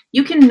point?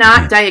 You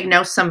cannot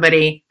diagnose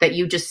somebody that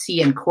you just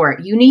see in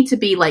court. You need to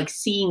be like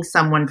seeing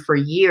someone for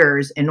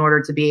years in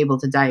order to be able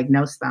to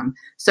diagnose them.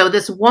 So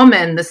this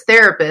woman, this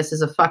therapist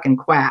is a fucking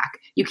quack.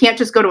 You can't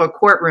just go to a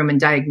courtroom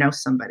and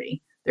diagnose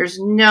somebody. There's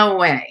no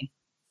way.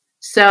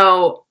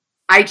 So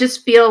I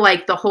just feel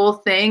like the whole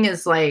thing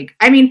is like,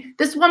 I mean,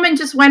 this woman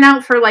just went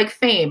out for like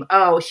fame.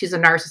 Oh, she's a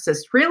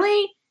narcissist.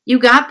 Really? You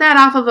got that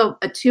off of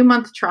a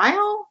 2-month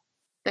trial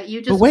that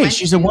you just But wait, went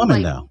she's a to?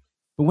 woman Like, though.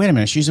 But wait a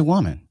minute, she's a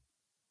woman.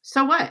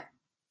 so what?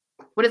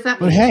 What does that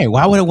But mean? hey,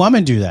 why would a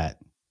woman do that?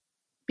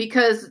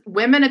 Because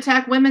women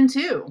attack women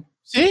too.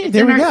 See, It's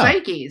there in we our go.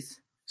 psyches.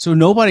 So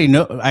nobody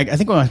know. I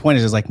think what my point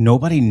is like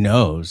nobody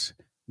knows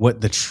what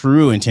the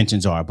true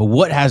intentions are. But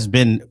what has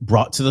been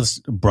brought to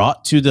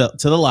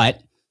the light,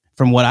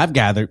 from what I've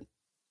gathered,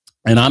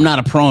 and I'm not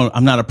a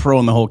pro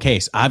in the whole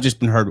case. I've just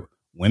been heard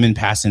women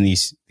passing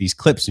these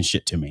clips and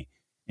shit to me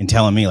and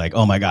telling me like,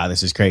 oh my God,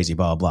 this is crazy,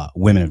 blah, blah, blah.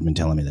 Women have been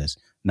telling me this,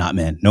 not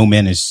men. No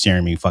men is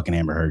sharing me fucking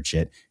Amber Heard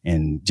shit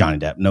and Johnny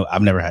Depp. No,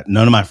 I've never had,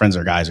 none of my friends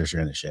or guys are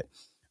sharing this shit.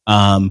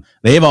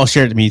 They've all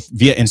shared it to me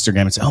via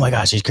Instagram and said, oh my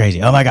gosh, she's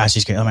crazy. Oh my gosh,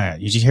 she's crazy. Oh my God.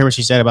 Did you hear what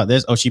she said about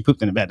this? Oh, she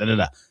pooped in the bed. Da, da,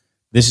 da.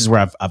 This is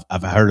where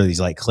I've heard of these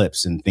like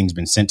clips and things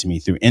been sent to me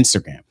through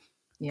Instagram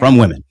from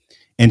women.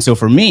 And so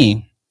for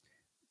me,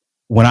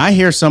 when I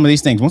hear some of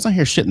these things, once I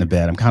hear shit in the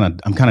bed, I'm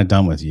kind of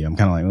done with you. I'm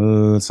kind of like,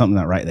 oh, something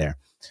not right there.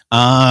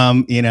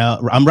 You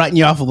know, I'm writing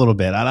you off a little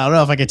bit. I don't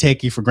know if I could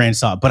take you for grain of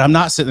salt, but I'm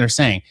not sitting there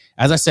saying,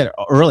 as I said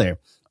earlier,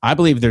 I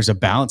believe there's a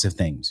balance of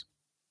things.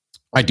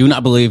 I do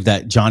not believe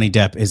that Johnny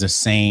Depp is a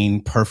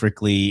sane,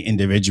 perfectly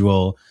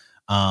individual.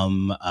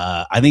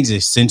 I think he's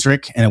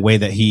eccentric in a way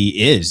that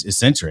he is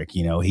eccentric.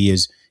 You know, he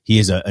is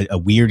a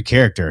weird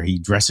character. He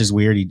dresses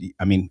weird.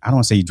 I don't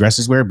want to say he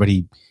dresses weird, but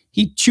he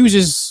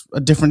chooses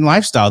a different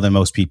lifestyle than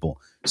most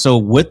people. So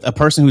with a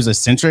person who's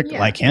eccentric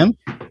like him,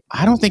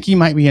 I don't think he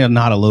might be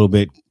not a little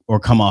bit or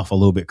come off a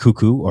little bit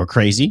cuckoo or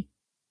crazy.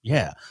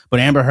 Yeah.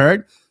 But Amber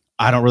Heard,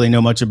 I don't really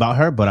know much about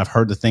her, but I've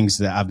heard the things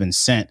that I've been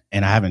sent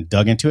and I haven't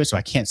dug into it. So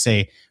I can't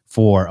say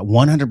for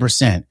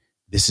 100%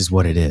 this is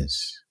what it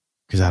is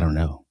because I don't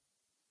know.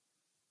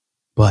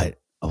 But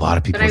a lot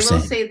of people But I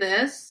will saying, say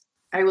this.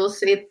 I will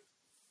say,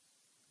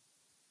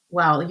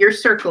 well, your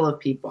circle of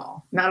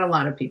people, not a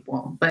lot of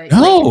people, but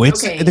no, like,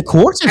 it's the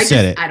courts have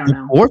said it. I don't the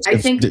know. Courts I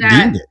have think deemed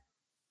that. it.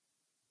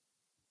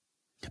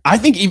 I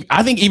think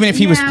even if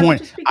he was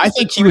point, I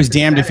think he was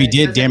damned if he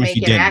did, damned if he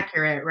didn't.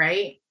 Accurate,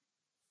 right?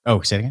 Oh,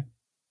 say it again.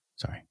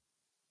 Sorry.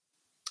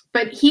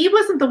 But he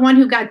wasn't the one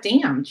who got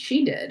damned.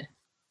 She did.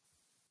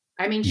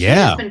 I mean, she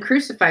has been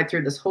crucified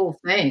through this whole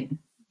thing.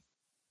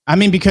 I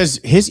mean, because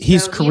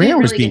his career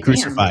was being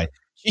crucified.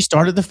 She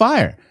started the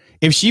fire.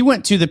 If she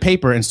went to the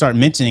paper and started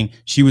mentioning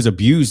she was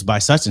abused by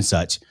such and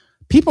such,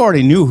 people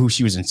already knew who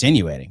she was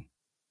insinuating.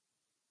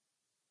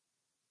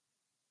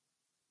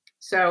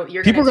 So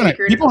people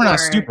are not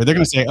stupid. They're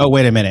going to say, "Oh,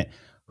 wait a minute,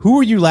 who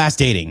were you last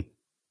dating?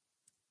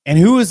 And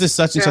who is this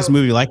such and such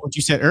movie?" Like what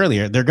you said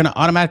earlier, they're going to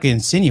automatically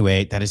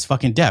insinuate that it's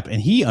fucking Depp,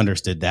 and he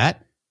understood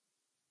that,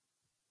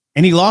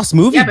 and he lost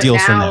movie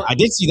deals from that. I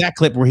did see that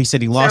clip where he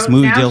said he lost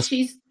movie deals.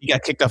 He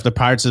got kicked off the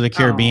Pirates of the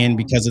Caribbean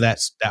because of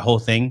that whole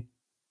thing.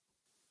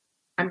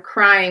 I'm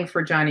crying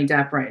for Johnny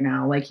Depp right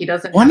now. Like he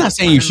doesn't. Well, I'm not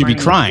saying you should be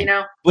crying, you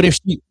know. But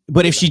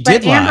if she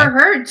did lie, Amber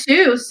Heard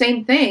too,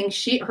 same thing.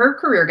 Her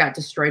career got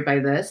destroyed by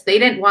this. They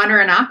didn't want her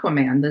in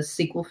Aquaman, the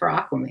sequel for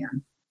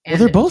Aquaman. And well,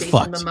 they're both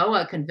Jason fucked.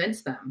 Momoa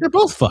convinced them. They're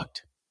both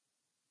fucked.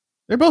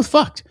 They're both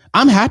fucked.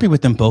 I'm happy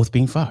with them both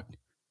being fucked.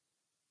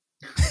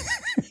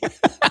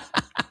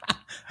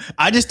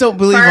 I just don't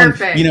believe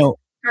Perfect.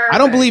 I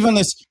don't believe in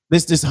this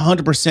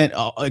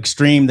 100%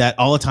 extreme that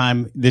all the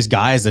time this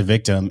guy is a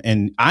victim.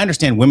 And I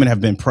understand women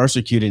have been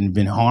persecuted and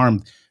been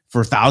harmed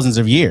for thousands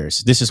of years.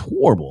 This is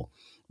horrible.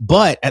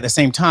 But at the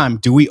same time,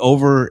 do we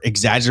over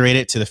exaggerate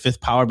it to the fifth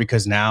power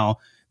because now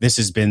this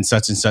has been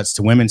such and such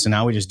to women, so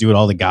now we just do it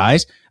all to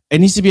guys? It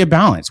needs to be a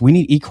balance. We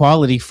need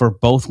equality for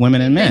both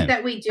women and men.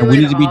 That we do and we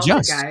it need to be all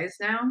just. Guys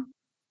now?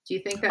 Do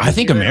you think that? I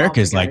think America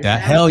is like that.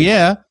 Hell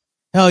yeah.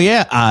 Hell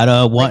yeah. I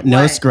don't want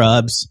no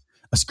scrubs.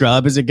 A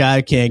scrub is a guy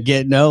who can't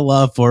get no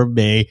love for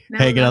me.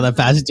 Hanging on the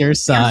passenger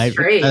side.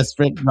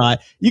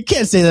 You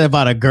can't say that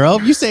about a girl.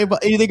 If you say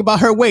anything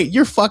about her, wait,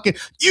 you're fucking,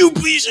 you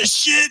piece of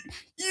shit.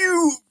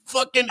 You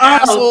fucking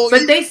asshole.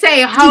 But they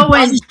say hoe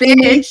and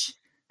bitch.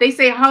 They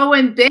say hoe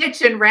and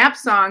bitch in rap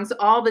songs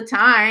all the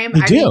time.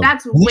 They do. Mean,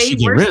 that's way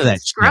worse than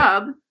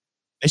scrub. Shit.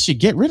 They should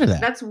get rid of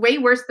that. That's way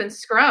worse than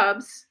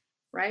scrubs,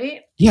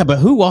 right? Yeah, but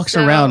who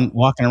walking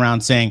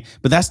around saying,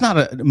 but that's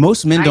not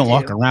most men don't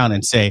walk around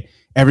and say,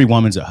 every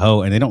woman's a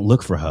hoe, and they don't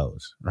look for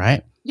hoes,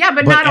 right? Yeah,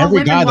 but not all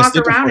women walk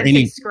around and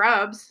say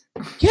scrubs.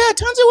 Yeah,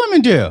 tons of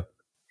women do.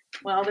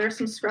 Well, there's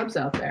some scrubs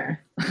out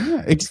there.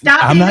 Yeah,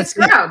 Stop being a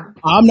scrub.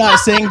 I'm not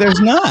saying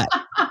there's not.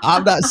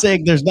 I'm not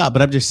saying there's not,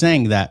 but I'm just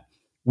saying that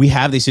we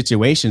have these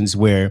situations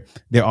where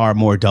there are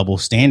more double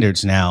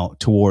standards now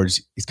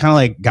towards, it's kind of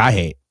like guy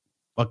hate.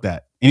 Fuck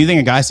that. Anything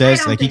a guy I says,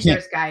 don't like, he think can't.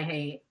 there's guy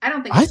hate. I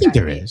don't think. I think guy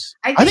there hate. is.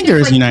 I think there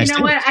it's is in the like, United you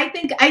know what?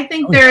 States. I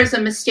think Oh, yeah. there's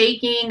a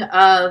mistaking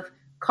of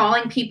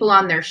calling people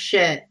on their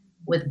shit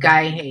with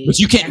guy hate. But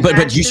you can't. And But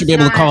that's you should just be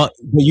able to not- call.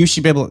 But you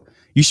should be able.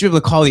 You should be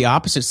able to call the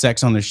opposite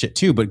sex on their shit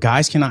too. But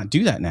guys cannot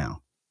do that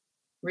now.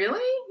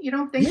 Really? You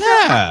don't think so?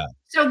 Yeah.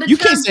 So the You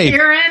term can't say-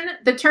 Karen,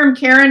 the term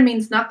Karen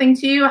means nothing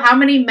to you. How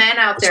many men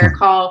out Which there one?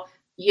 call,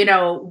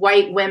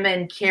 white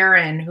women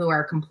Karen who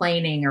are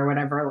complaining or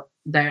whatever?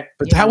 But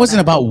that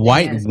wasn't about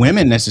white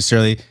women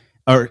necessarily,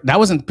 or that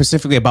wasn't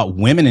specifically about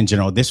women in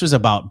general. This was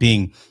about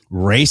being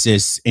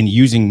racist and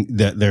using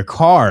their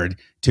card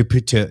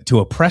to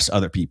oppress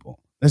other people.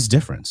 That's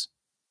different.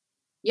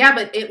 Yeah,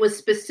 but it was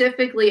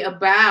specifically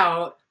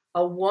about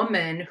a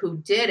woman who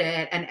did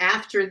it. And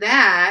after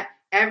that,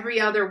 every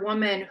other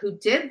woman who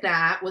did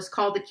that was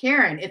called a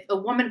Karen. If a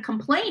woman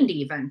complained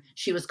even,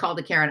 she was called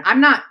a Karen. I'm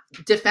not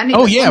defending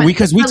Oh this yeah, woman,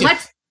 because we but did.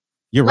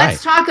 You're right.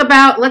 let's talk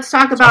about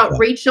about it.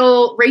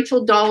 Rachel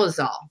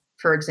Dolezal,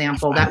 for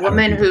example. That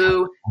woman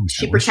who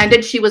she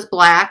pretended she was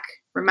black,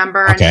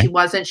 remember? Okay. And she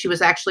wasn't. She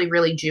was actually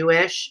really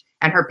Jewish.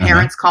 And her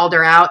parents called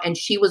her out, and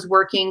she was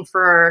working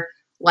for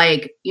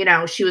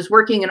she was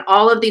working in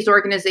all of these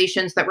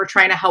organizations that were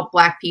trying to help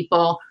black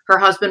people. Her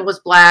husband was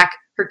black.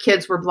 Her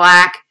kids were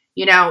black.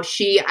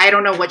 I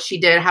don't know what she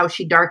did, how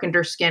she darkened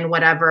her skin,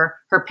 whatever.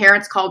 Her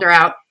parents called her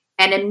out,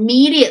 and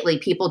immediately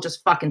people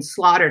just fucking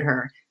slaughtered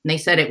her. And they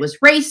said it was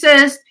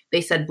racist.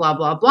 They said blah,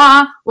 blah,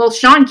 blah. Well,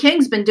 Sean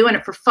King's been doing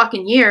it for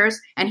fucking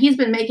years, and he's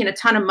been making a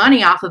ton of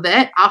money off of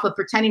it, off of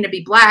pretending to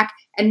be black,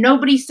 and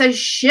nobody says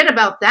shit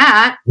about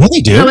that. Yeah,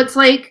 they do. So it's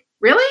like,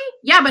 really?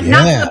 Yeah, but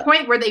not to the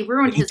point where they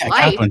ruined his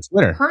life. On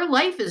Twitter. Her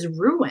life is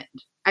ruined.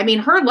 I mean,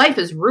 her life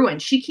is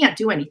ruined. She can't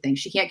do anything.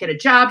 She can't get a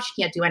job. She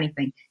can't do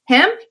anything.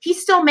 Him,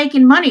 he's still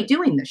making money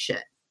doing this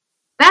shit.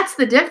 That's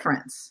the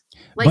difference.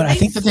 But I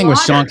think the thing with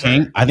Sean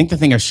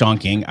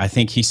King, I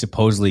think he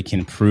supposedly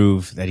can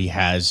prove that he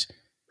has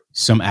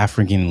some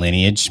African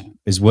lineage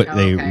is what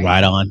they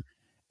ride on.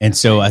 And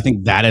so I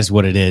think that is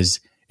what it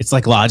is. It's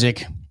like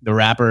Logic, the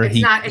rapper.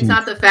 It's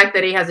not the fact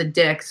that he has a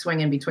dick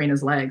swinging between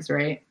his legs,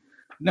 right?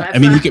 No, I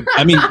mean,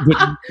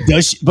 but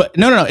does she, but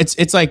no.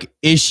 It's like,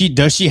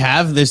 does she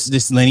have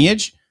this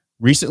lineage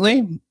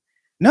recently?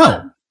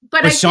 No.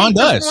 But I Sean think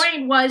does. The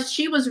point was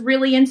she was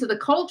really into the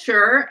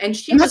culture, and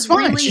that's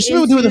fine. Really she should be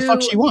able to do what the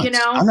fuck she wants.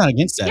 I'm not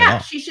against that. Yeah, at all.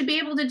 she should be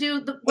able to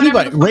do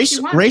whatever the fuck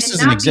she wants. Race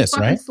doesn't exist,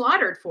 right?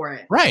 Slaughtered for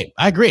it. Right,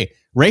 I agree.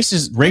 Race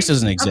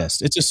doesn't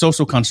exist. It's a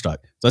social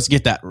construct. So let's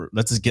get that.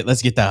 Let's get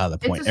that out of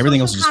the point.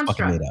 Everything else is just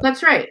fucking made up.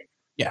 That's right.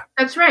 Yeah,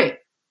 that's right.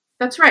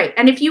 That's right.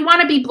 And if you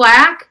want to be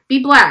black,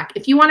 be black.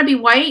 If you want to be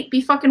white,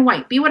 be fucking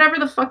white. Be whatever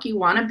the fuck you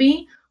want to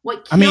be.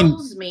 What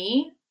kills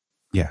me,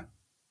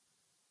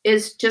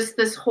 is just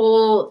this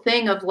whole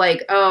thing of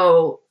like,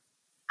 oh,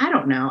 I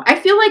don't know. I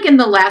feel like in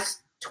the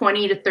last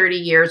 20 to 30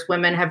 years,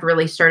 women have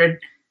really started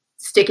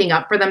sticking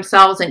up for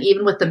themselves. And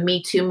even with the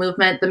Me Too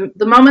movement,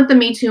 the moment the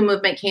Me Too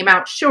movement came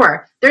out,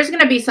 sure, there's going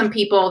to be some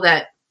people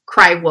that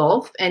cry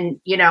wolf and,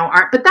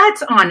 aren't, but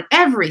that's on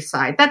every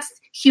side. That's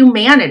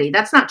humanity.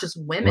 That's not just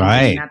women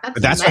doing that.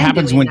 But that's what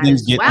happens when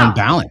things get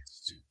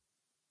unbalanced.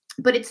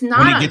 But it's not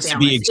when it unbalanced. gets to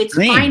be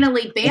extreme. It's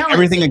finally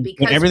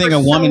balanced. Everything a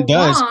woman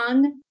does.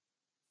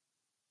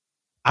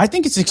 I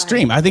think it's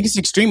extreme. I think it's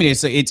extreme.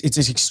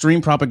 It's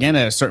extreme propaganda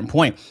at a certain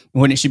point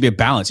when it should be a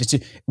balance.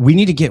 We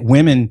need to get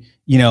women,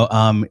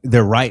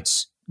 their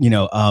rights,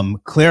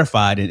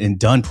 clarified and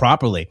done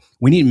properly.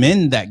 We need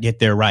men that get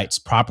their rights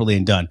properly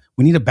and done.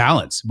 We need a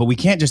balance, but we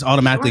can't just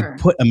automatically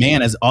put a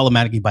man as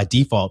automatically by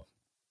default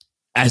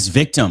as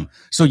victim.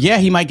 So yeah,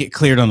 he might get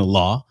cleared on the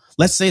law.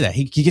 Let's say that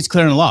he gets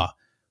cleared on the law.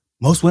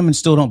 Most women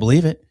still don't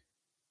believe it.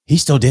 He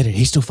still did it.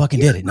 He still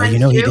fucking did it. No, he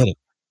did it.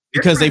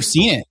 Because they've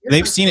seen it.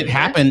 They've seen it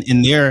happen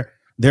in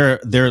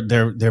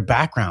their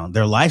background,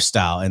 their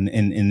lifestyle, and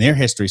in their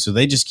history. So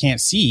they just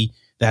can't see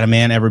that a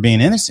man ever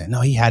being innocent.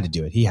 No, he had to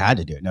do it. He had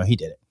to do it. No, he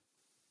did it.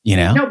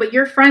 No, but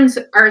your friends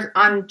are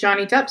on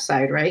Johnny Depp's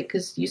side, right?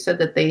 Because you said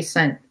that they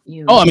sent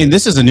you. Oh, I mean,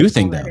 this is a new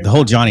thing though. The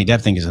whole Johnny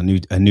Depp thing is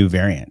a new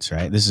variant,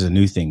 right? This is a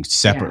new thing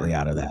separately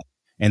out of that.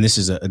 And this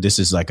is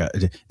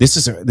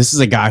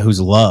a guy who's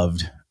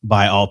loved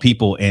by all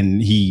people,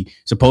 and he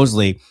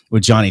supposedly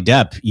with Johnny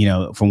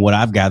Depp, from what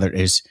I've gathered,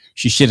 is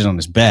she shitted on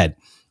his bed.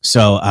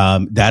 So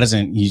that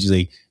doesn't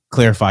usually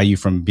clarify you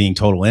from being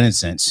total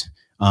innocence.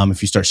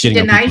 If you start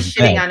shitting,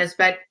 on his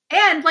bed,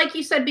 and like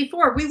you said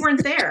before, we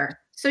weren't there,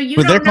 so you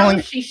don't know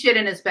if she shit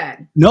in his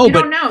bed. No, you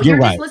don't know. You're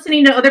right. Just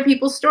listening to other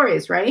people's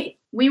stories, right?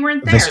 We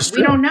weren't there.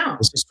 We don't know.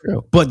 This is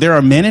true. But there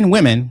are men and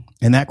women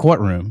in that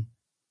courtroom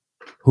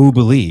who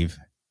believe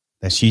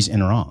that she's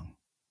in wrong.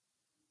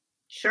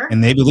 Sure.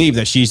 And they believe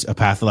that she's a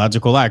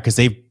pathological liar because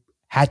they've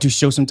had to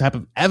show some type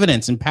of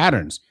evidence and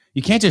patterns.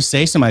 You can't just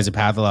say somebody's a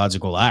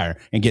pathological liar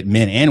and get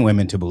men and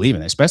women to believe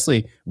in it,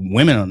 especially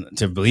women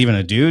to believe in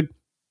a dude.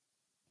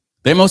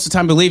 They most of the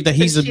time believe that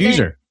he's the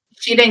abuser.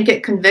 she didn't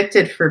get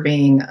convicted for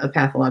being a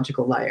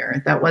pathological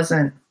liar. That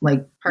wasn't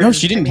like part no,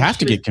 she didn't have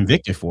to get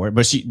convicted for it,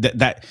 but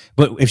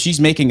but if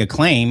she's making a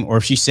claim or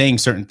if she's saying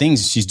certain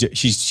things,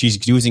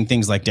 she's using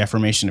things like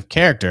defamation of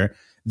character,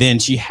 then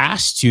you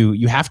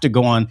have to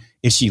go on,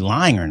 is she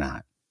lying or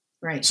not?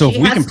 Right. So if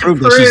we can prove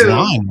that she's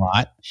lying a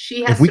lot,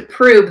 she has to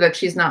prove that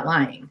she's not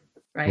lying.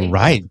 Right.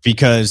 Right.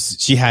 Because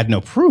she had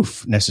no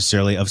proof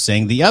necessarily of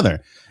saying the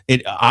other.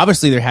 It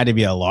obviously there had to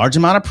be a large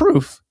amount of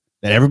proof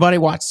that everybody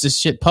watched this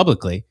shit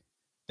publicly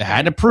that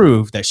had to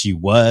prove that she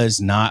was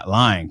not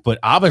lying. But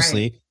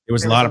obviously there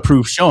was a lot of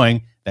proof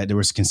showing that there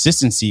was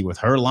consistency with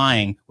her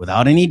lying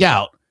without any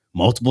doubt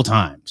multiple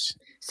times.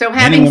 So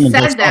having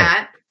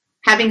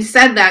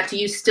said that, do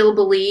you still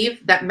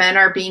believe that men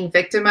are being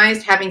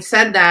victimized? Having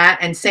said that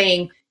and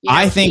saying,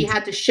 I think she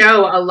had to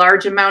show a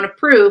large amount of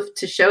proof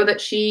to show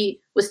that she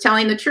was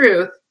telling the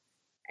truth.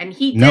 And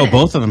he didn't. No,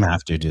 both of them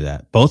have to do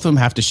that. Both of them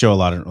have to show a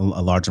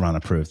large amount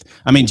of proof.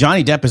 I mean,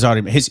 Johnny Depp is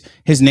already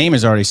his name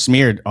is already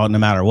smeared no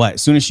matter what.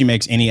 As soon as she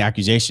makes any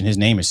accusation, his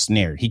name is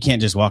smeared. He can't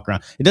just walk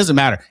around. It doesn't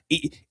matter.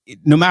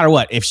 No matter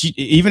what,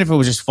 even if it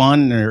was just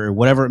fun or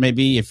whatever it may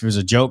be, if it was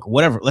a joke,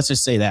 whatever. Let's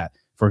just say that,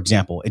 for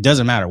example, it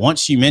doesn't matter.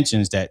 Once she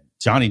mentions that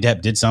Johnny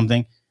Depp did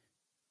something,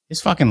 his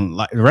fucking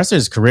the rest of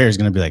his career is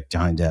going to be like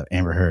Johnny Depp,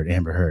 Amber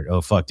Heard.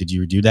 Oh fuck, did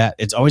you do that?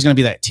 It's always going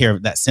to be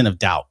that sin of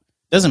doubt.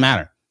 Doesn't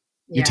matter.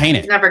 You taint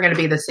it. He's never going to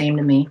be the same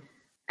to me.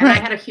 And I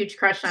had a huge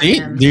crush on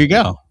him. There you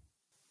go.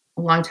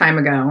 A long time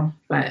ago,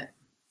 but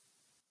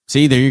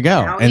see, there you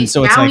go. And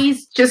so it's like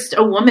he's just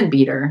a woman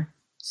beater.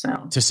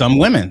 So to some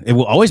women, it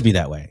will always be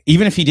that way,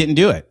 even if he didn't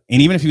do it,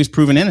 and even if he was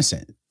proven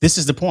innocent. This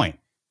is the point.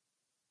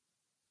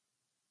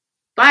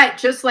 But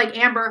just like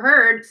Amber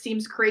Heard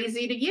seems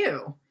crazy to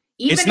you.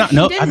 Even it's if not. she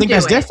No, didn't I think do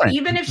that's it, different.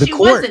 Even if she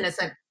was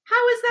innocent,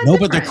 how is that? No,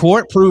 different? but the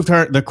court proved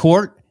her. The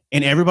court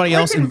and everybody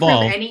else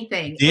involved.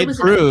 Anything. Did it was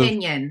prove, an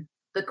opinion.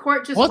 The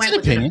court just went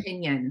with an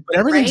opinion. But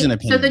everything's an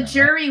opinion. So the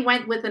jury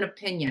went with an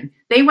opinion.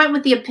 They went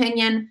with the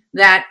opinion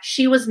that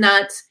she was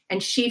nuts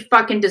and she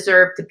fucking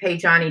deserved to pay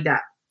Johnny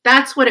Depp.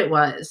 That's what it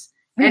was.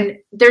 And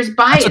there's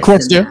bias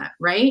in that,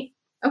 right?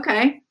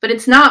 Okay. But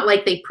it's not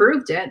like they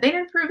proved it. They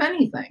didn't prove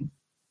anything.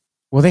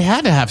 Well, they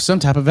had to have some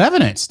type of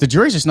evidence. The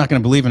jury's just not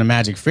going to believe in a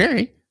magic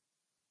fairy.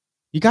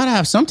 You got to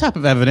have some type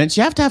of evidence.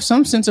 You have to have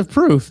some sense of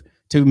proof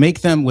to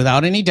make them,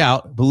 without any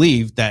doubt,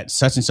 believe that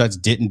such and such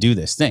didn't do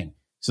this thing.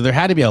 So there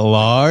had to be a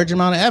large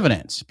amount of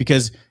evidence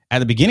because at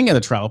the beginning of the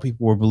trial,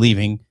 people were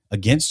believing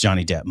against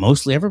Johnny Depp.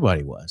 Mostly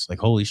everybody was like,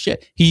 holy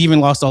shit. He even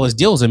lost all his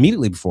deals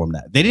immediately before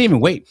that. They didn't even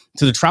wait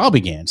till the trial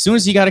began. As soon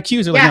as he got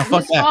accused, they're like, no,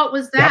 fuck that. Whose fault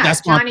was that? That's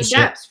Johnny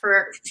Depp's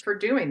for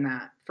doing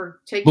that,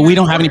 for taking. But we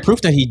don't have any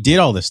proof that he did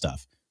all this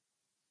stuff.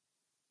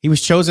 He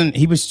was chosen.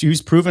 He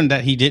was proven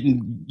that he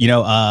didn't,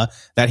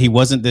 that he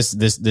wasn't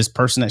this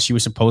person that she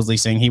was supposedly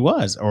saying he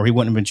was, or he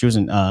wouldn't have been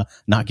chosen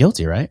not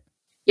guilty, right?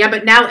 Yeah,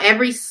 but now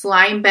every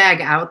slime bag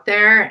out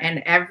there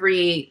and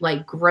every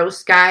like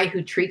gross guy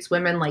who treats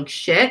women like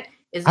shit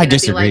is going to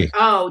be like,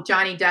 oh,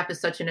 Johnny Depp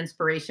is such an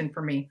inspiration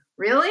for me.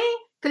 Really?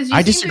 Because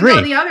you seem to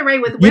go the other way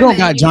with women. You don't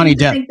got Johnny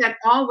Depp. Think that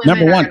all women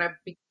Number one, are gonna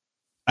be,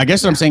 I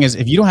guess what I'm saying is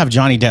if you don't have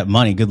Johnny Depp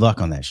money, good luck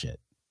on that shit.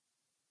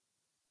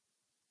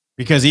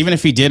 Because even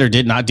if he did or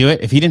did not do it,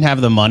 if he didn't have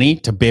the money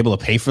to be able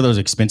to pay for those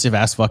expensive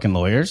ass fucking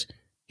lawyers,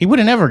 he would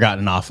have never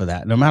gotten off of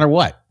that, no matter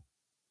what.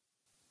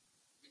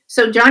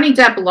 So Johnny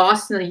Depp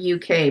lost in the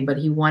UK, but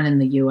he won in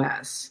the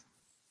US.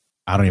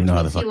 I don't even know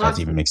how the fuck that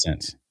even makes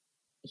sense.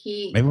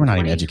 Maybe we're not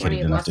even educated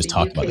enough to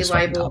talk about this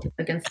fucking topic.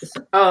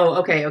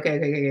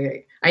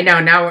 Okay. I know.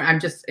 Now I'm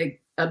just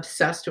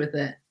obsessed with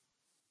it.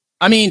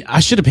 I mean,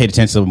 I should have paid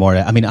attention a little more.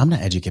 I mean, I'm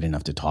not educated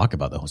enough to talk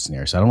about the whole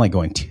scenario, so I don't like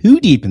going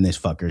too deep in this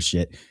fucker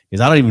shit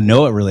because I don't even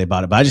know it really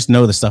about it, but I just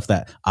know the stuff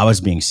that I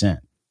was being sent.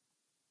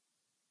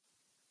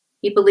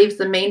 He believes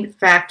the main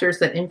factors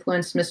that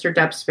influenced Mr.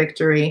 Depp's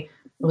victory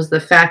was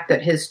the fact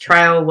that his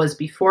trial was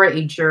before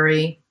a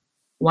jury,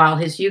 while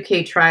his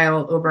UK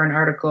trial over an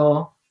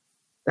article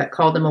that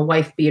called him a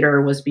wife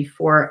beater was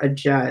before a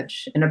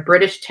judge, and a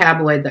British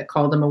tabloid that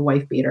called him a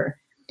wife beater.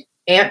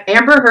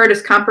 Amber Heard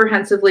is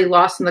comprehensively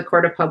lost in the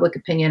court of public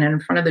opinion and in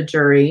front of the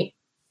jury.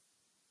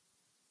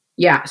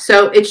 Yeah,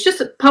 so it's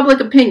just public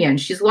opinion.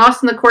 She's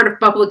lost in the court of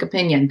public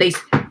opinion.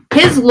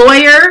 His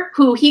lawyer,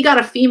 who he got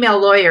a female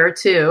lawyer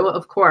too,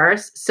 of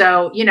course.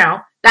 So,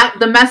 that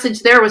the message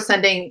there was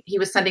he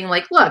was sending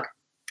like, look,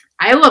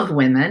 I love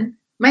women.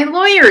 My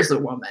lawyer's a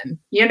woman.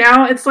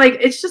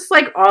 It's just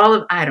like all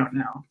of, I don't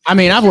know. I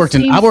mean,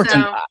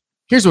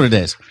 here's what it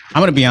is.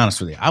 I'm going to be honest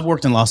with you. I've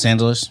worked in Los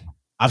Angeles.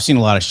 I've seen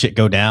a lot of shit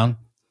go down.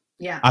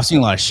 Yeah. I've seen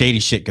a lot of shady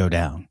shit go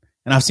down.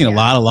 And I've seen a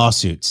lot of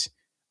lawsuits.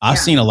 I've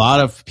seen a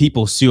lot of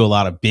people sue a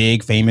lot of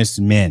big famous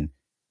men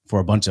for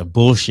a bunch of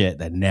bullshit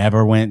that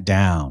never went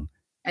down.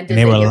 And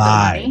they were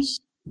lies.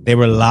 They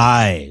were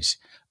lies.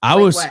 I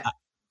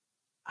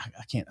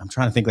can't, I'm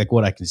trying to think like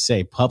what I can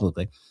say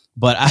publicly,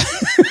 but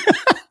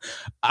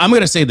I'm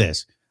going to say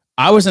this.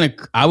 I was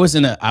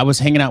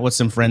hanging out with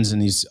some friends in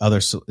this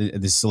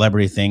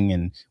celebrity thing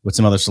and with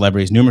some other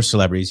celebrities, numerous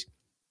celebrities.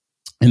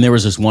 And there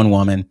was this one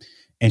woman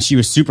and she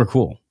was super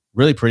cool.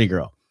 really pretty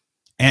girl.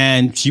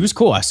 And she was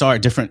cool. I saw her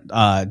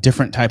at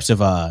different types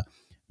of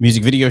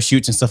music video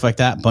shoots and stuff like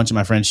that. A bunch of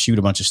my friends shoot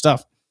a bunch of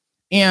stuff.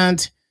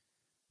 And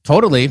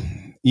totally,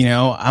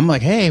 I'm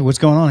like, hey, what's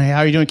going on? Hey, how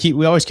are you doing?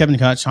 We always kept in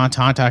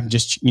contact and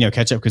just,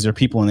 catch up because there are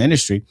people in the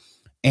industry.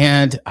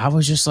 And I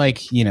was just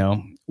like,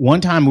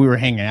 one time we were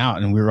hanging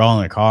out and we were all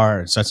in a car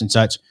and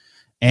such.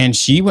 And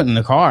she went in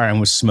the car and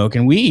was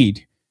smoking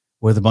weed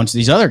with a bunch of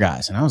these other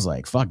guys. And I was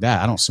like, fuck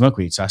that. I don't smoke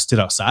weed. So I stood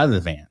outside of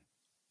the van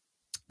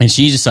and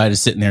she decided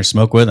to sit in there and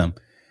smoke with him.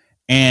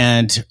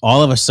 And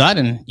all of a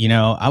sudden,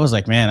 I was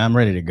like, man, I'm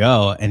ready to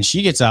go. And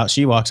she gets out,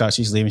 she walks out,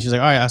 she's leaving. She's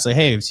like, all right. I say,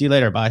 hey, see you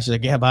later. Bye. She's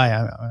like, yeah,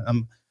 bye.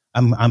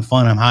 I'm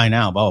fun. I'm high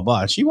now, blah, blah,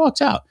 blah. And she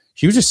walks out.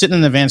 She was just sitting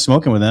in the van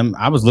smoking with him.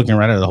 I was looking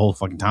right at her the whole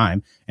fucking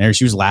time. And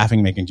she was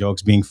laughing, making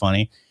jokes, being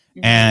funny.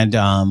 Mm-hmm.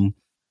 And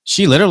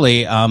she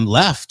literally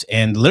left.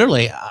 And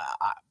literally,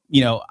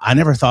 I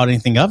never thought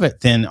anything of it.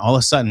 Then all of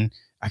a sudden,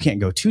 I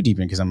can't go too deep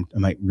in because I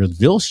might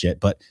reveal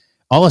shit. But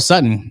all of a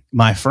sudden,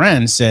 my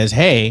friend says,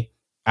 hey,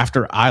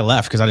 after I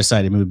left, because I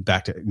decided to move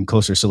back to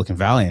closer to Silicon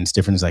Valley and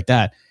different things like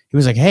that. He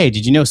was like, hey,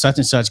 did you know such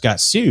and such got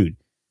sued?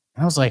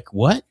 And I was like,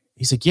 what?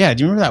 He's like, yeah.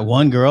 Do you remember that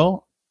one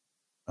girl?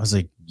 I was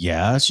like,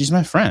 yeah, she's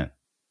my friend.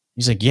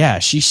 He's like, yeah,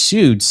 she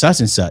sued such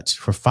and such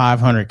for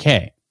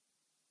 $500K.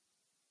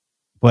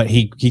 But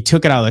he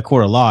took it out of the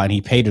court of law and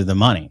he paid her the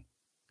money.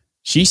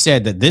 She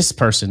said that this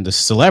person, the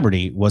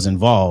celebrity, was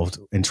involved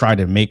and tried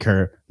to make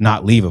her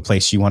not leave a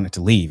place she wanted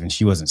to leave, and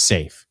she wasn't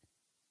safe.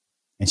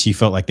 And she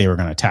felt like they were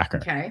going to attack her.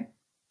 Okay.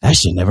 That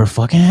shit never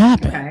fucking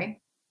happened. Okay.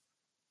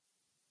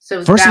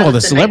 So first of all,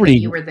 the celebrity,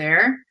 you were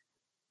there.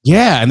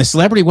 Yeah, and the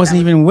celebrity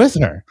wasn't even with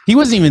her. He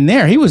wasn't even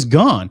there. He was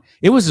gone.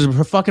 It was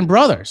her fucking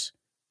brothers.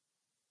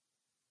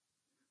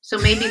 So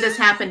maybe this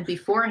happened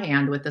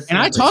beforehand with the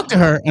celebrity.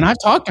 And I've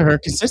talked to her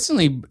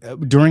consistently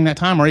during that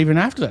time or even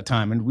after that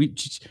time. And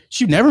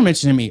she never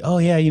mentioned to me, oh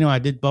yeah, I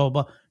did blah,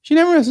 blah, blah. She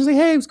never was like,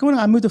 hey, what's going on?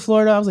 I moved to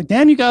Florida. I was like,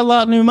 damn, you got a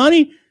lot of new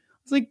money. I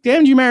was like,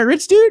 damn, did you marry a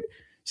rich dude?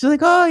 She's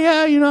like, oh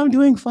yeah, I'm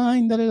doing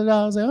fine. Da, da, da,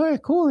 da. I was like, all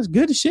right, cool. It's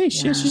good to see.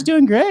 Yeah. She's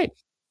doing great.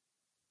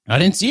 I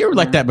didn't see her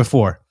like that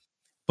before.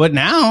 But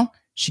now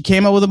she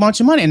came up with a bunch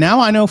of money and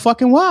now I know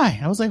fucking why.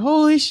 I was like,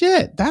 holy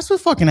shit, that's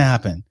what fucking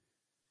happened.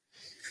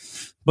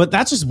 But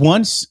that's just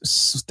one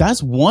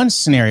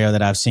scenario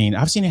that I've seen.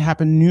 I've seen it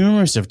happen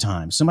numerous of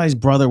times. Somebody's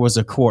brother was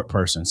a court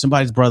person.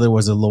 Somebody's brother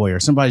was a lawyer.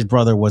 Somebody's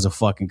brother was a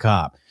fucking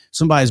cop.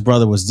 Somebody's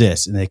brother was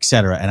this and et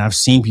cetera. And I've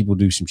seen people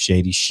do some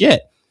shady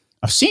shit.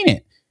 I've seen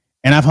it.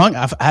 And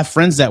I have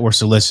friends that were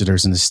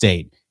solicitors in the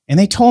state and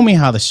they told me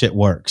how the shit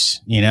works.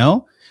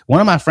 One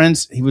of my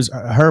friends,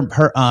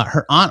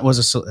 her aunt was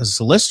a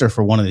solicitor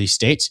for one of these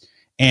states,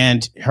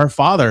 and her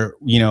father,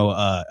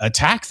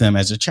 attacked them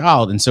as a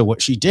child. And so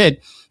what she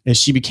did is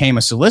she became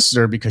a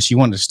solicitor because she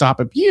wanted to stop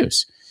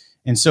abuse.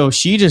 And so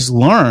she just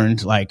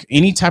learned, like,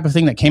 any type of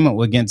thing that came up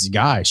against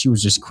guys, she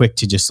was just quick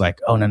to just like,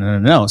 oh,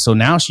 no. So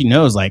now she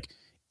knows, like,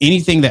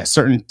 anything that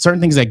certain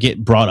things that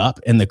get brought up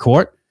in the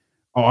court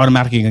are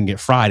automatically going to get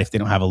fried if they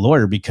don't have a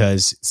lawyer,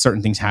 because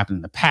certain things happened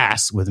in the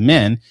past with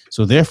men.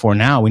 So therefore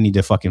now we need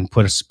to fucking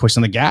push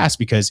on the gas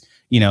because,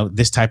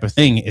 this type of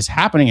thing is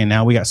happening. And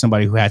now we got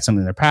somebody who had something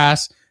in their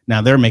past.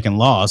 Now they're making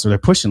laws or they're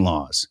pushing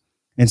laws.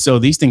 And so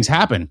these things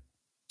happen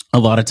a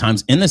lot of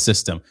times in the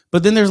system,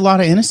 but then there's a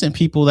lot of innocent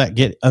people that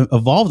get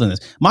involved in this.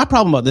 My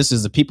problem about this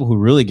is the people who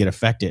really get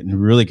affected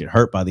and really get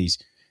hurt by these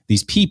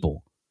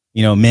people.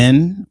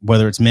 Men,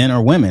 whether it's men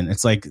or women,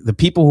 it's like the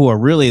people who are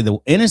really the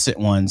innocent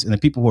ones and the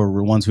people who are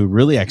the ones who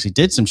really actually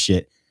did some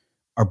shit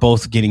are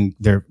both getting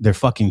their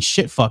fucking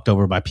shit fucked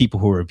over by people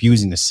who are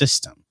abusing the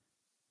system.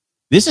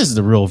 This is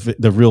the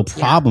real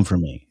problem for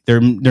me.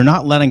 They're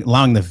not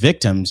allowing the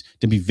victims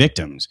to be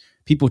victims.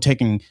 People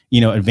taking,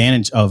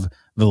 advantage of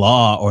the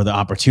law or the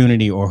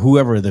opportunity or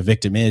whoever the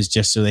victim is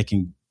just so they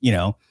can,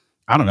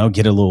 I don't know,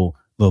 get a little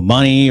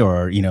money,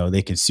 or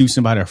they could sue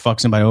somebody or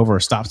fuck somebody over or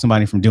stop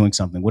somebody from doing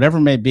something, whatever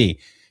it may be.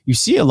 You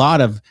see a lot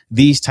of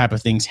these type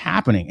of things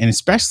happening, and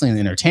especially in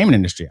the entertainment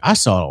industry. I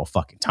saw it all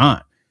fucking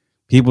time.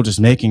 People just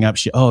making up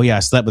shit. Oh yeah,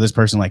 I slept with this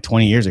person like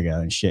 20 years ago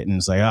and shit, and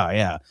it's like, oh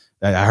yeah,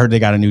 I heard they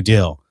got a new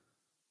deal,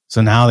 so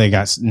now they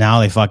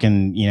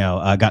fucking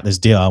got this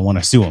deal. I want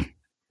to sue them.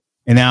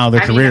 And now their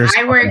careers.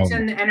 I worked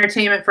in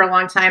entertainment for a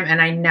long time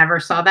and I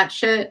never saw that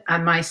shit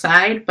on my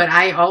side, but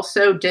I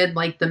also did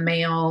like the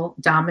male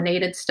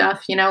dominated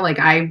stuff, like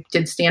I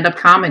did stand-up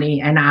comedy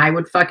and I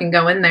would fucking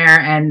go in there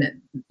and,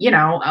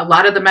 a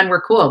lot of the men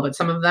were cool, but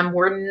some of them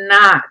were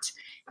not.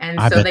 And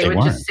so they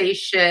would just say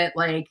shit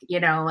like,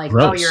 like,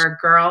 gross. Oh, you're a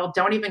girl.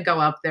 Don't even go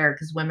up there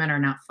because women are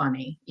not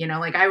funny.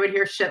 Like I would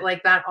hear shit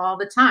like that all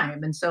the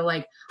time. And so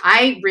like,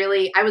 I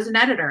was an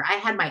editor. I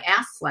had my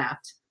ass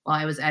slapped while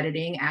I was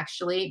editing,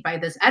 actually, by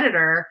this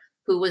editor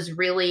who was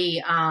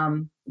really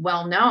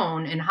well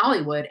known in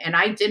Hollywood, and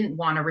I didn't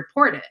want to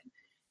report it.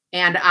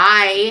 And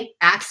I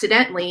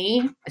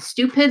accidentally,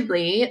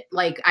 stupidly,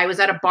 like I was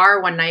at a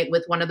bar one night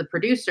with one of the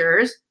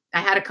producers.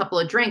 I had a couple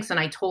of drinks and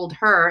I told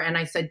her and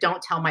I said,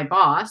 don't tell my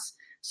boss.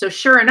 So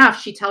sure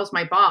enough, she tells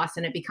my boss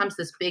and it becomes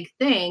this big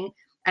thing.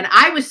 And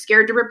I was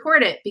scared to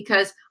report it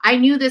because I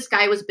knew this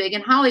guy was big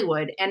in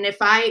Hollywood. And if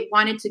I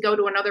wanted to go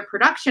to another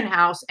production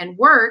house and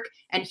work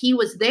and he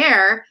was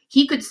there,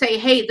 he could say,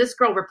 hey, this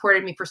girl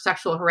reported me for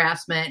sexual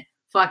harassment,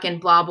 fucking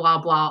blah,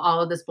 blah, blah,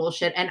 all of this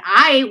bullshit. And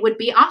I would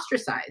be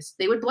ostracized.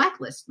 They would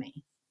blacklist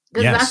me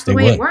because that's the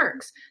way it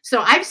works.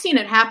 So I've seen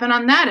it happen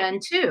on that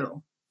end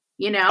too.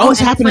 You know, it's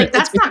happening. Like,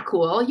 that's not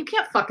cool. You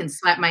can't fucking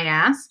slap my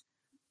ass.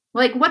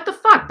 Like, what the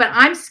fuck? But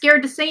I'm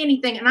scared to say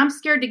anything and I'm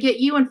scared to get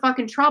you in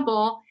fucking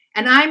trouble.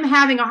 And I'm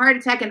having a heart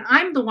attack and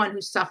I'm the one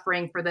who's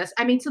suffering for this.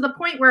 I mean, to the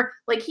point where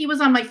like he was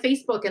on my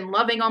Facebook and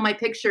loving all my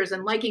pictures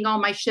and liking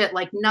all my shit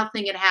like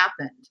nothing had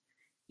happened,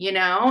 you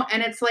know?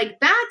 And it's like,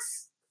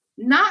 that's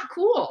not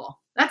cool.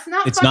 That's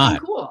not fucking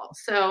cool.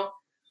 So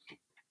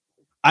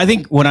I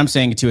think what I'm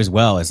saying too as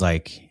well is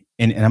like,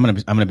 and I'm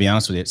gonna be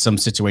honest with you, some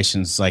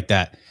situations like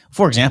that.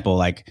 For example,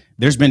 like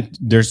there's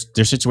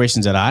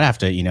situations that I'd have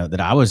to, you know, that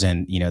I was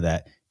in, you know,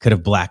 that could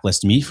have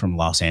blacklisted me from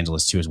Los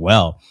Angeles too as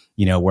well,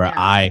 you know, where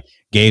I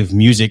gave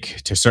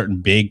music to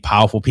certain big,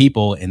 powerful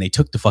people and they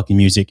took the fucking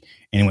music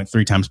and went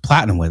 3 times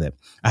platinum with it.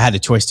 I had the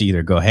choice to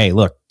either go, hey,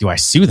 look, do I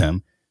sue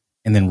them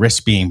and then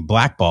risk being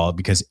blackballed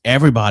because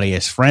everybody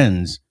is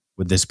friends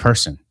with this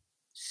person?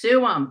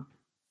 Sue them.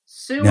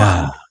 Sue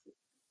them.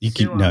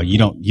 You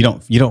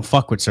don't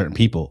fuck with certain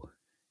people.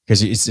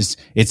 Because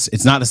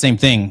it's not the same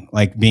thing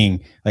like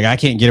being like I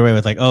can't get away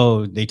with like,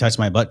 oh, they touched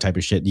my butt type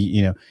of shit,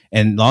 you know.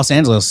 And Los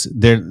Angeles,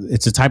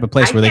 it's a type of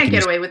place where they can't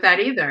get away with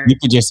that either. You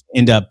could just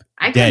end up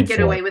I can't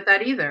get away with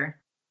that either.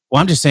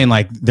 Well, I'm just saying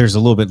like there's a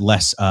little bit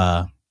less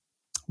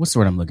what's the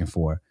word I'm looking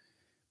for?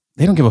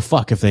 They don't give a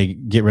fuck if they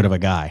get rid of a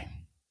guy.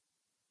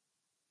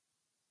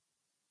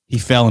 He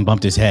fell and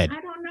bumped his head.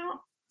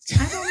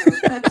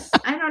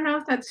 I don't know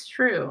if that's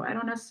true. I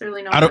don't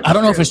necessarily know. I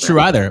don't know if it's true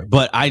either,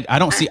 but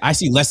I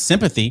see less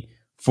sympathy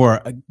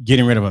for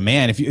getting rid of a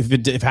man. If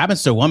it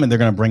happens to a woman, they're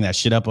going to bring that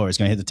shit up or it's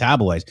going to hit the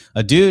tabloids.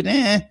 A dude,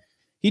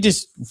 he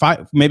just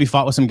maybe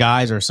fought with some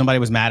guys or somebody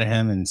was mad at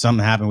him and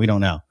something happened. We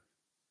don't know.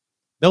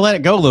 They'll let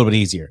it go a little bit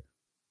easier.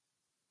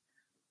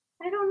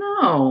 I don't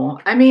know.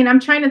 I mean, I'm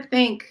trying to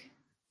think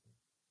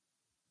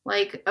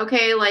like,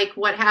 okay, like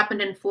what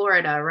happened in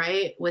Florida,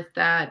 right? With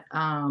that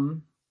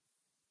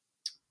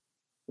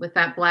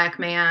black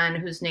man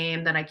whose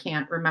name that I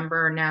can't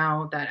remember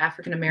now, that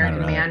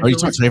African-American man. Are you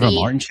talking Trayvon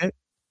Martin shit?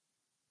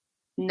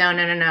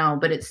 No.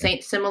 But it's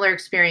similar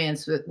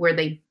experience where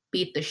they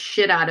beat the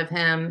shit out of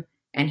him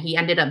and he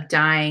ended up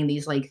dying.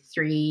 These like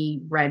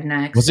 3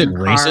 rednecks. Was it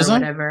racism? Or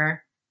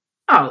whatever.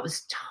 Oh, it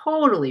was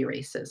totally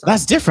racism.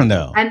 That's different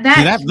though. And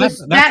that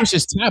was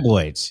just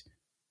tabloids.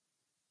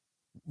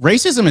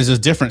 Racism is a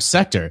different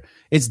sector.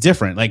 It's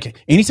different.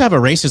 Like any type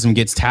of racism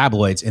gets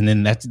tabloids and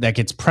then that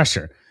gets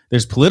pressure.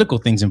 There's political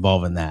things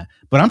involved in that.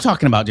 But I'm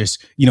talking about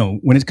just, you know,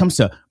 when it comes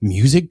to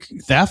music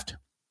theft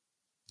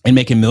and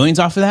making millions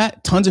off of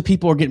that, tons of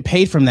people are getting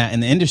paid from that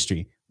in the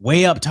industry,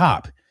 way up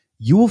top.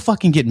 You will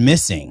fucking get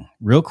missing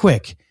real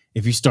quick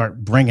if you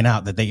start bringing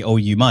out that they owe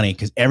you money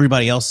because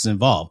everybody else is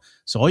involved.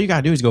 So all you got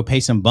to do is go pay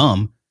some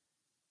bum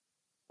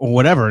or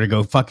whatever to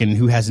go fucking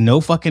who has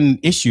no fucking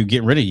issue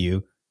getting rid of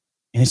you.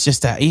 And it's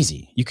just that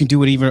easy. You can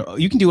do it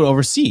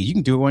overseas. You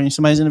can do it when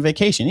somebody's on a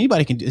vacation.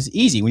 Anybody can do it. It's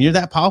easy. When you're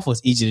that powerful,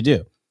 it's easy to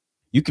do.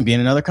 You can be in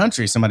another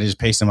country. Somebody just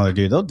pays some other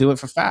dude. They'll do it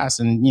for fast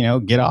and, you know,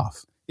 get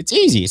off. It's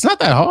easy. It's not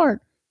that hard.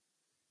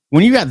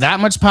 When you got that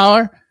much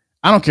power,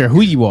 I don't care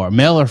who you are,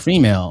 male or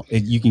female,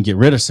 you can get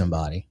rid of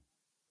somebody.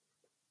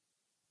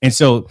 And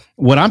so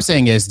what I'm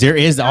saying is there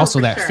is also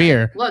that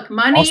fear. Look,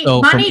 money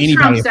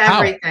trumps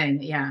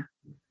everything. Yeah,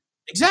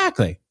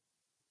 exactly.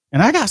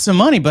 And I got some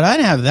money, but I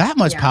didn't have that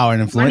much power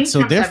and influence.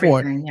 So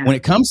therefore, when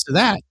it comes to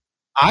that,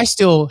 I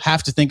still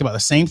have to think about the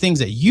same things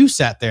that you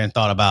sat there and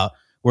thought about.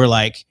 Where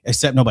like,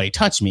 except nobody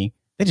touched me.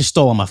 They just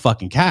stole all my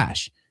fucking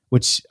cash,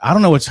 which I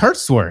don't know which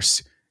hurts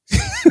worse.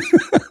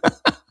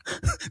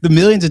 The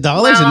millions of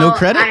dollars and no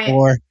credit,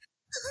 or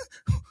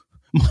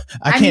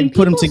I can't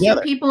put them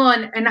together. People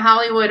in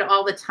Hollywood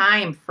all the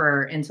time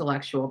for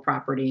intellectual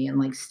property and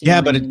like stealing.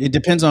 Yeah, but it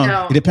depends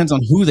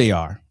on who they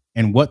are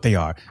and what they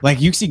are.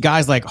 Like you see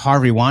guys like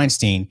Harvey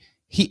Weinstein.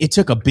 It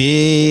took a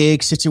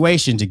big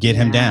situation to get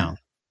him down.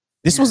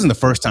 This wasn't the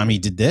first time he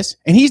did this.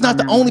 And he's not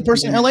the only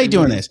person in LA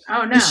doing this.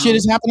 Oh, no. This shit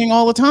is happening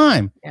all the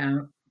time. Yeah.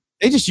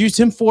 They just used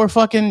him for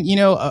fucking, you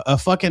know,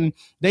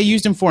 they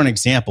used him for an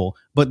example,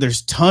 but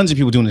there's tons of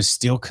people doing this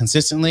still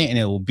consistently and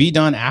it will be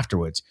done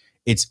afterwards.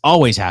 It's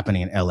always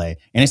happening in LA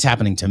and it's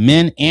happening to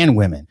men and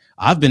women.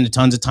 I've been to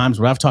tons of times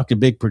where I've talked to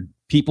big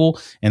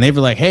people and they were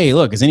like, hey,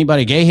 look, is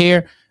anybody gay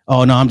here?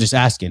 Oh, no, I'm just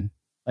asking.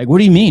 Like, what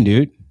do you mean,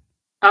 dude?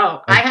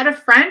 Oh, I had a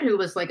friend who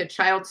was like a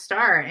child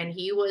star and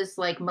he was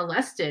like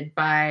molested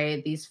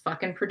by these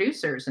fucking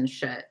producers and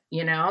shit,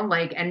 you know,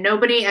 like, and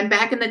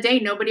back in the day,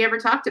 nobody ever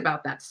talked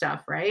about that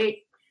stuff. Right.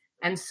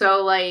 And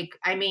so like,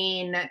 I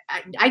mean,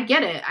 I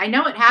get it. I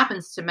know it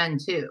happens to men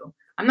too.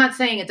 I'm not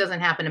saying it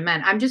doesn't happen to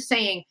men. I'm just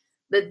saying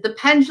that the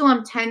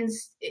pendulum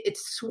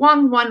it's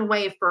swung one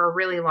way for a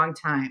really long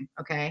time.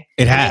 Okay.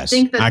 It has. I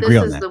think that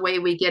this is the way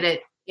we get it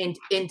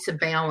into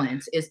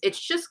balance. It's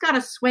just got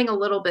to swing a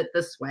little bit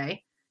this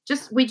way.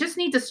 We just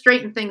need to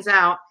straighten things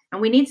out,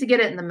 and we need to get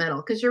it in the middle.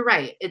 Because you're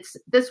right,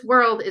 this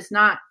world is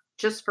not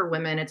just for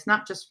women, it's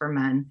not just for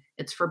men,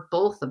 it's for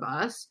both of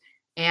us.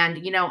 And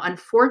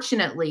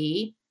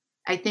unfortunately,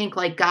 I think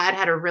like God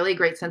had a really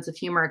great sense of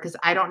humor, because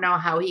I don't know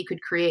how he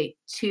could create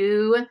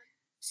two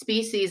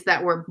species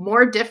that were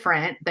more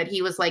different, that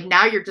he was like,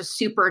 now you're just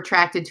super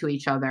attracted to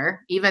each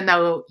other, even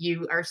though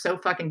you are so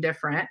fucking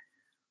different.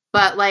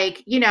 But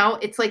like,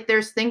 it's like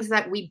there's things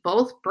that we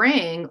both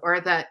bring, or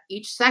that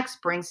each sex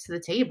brings to the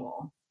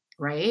table.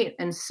 Right.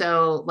 And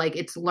so like,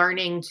 it's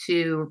learning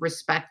to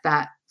respect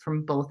that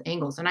from both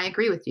angles. And I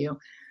agree with you,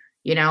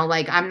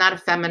 like I'm not a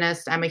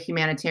feminist, I'm a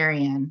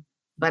humanitarian,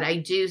 but I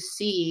do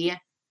see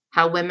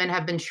how women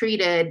have been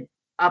treated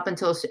up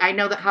until I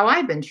know that how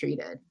I've been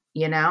treated,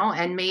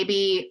 and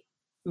maybe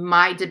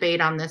my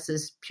debate on this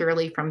is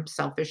purely from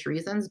selfish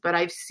reasons, but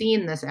I've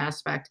seen this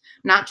aspect,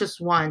 not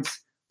just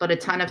once, but a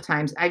ton of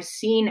times. I've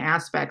seen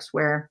aspects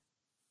where,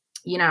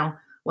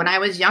 when I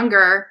was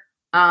younger,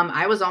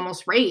 I was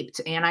almost raped,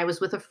 and I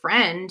was with a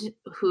friend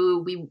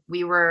who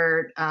we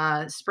were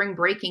spring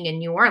breaking in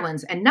New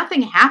Orleans, and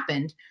nothing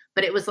happened,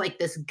 but it was like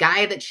this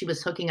guy that she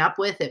was hooking up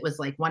with. It was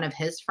like one of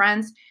his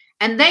friends,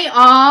 and they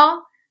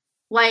all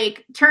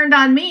like turned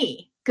on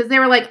me. Because they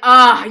were like,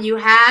 oh, you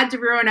had to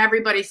ruin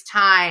everybody's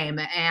time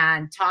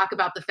and talk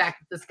about the fact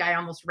that this guy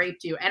almost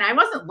raped you. And I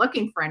wasn't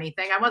looking for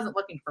anything. I wasn't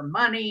looking for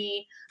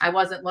money. I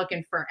wasn't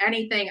looking for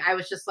anything. I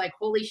was just like,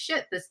 holy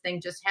shit, this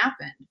thing just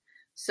happened.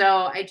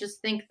 So I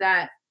just think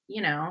that,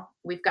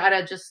 we've got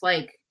to just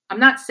like, I'm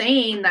not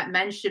saying that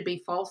men should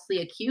be falsely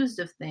accused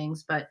of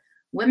things, but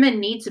women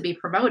need to be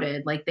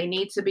promoted. Like they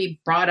need to be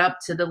brought up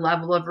to the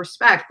level of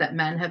respect that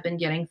men have been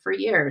getting for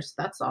years.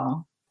 That's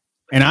all.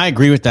 And I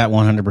agree with that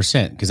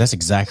 100%, because that's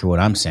exactly what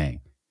I'm saying.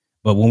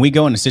 But when we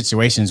go into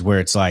situations where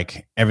it's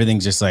like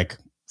everything's just like,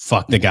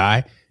 fuck the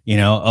guy,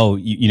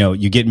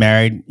 you get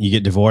married, you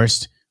get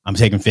divorced, I'm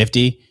taking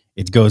 50.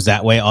 It goes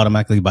that way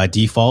automatically by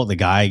default. The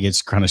guy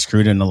gets kind of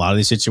screwed in a lot of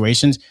these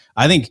situations.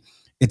 I think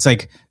it's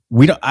like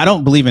I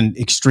don't believe in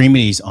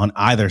extremities on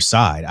either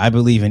side. I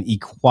believe in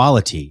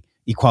equality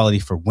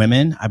for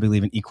women. I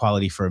believe in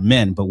equality for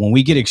men. But when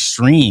we get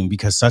extreme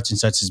because such and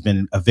such has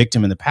been a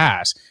victim in the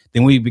past,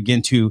 then we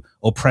begin to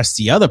oppress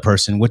the other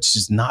person, which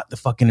is not the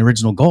fucking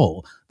original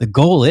goal. The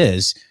goal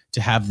is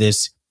to have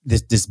this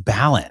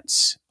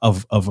balance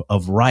of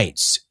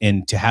rights,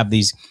 and to have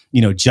these,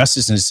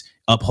 justices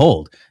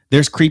uphold.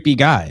 There's creepy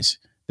guys.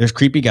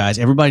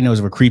 Everybody knows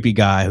of a creepy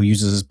guy who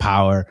uses his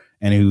power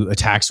and who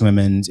attacks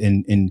women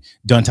in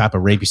done type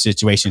of rapey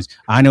situations.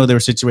 I know there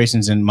were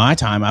situations in my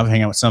time. I was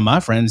hanging out with some of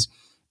my friends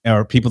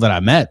or people that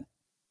I met,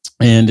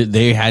 and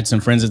they had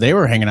some friends that they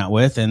were hanging out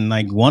with. And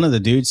like one of the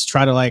dudes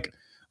tried to like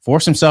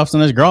force himself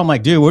on this girl. I'm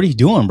like, dude, what are you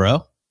doing,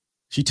 bro?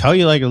 She tell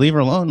you like to leave her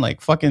alone, like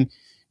fucking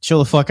chill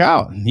the fuck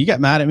out. And he got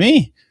mad at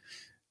me,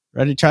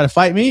 ready to try to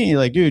fight me. He's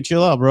like, dude,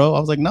 chill out, bro. I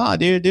was like, nah,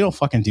 dude, they don't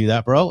fucking do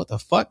that, bro. What the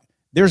fuck?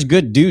 There's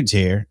good dudes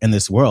here in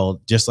this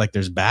world, just like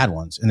there's bad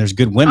ones, and there's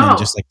good women,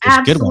 just like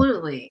there's good ones.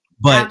 Absolutely.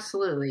 But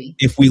absolutely,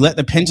 if we let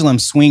the pendulum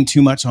swing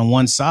too much on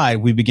one side,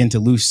 we begin to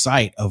lose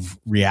sight of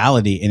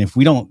reality. And if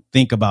we don't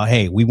think about,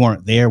 hey, we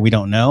weren't there, we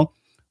don't know,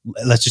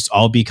 let's just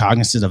all be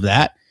cognizant of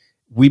that.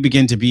 We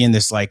begin to be in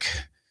this like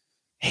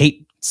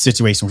hate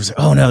situation where it's like,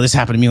 oh no, this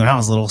happened to me when I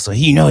was little, so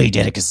he did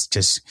it because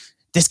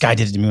this guy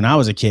did it to me when I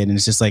was a kid. And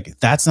it's just like,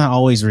 that's not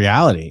always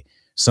reality.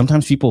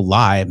 Sometimes people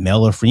lie,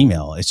 male or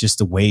female. It's just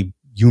the way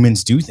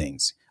humans do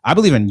things. I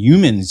believe in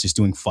humans just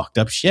doing fucked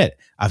up shit.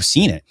 I've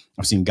seen it.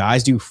 I've seen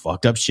guys do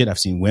fucked up shit. I've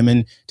seen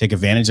women take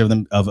advantage of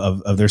them,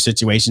 of their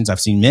situations. I've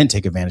seen men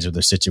take advantage of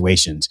their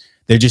situations.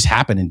 They just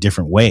happen in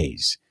different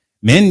ways.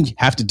 Men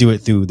have to do it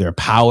through their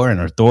power and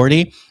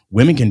authority.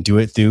 Women can do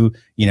it through,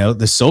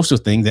 the social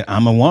thing that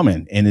I'm a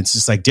woman. And it's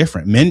just like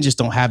different. Men just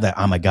don't have that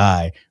I'm a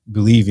guy,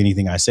 believe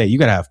anything I say. You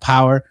got to have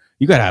power.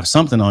 You got to have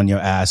something on your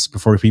ass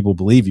before people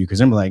believe you. Because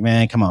they're like,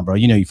 man, come on, bro.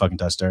 You fucking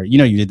touched her. You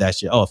did that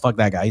shit. Oh, fuck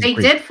that guy. They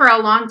did for a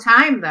long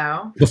time,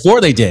 though.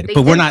 Before they did,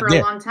 but we're not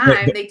there. For a long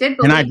time. They did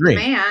believe the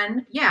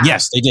man. Yeah.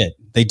 Yes, they did.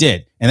 They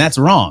did. And that's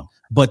wrong.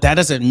 But that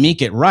doesn't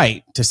make it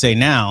right to say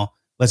now,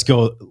 let's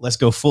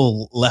go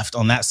full left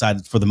on that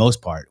side for the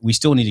most part. We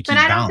still need to keep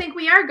balance. But I don't think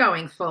we are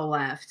going full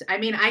left. I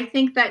mean, I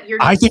think that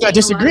I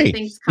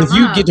disagree. If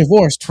you get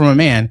divorced from a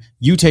man,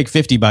 you take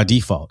 50 by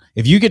default.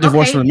 If you get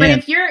divorced from a man,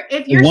 if you're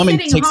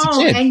sitting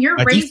home and you're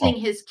raising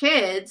his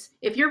kids,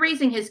 and you're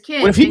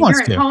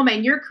at home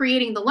and you're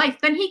creating the life,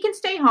 then he can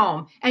stay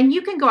home and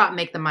you can go out and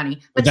make the money.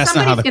 But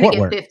somebody's going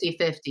to get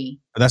 50-50.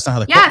 But that's not how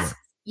the court works.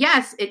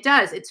 Yes, it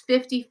does. It's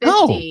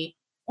 50-50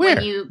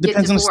 when you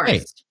get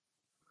divorced.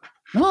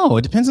 No,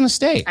 it depends on the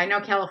state. I know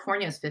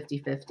California is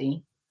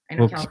 50-50.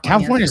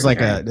 California is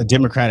like a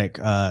Democratic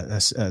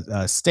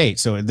state,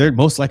 so they're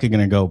most likely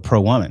going to go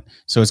pro woman.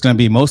 So it's going to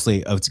be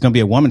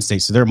a woman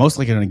state. So they're most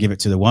likely going to give it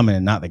to the woman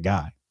and not the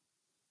guy.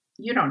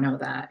 You don't know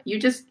that. You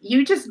just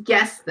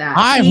guessed that.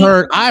 I've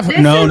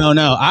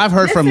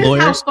heard from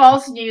lawyers. How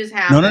false news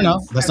happens. No.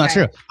 That's not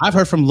true. I've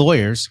heard from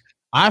lawyers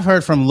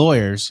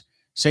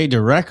say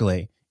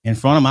directly in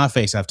front of my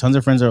face. I have tons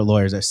of friends that are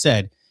lawyers that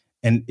said,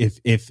 and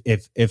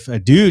if a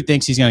dude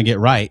thinks he's going to get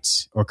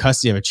rights or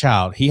custody of a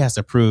child, he has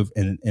to prove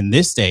in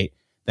this state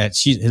that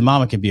his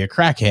mama can be a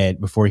crackhead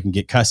before he can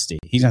get custody.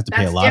 He's going to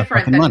have to pay a lot of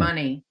fucking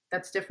money.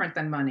 That's different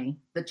than money.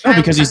 The child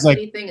because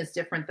custody thing is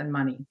different than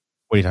money.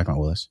 What are you talking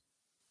about, Willis?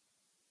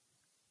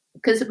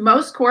 Because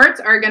most courts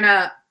are going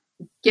to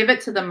give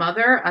it to the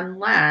mother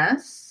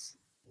unless...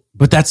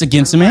 But that's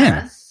against the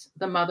man.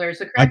 The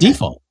mother's a crackhead. By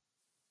default.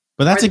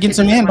 But that's against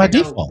the man by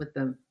default.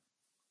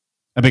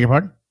 I beg your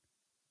pardon?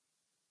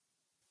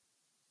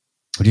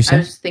 What do you say? I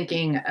was just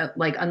thinking,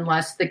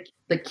 unless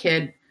the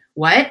kid...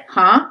 What?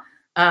 Huh?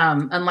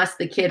 Unless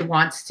the kid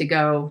wants to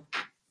go.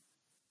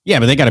 Yeah,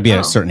 but they got to be at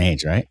a certain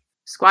age, right?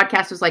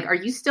 Squadcast was like, "Are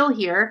you still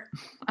here?"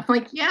 I'm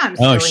like, "Yeah, I'm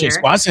still here." Oh shit!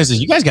 Squad says,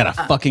 "You guys got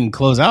to fucking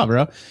close out,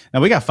 bro."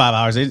 Now we got 5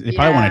 hours. They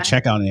probably want to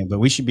check out it, but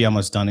we should be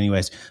almost done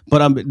anyways.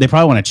 But they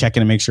probably want to check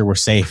in and make sure we're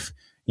safe.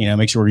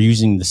 Make sure we're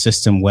using the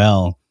system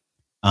well.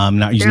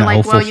 Not using the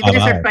whole full 5 hours. Well, you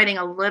guys are fighting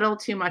a little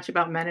too much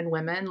about men and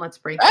women. Let's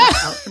break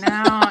this out for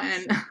now.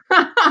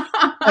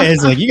 And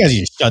it's like, you guys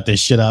need to shut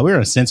this shit up. We're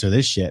gonna censor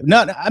this shit.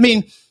 No, I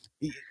mean.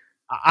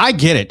 I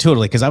get it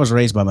totally because I was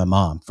raised by my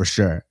mom for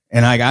sure,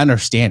 and I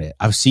understand it.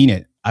 I've seen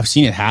it. I've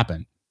seen it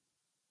happen.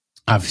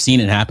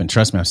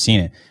 Trust me, I've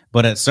seen it.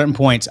 But at certain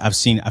points, I've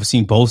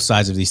seen both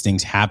sides of these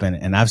things happen,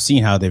 and I've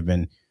seen how they've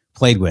been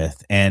played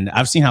with, and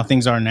I've seen how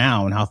things are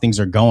now and how things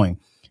are going.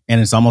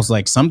 And it's almost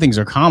like some things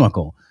are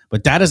comical,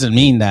 but that doesn't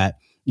mean that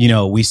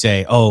we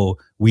say, oh,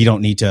 we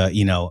don't need to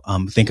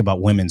think about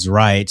women's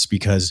rights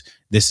because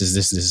this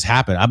has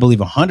happened. I believe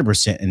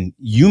 100% in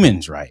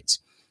humans' rights.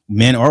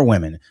 Men or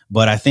women.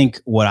 But I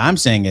think what I'm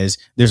saying is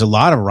there's a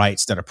lot of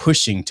rights that are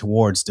pushing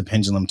towards the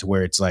pendulum to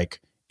where it's like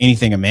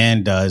anything a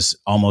man does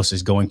almost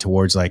is going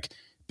towards like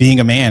being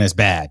a man is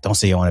bad. Don't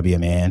say you want to be a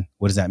man.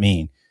 What does that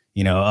mean?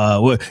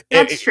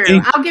 That's true.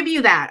 I'll give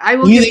you that. I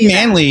will give you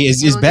manly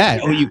that. is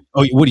bad.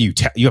 What do you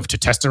have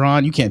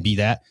testosterone? You can't be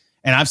that.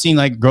 And I've seen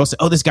like girls say,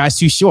 oh, this guy's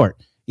too short,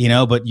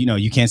 but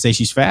you can't say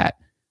she's fat.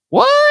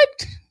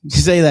 What?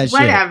 Say that shit.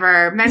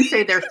 Whatever. Men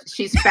say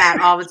she's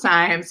fat all the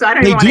time, so I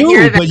don't even want to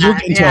hear that. But you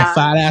get into a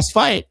fat ass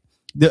fight.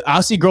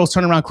 I'll see girls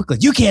turn around quickly.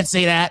 You can't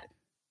say that,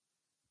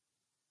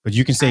 but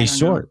you can say he's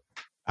short.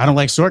 I don't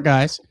like short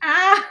guys.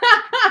 I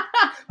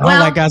don't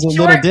like guys with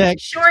little dick.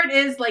 Short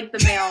is like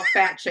the male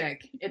fat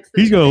chick.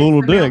 He's got a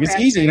little dick. It's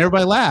easy, and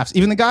everybody laughs.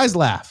 Even the guys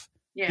laugh.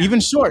 Yeah. Even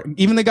short.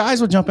 Even the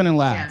guys will jump in and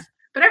laugh. Yeah.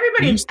 But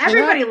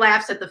everybody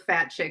laughs at the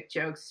fat chick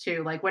jokes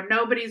too. Like when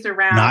nobody's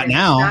around. Not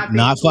now.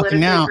 Not fucking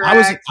now.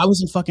 Correct. I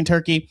was in fucking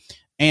Turkey,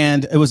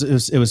 and it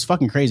was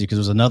fucking crazy because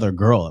it was another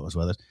girl that was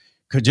with us.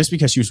 Just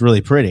because she was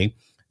really pretty.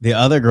 The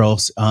other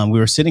girls, we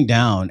were sitting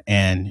down,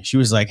 and she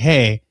was like,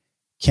 "Hey,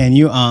 can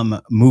you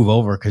move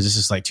over because this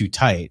is like too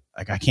tight.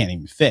 Like I can't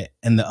even fit."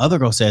 And the other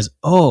girl says,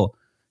 "Oh,"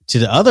 to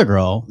the other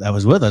girl that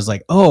was with us,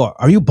 like, "Oh,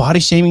 are you body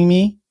shaming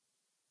me?"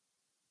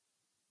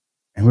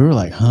 And we were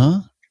like, "Huh?"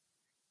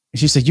 And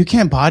she said, "You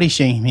can't body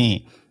shame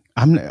me.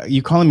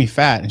 You calling me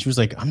fat?" And she was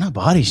like, "I'm not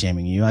body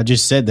shaming you. I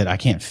just said that I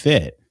can't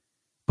fit."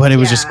 But it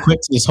was just quick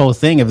to this whole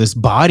thing of this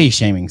body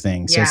shaming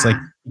thing. So it's like,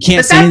 you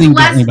can't say anything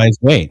about anybody's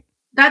weight.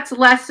 That's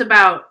less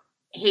about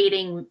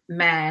hating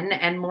men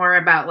and more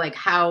about like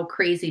how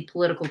crazy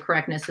political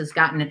correctness has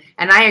gotten.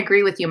 And I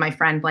agree with you, my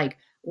friend. Like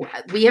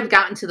we have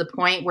gotten to the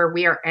point where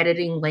we are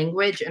editing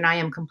language, and I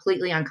am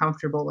completely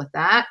uncomfortable with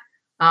that.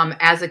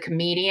 As a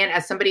comedian,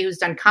 as somebody who's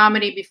done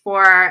comedy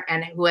before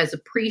and who has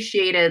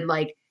appreciated,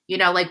 like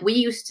we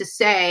used to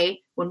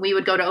say when we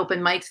would go to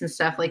open mics and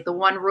stuff, like the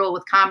one rule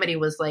with comedy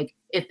was like,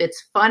 if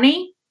it's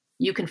funny,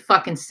 you can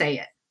fucking say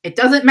it. It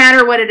doesn't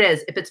matter what it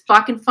is. If it's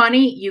fucking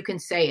funny, you can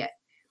say it.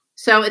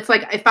 So it's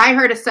like, if I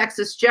heard a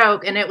sexist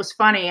joke and it was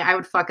funny, I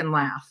would fucking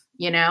laugh,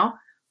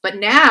 but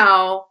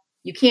now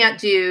you can't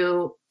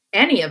do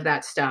any of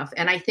that stuff.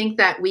 And I think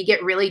that we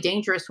get really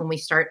dangerous when we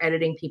start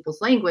editing people's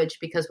language,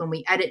 because when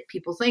we edit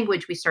people's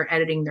language, we start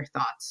editing their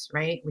thoughts,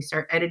 right? We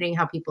start editing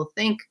how people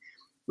think.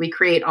 We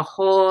create a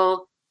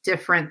whole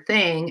different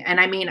thing. And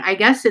I mean, I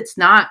guess it's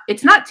not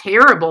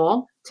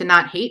terrible to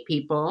not hate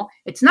people.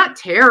 It's not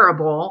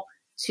terrible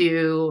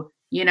to,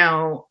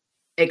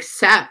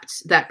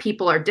 accept that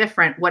people are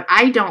different. What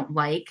I don't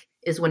like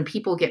is when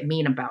people get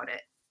mean about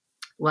it.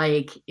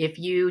 Like if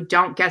you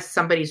don't guess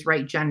somebody's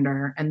right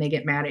gender and they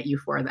get mad at you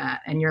for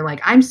that. And you're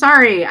like, I'm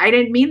sorry, I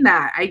didn't mean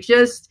that. I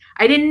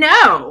didn't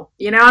know,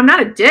 I'm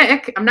not a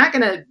dick. I'm not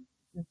going to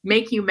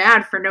make you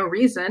mad for no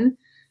reason.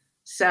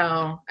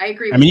 So I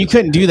agree. You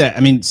couldn't do that.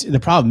 I mean, the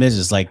problem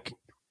is like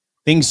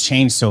things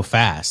change so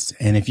fast.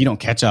 And if you don't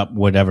catch up,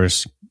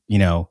 whatever's,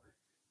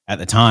 at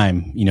the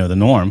time, the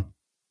norm,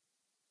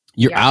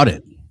 you're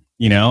outed,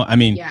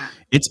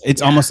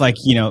 It's almost like,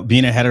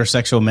 being a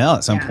heterosexual male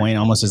at some point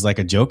almost is like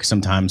a joke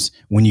sometimes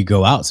when you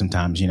go out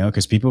sometimes,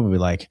 because people will be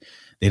like,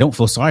 they don't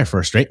feel sorry for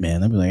a straight man.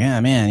 They'll be like,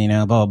 yeah, man,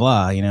 blah,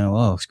 blah,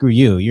 blah, oh, screw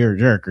you. You're a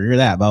jerk or you're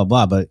that, blah,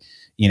 blah. But,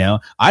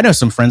 I know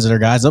some friends that are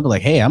guys, they'll be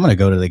like, hey, I'm going to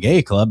go to the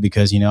gay club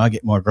because, I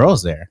get more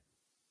girls there.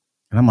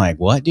 And I'm like,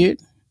 what,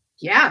 dude?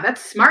 Yeah, that's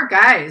smart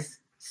guys.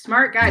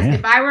 Smart guys. Yeah.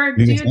 If I were a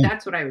Do your dude, thing.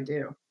 that's what I would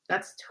do.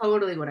 That's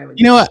totally what I would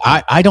do. You know what?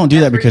 I don't do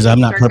That's that where because you I'm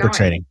not start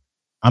perpetrating.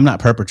 I'm not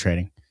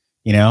perpetrating.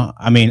 You know,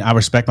 I mean, I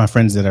respect my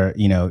friends that are,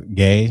 you know,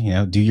 gay, you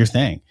know, do your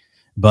thing.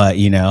 But,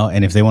 you know,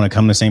 and if they want to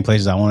come to the same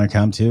places I want to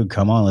come to,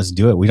 come on, let's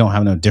do it. We don't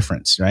have no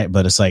difference, right?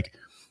 But it's like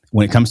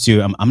when it comes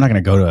to, I'm not going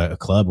to go to a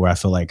club where I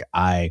feel like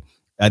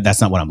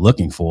that's not what I'm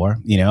looking for,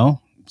 you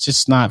know? It's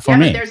just not for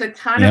me. But there's a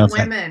ton You know, of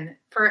women.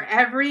 For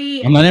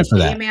every I'm not in for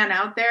gay that. man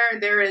out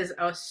there is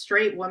a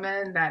straight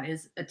woman that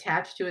is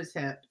attached to his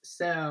hip.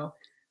 So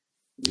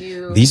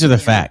these are the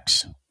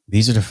facts.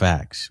 These are the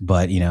facts.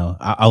 But, you know,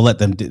 I'll let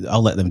them do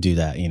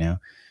that, you know.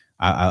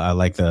 I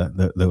like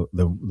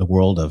the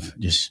world of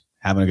just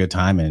having a good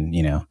time and,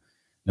 you know,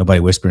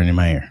 nobody whispering in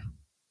my ear.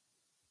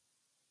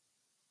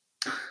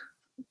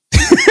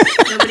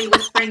 Nobody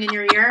whispering in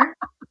your ear?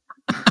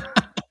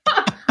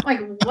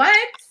 Like,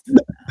 what?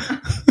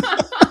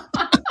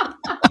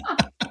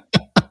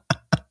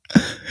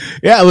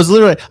 Yeah, I was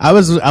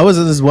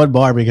at this one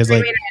bar because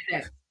like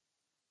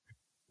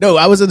no,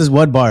 I was at this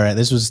one bar, right?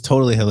 This was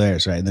totally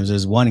hilarious, right? And there's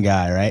this one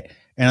guy, right?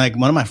 And like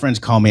one of my friends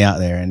called me out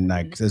there, and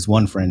like this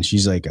one friend,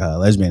 she's like a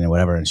lesbian or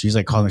whatever, and she's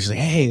like calling me, she's like,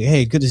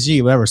 hey, good to see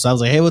you, whatever. So I was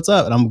like, hey, what's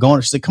up? And I'm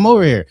going, she's like, come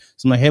over here.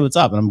 So I'm like, hey, what's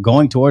up? And I'm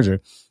going towards her.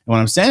 And when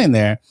I'm standing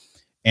there,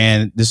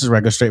 and this is a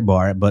regular straight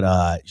bar,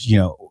 but you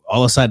know,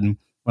 all of a sudden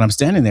when I'm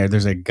standing there,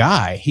 there's a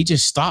guy, he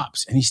just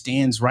stops and he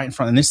stands right in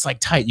front, and it's like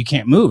tight, you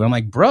can't move. And I'm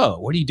like, bro,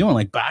 what are you doing?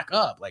 Like, back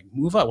up, like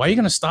move up. Why are you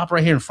gonna stop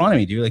right here in front of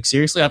me, dude? Like,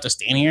 seriously, I have to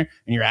stand here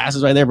and your ass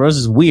is right there, bro. This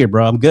is weird,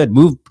 bro. I'm good.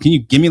 Move. Can you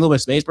give me a little bit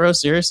of space, bro?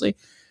 Seriously?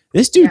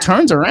 This dude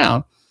turns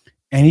around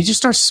and he just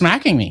starts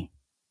smacking me.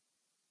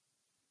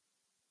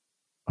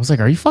 I was like,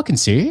 are you fucking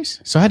serious?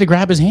 So I had to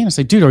grab his hand and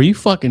say, dude, are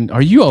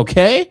you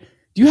okay?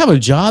 Do you have a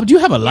job? Do you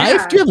have a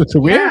life? Do you have a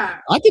career? Yeah.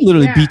 I can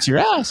literally beat your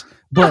ass.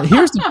 But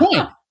here's the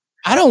point.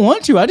 I don't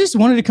want to. I just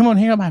wanted to come out and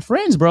hang out with my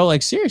friends, bro.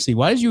 Like, seriously,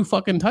 why did you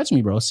fucking touch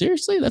me, bro?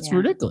 Seriously? That's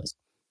ridiculous.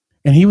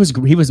 And he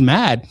was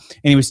mad,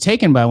 and he was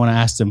taken by when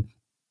I asked him,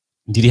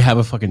 did he have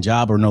a fucking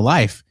job or no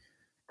life?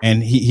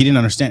 And he didn't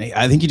understand.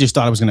 I think he just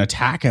thought I was going to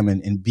attack him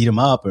and beat him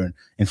up and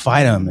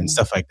fight him and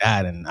stuff like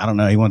that. And I don't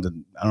know.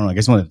 I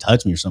guess he wanted to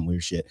touch me or some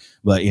weird shit.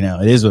 But, you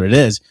know, it is what it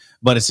is.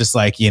 But it's just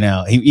like, you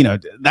know,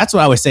 that's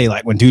what I would say.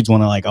 Like when dudes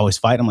want to like always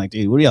fight, I'm like,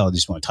 dude, what do y'all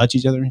just want to touch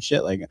each other and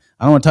shit? Like,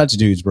 I don't want to touch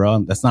dudes, bro.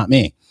 That's not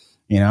me.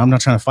 You know, I'm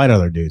not trying to fight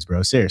other dudes,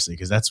 bro. Seriously,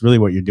 because that's really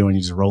what you're doing.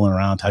 You're just rolling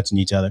around, touching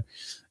each other.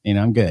 You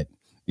know, I'm good.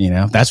 You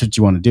know, if that's what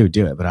you want to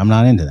do it. But I'm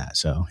not into that.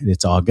 So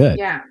it's all good.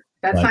 Yeah,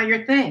 that's not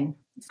your thing.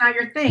 It's not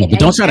your thing. Yeah, but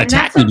don't try to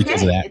attack me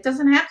because of that. It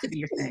doesn't have to be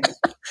your thing.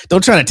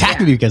 Don't try to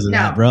attack me because of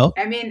that, bro.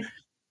 I mean,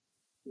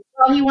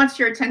 well, he wants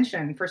your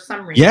attention for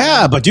some reason.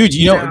 Yeah, but dude,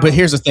 you know, but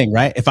here's the thing,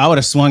 right? If I would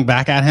have swung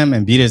back at him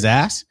and beat his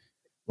ass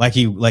like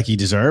he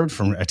deserved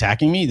from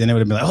attacking me, then it would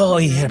have been like, oh,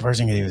 he hit a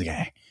person because he was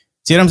gay.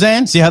 See what I'm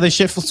saying? See how this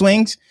shit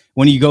swings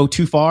when you go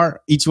too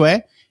far each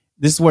way?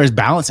 This is where his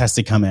balance has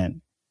to come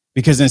in,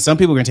 because then some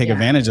people are going to take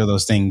advantage of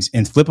those things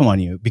and flip them on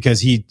you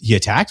because he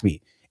attacked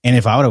me. And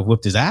if I would have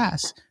whipped his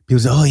ass, people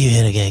say, oh, you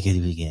hit a gay because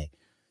he was gay.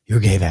 You're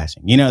gay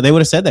bashing. You know, they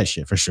would have said that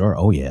shit for sure.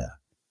 Oh, yeah.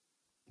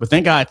 But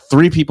thank God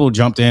 3 people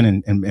jumped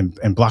in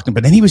and blocked him.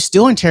 But then he was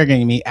still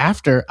interrogating me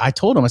after I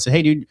told him. I said,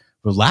 hey, dude,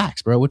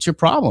 relax, bro. What's your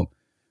problem?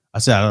 I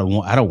said,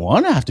 I don't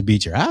want to have to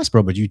beat your ass,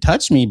 bro. But you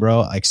touched me, bro.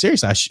 Like,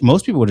 seriously,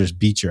 most people would just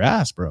beat your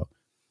ass, bro.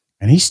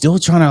 And he's still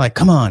trying to like,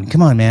 come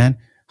on, man.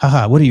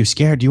 Haha, what are you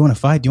scared? Do you want to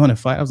fight?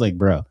 I was like,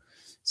 bro,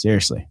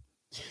 seriously.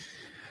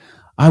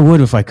 I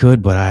would if I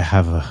could, but I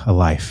have a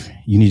life.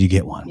 You need to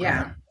get one.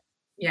 Yeah. Bro.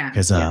 Yeah.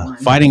 Because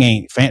fighting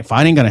ain't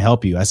going to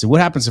help you. I said,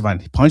 what happens if I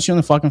punch you in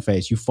the fucking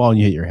face, you fall and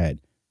you hit your head?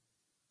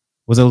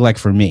 What's it look like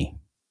for me?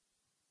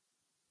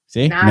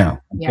 See? No.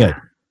 Good.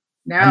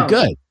 No. I'm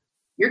good.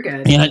 You're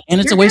good. And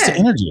it's a waste of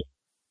energy.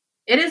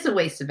 It is a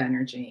waste of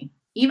energy.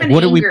 Even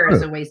like, anger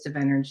is a waste of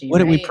energy. What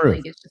did we prove?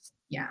 Like, it's just,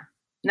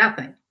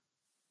 nothing.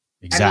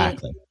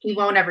 Exactly. I mean, he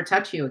won't ever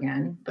touch you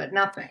again, but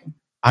nothing.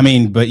 I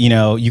mean, but, you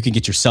know, you can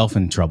get yourself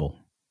in trouble,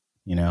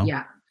 you know?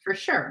 Yeah, for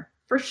sure.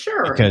 For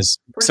sure. Because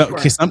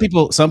some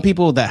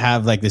people that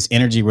have like this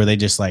energy where they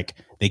just like,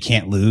 they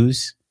can't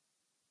lose,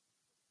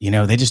 you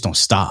know, they just don't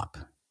stop.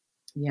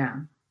 Yeah.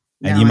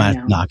 And you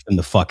might knock them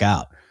the fuck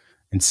out.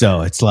 And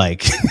so it's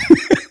like...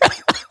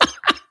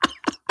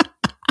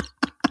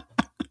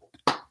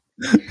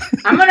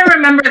 I'm going to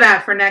remember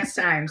that for next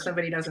time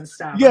somebody doesn't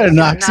stop. You got to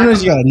knock.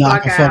 Sometimes you got to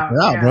knock a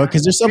fucker out, bro.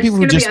 Because there's some people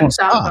who just won't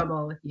stop.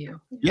 With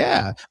you.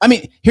 Yeah. I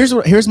mean,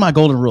 here's my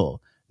golden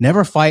rule.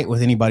 Never fight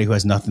with anybody who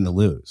has nothing to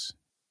lose.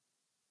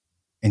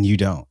 And you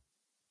don't.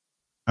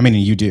 I mean,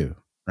 and you do,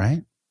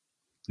 right?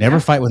 Never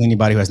fight with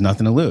anybody who has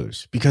nothing to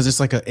lose, because it's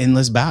like an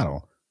endless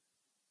battle.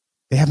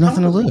 They have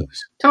nothing to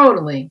lose.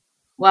 Totally.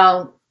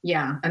 Well,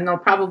 yeah. And they'll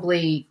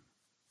probably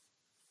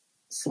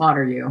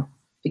slaughter you,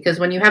 because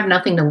when you have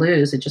nothing to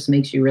lose, it just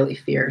makes you really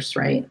fierce,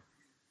 right?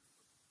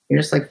 You're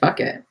just like, fuck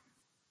it.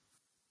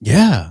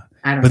 Yeah.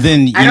 I don't know.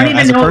 Then, I don't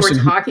even know what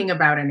we're talking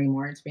about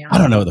anymore, to be honest. I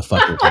don't know what the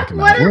fuck we're talking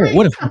about.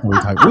 What the fuck are we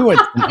talking about? We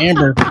went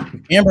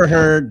from Amber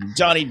Heard,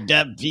 Johnny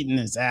Depp beating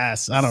his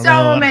ass. I don't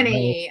know. So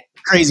many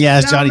Crazy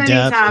ass So Johnny many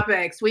Depp.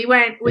 topics. We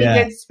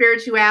did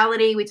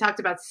spirituality. We talked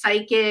about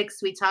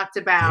psychics. We talked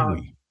about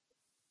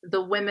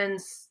the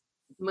women's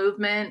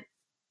movement.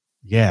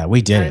 Yeah,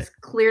 we did it.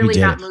 Clearly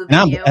not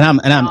moving you.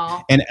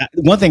 And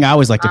one thing I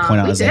always like to point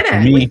out is that for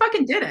me, we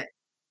fucking did it.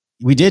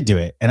 We did do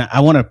it, and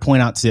I want to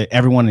point out to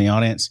everyone in the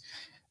audience,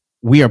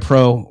 we are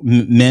pro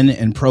men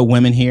and pro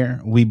women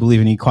here. We believe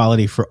in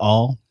equality for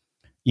all,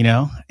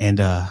 and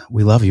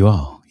we love you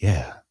all.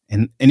 Yeah.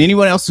 And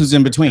anyone else who's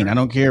in between, I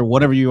don't care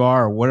whatever you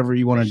are or whatever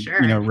you want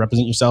to,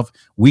 represent yourself.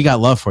 We got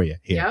love for you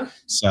here. Yep.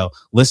 So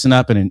listen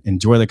up and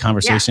enjoy the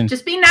conversation. Yeah,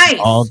 just be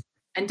nice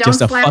and don't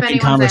just a fucking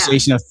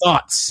conversation of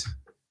thoughts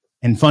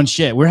and fun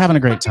shit. We're having a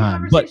great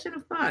time. Conversation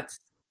of thoughts.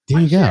 There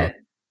you go.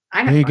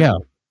 There you go.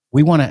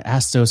 We want to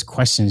ask those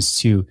questions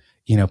to,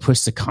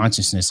 push the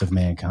consciousness of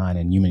mankind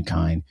and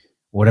humankind,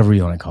 whatever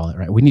you want to call it.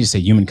 Right? We need to say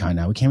humankind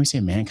now. Can't we say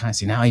mankind?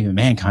 See, now even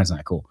mankind's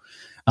not cool.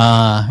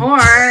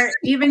 Or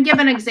even give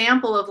an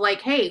example of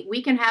like, hey,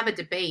 we can have a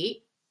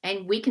debate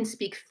and we can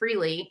speak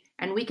freely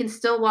and we can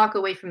still walk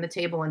away from the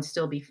table and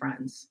still be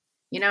friends.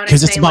 You know what I'm saying?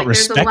 Because it's about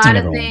respecting there's a lot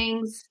everyone. of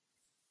things.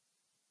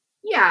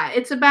 Yeah,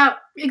 it's about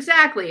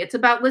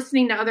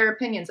listening to other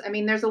opinions. I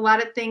mean, there's a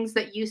lot of things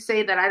that you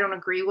say that I don't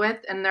agree with,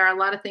 and there are a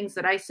lot of things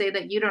that I say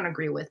that you don't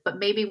agree with, but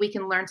maybe we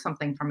can learn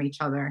something from each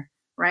other,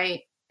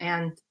 right?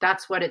 And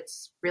that's what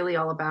it's really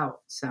all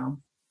about. So,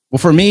 well,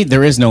 for me,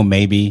 there is no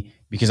maybe,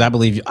 because I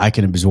believe I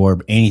can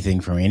absorb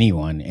anything from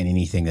anyone and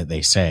anything that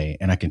they say,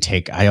 and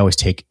I always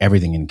take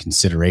everything in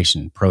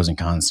consideration, pros and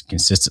cons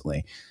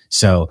consistently.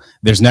 So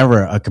there's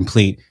never a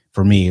complete,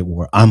 for me,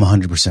 where I'm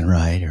 100%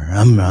 right or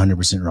I'm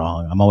 100%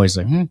 wrong. I'm always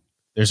like,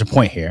 there's a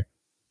point here.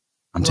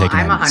 I'm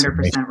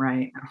 100%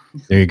 right.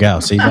 There you go.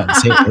 So you got to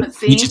say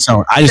it. Each its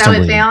own. I just don't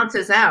believe it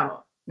balances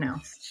out. No.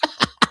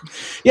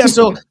 Yeah.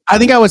 So I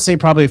think I would say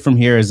probably from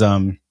here is,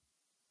 I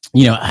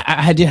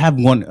did have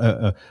one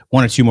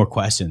or two more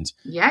questions.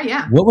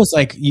 Yeah. What was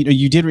like,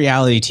 you did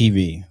reality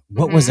TV.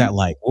 What was that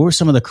like? What were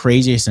some of the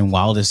craziest and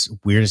wildest,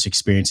 weirdest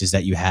experiences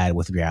that you had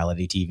with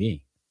reality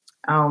TV?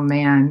 Oh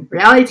man,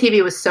 reality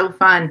TV was so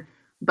fun.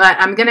 But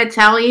I'm going to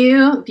tell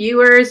you,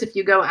 viewers, if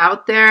you go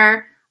out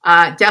there,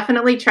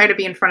 definitely try to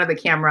be in front of the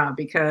camera,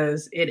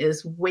 because it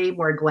is way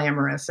more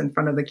glamorous in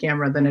front of the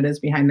camera than it is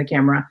behind the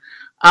camera.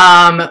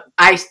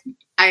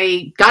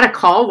 I got a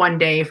call one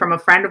day from a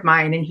friend of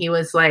mine, and he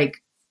was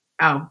like,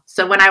 oh,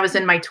 so when I was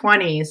in my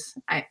 20s,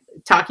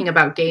 talking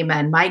about gay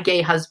men, my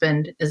gay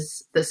husband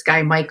is this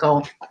guy,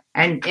 Michael,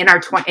 and in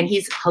our and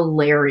he's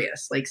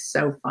hilarious, like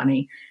so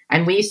funny.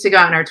 And we used to go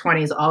out in our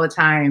 20s all the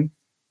time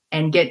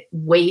and get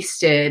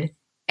wasted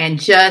and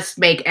just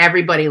make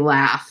everybody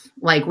laugh.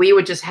 Like we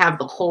would just have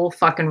the whole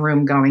fucking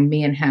room going,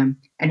 me and him.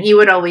 And he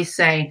would always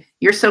say,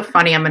 "You're so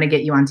funny, I'm going to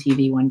get you on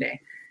TV one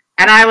day."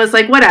 And I was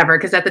like, whatever,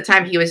 because at the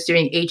time he was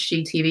doing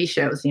HGTV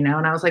shows, and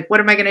I was like, what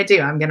am I going to do?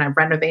 I'm going to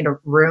renovate a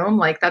room?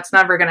 Like, that's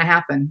never going to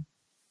happen.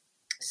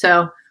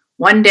 So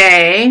one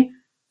day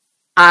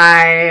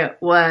this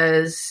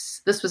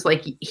was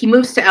like, he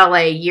moves to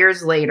LA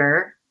years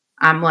later.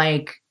 I'm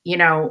like,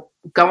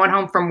 going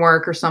home from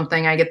work or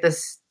something. I get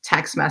this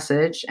text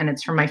message, and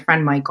it's from my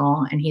friend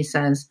Michael. And he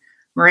says,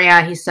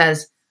 Maria, he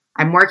says,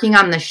 I'm working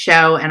on the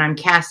show and I'm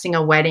casting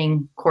a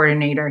wedding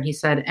coordinator. He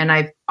said, and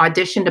I've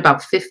auditioned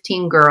about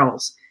 15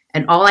 girls.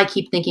 And all I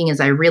keep thinking is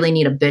I really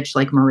need a bitch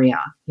like Maria.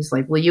 He's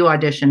like, will you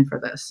audition for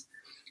this?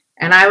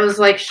 And I was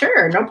like,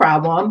 sure, no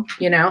problem.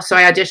 So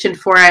I auditioned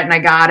for it and I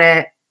got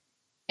it.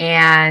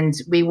 And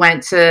we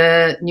went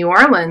to New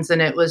Orleans,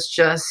 and it was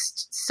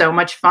just so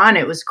much fun.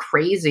 It was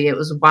crazy. It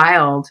was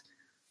wild.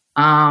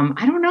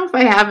 I don't know if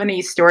I have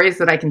any stories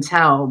that I can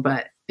tell,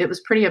 but it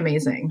was pretty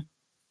amazing.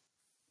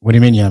 What do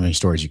you mean you have any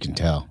stories you can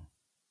tell?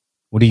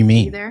 What do you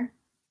mean? Either?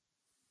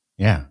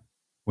 Yeah.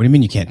 What do you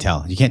mean you can't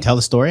tell? You can't tell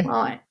the story?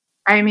 Well,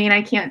 I mean,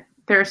 I can't.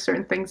 There are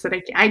certain things that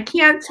I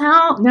can't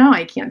tell. No,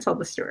 I can't tell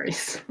the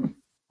stories.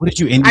 What did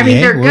you NDA? I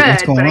mean, they're good,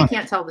 but I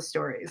can't tell the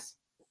stories.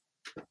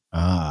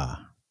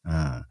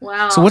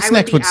 Well, so what's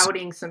next? Would be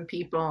outing some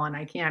people, and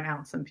I can't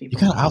out some people.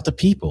 You gotta out the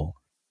people.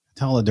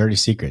 Tell all the dirty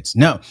secrets.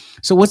 No.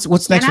 So what's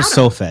next with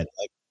Soulfed?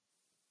 Like,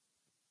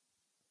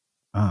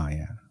 oh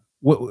yeah.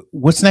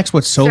 What's next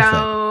with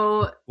Soulfed?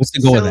 What's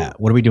the goal of that?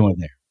 What are we doing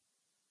there?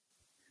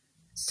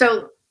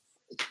 So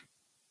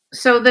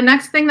the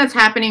next thing that's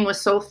happening with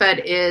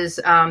Soulfed is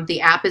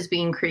the app is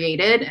being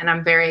created, and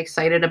I'm very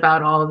excited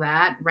about all of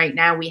that. Right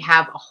now, we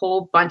have a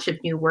whole bunch of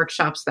new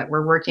workshops that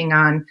we're working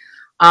on.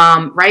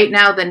 Right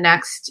now, the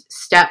next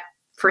step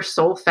for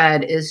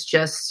Soulfed is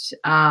just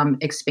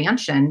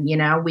expansion.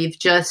 We've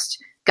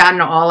just gotten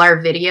all our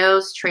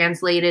videos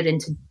translated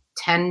into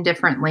 10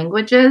 different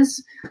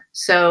languages.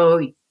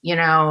 So,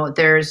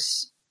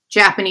 there's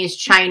Japanese,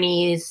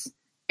 Chinese,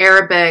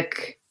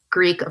 Arabic,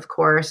 Greek, of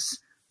course,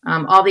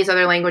 all these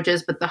other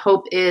languages. But the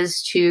hope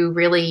is to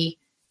really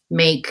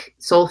make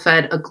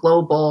Soulfed a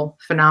global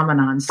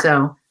phenomenon.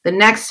 So the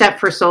next step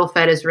for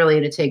Soulfed is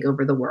really to take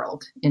over the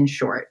world, in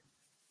short.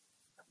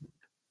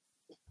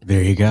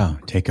 There you go.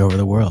 Take over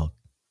the world.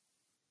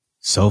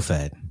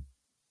 Soulfed.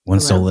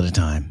 One soul at a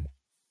time.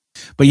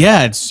 But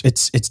yeah,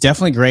 it's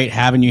definitely great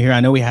having you here. I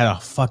know we had a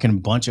fucking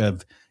bunch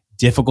of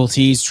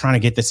difficulties trying to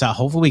get this out.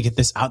 Hopefully we get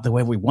this out the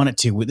way we want it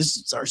to. This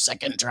is our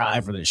second try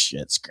for this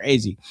shit. It's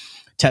crazy.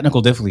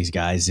 Technical difficulties,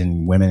 guys,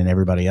 and women and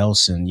everybody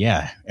else. And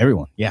yeah,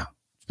 everyone. Yeah,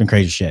 it's been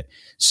crazy shit.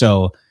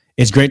 So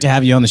it's great to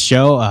have you on the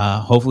show.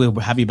 Hopefully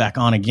we'll have you back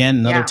on again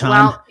another time.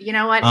 Well, you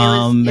know what?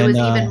 It was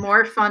even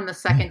more fun the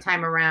second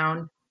time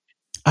around.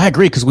 I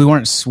agree, because we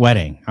weren't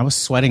sweating. I was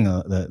sweating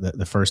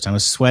the first time. I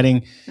was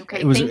sweating.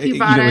 Okay, it was, thank you,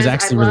 it was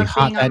actually really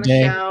hot that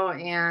day. Show,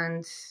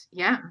 and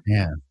yeah.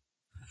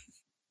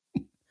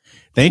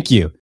 Thank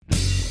you.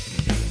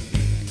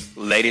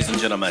 Ladies and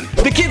gentlemen,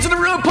 the Kids in the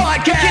Room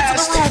podcast.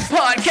 Kids in the Room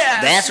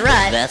podcast. That's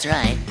right. That's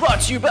right.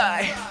 Brought to you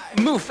by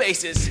Move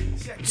Faces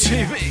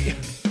TV.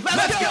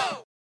 Let's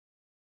go.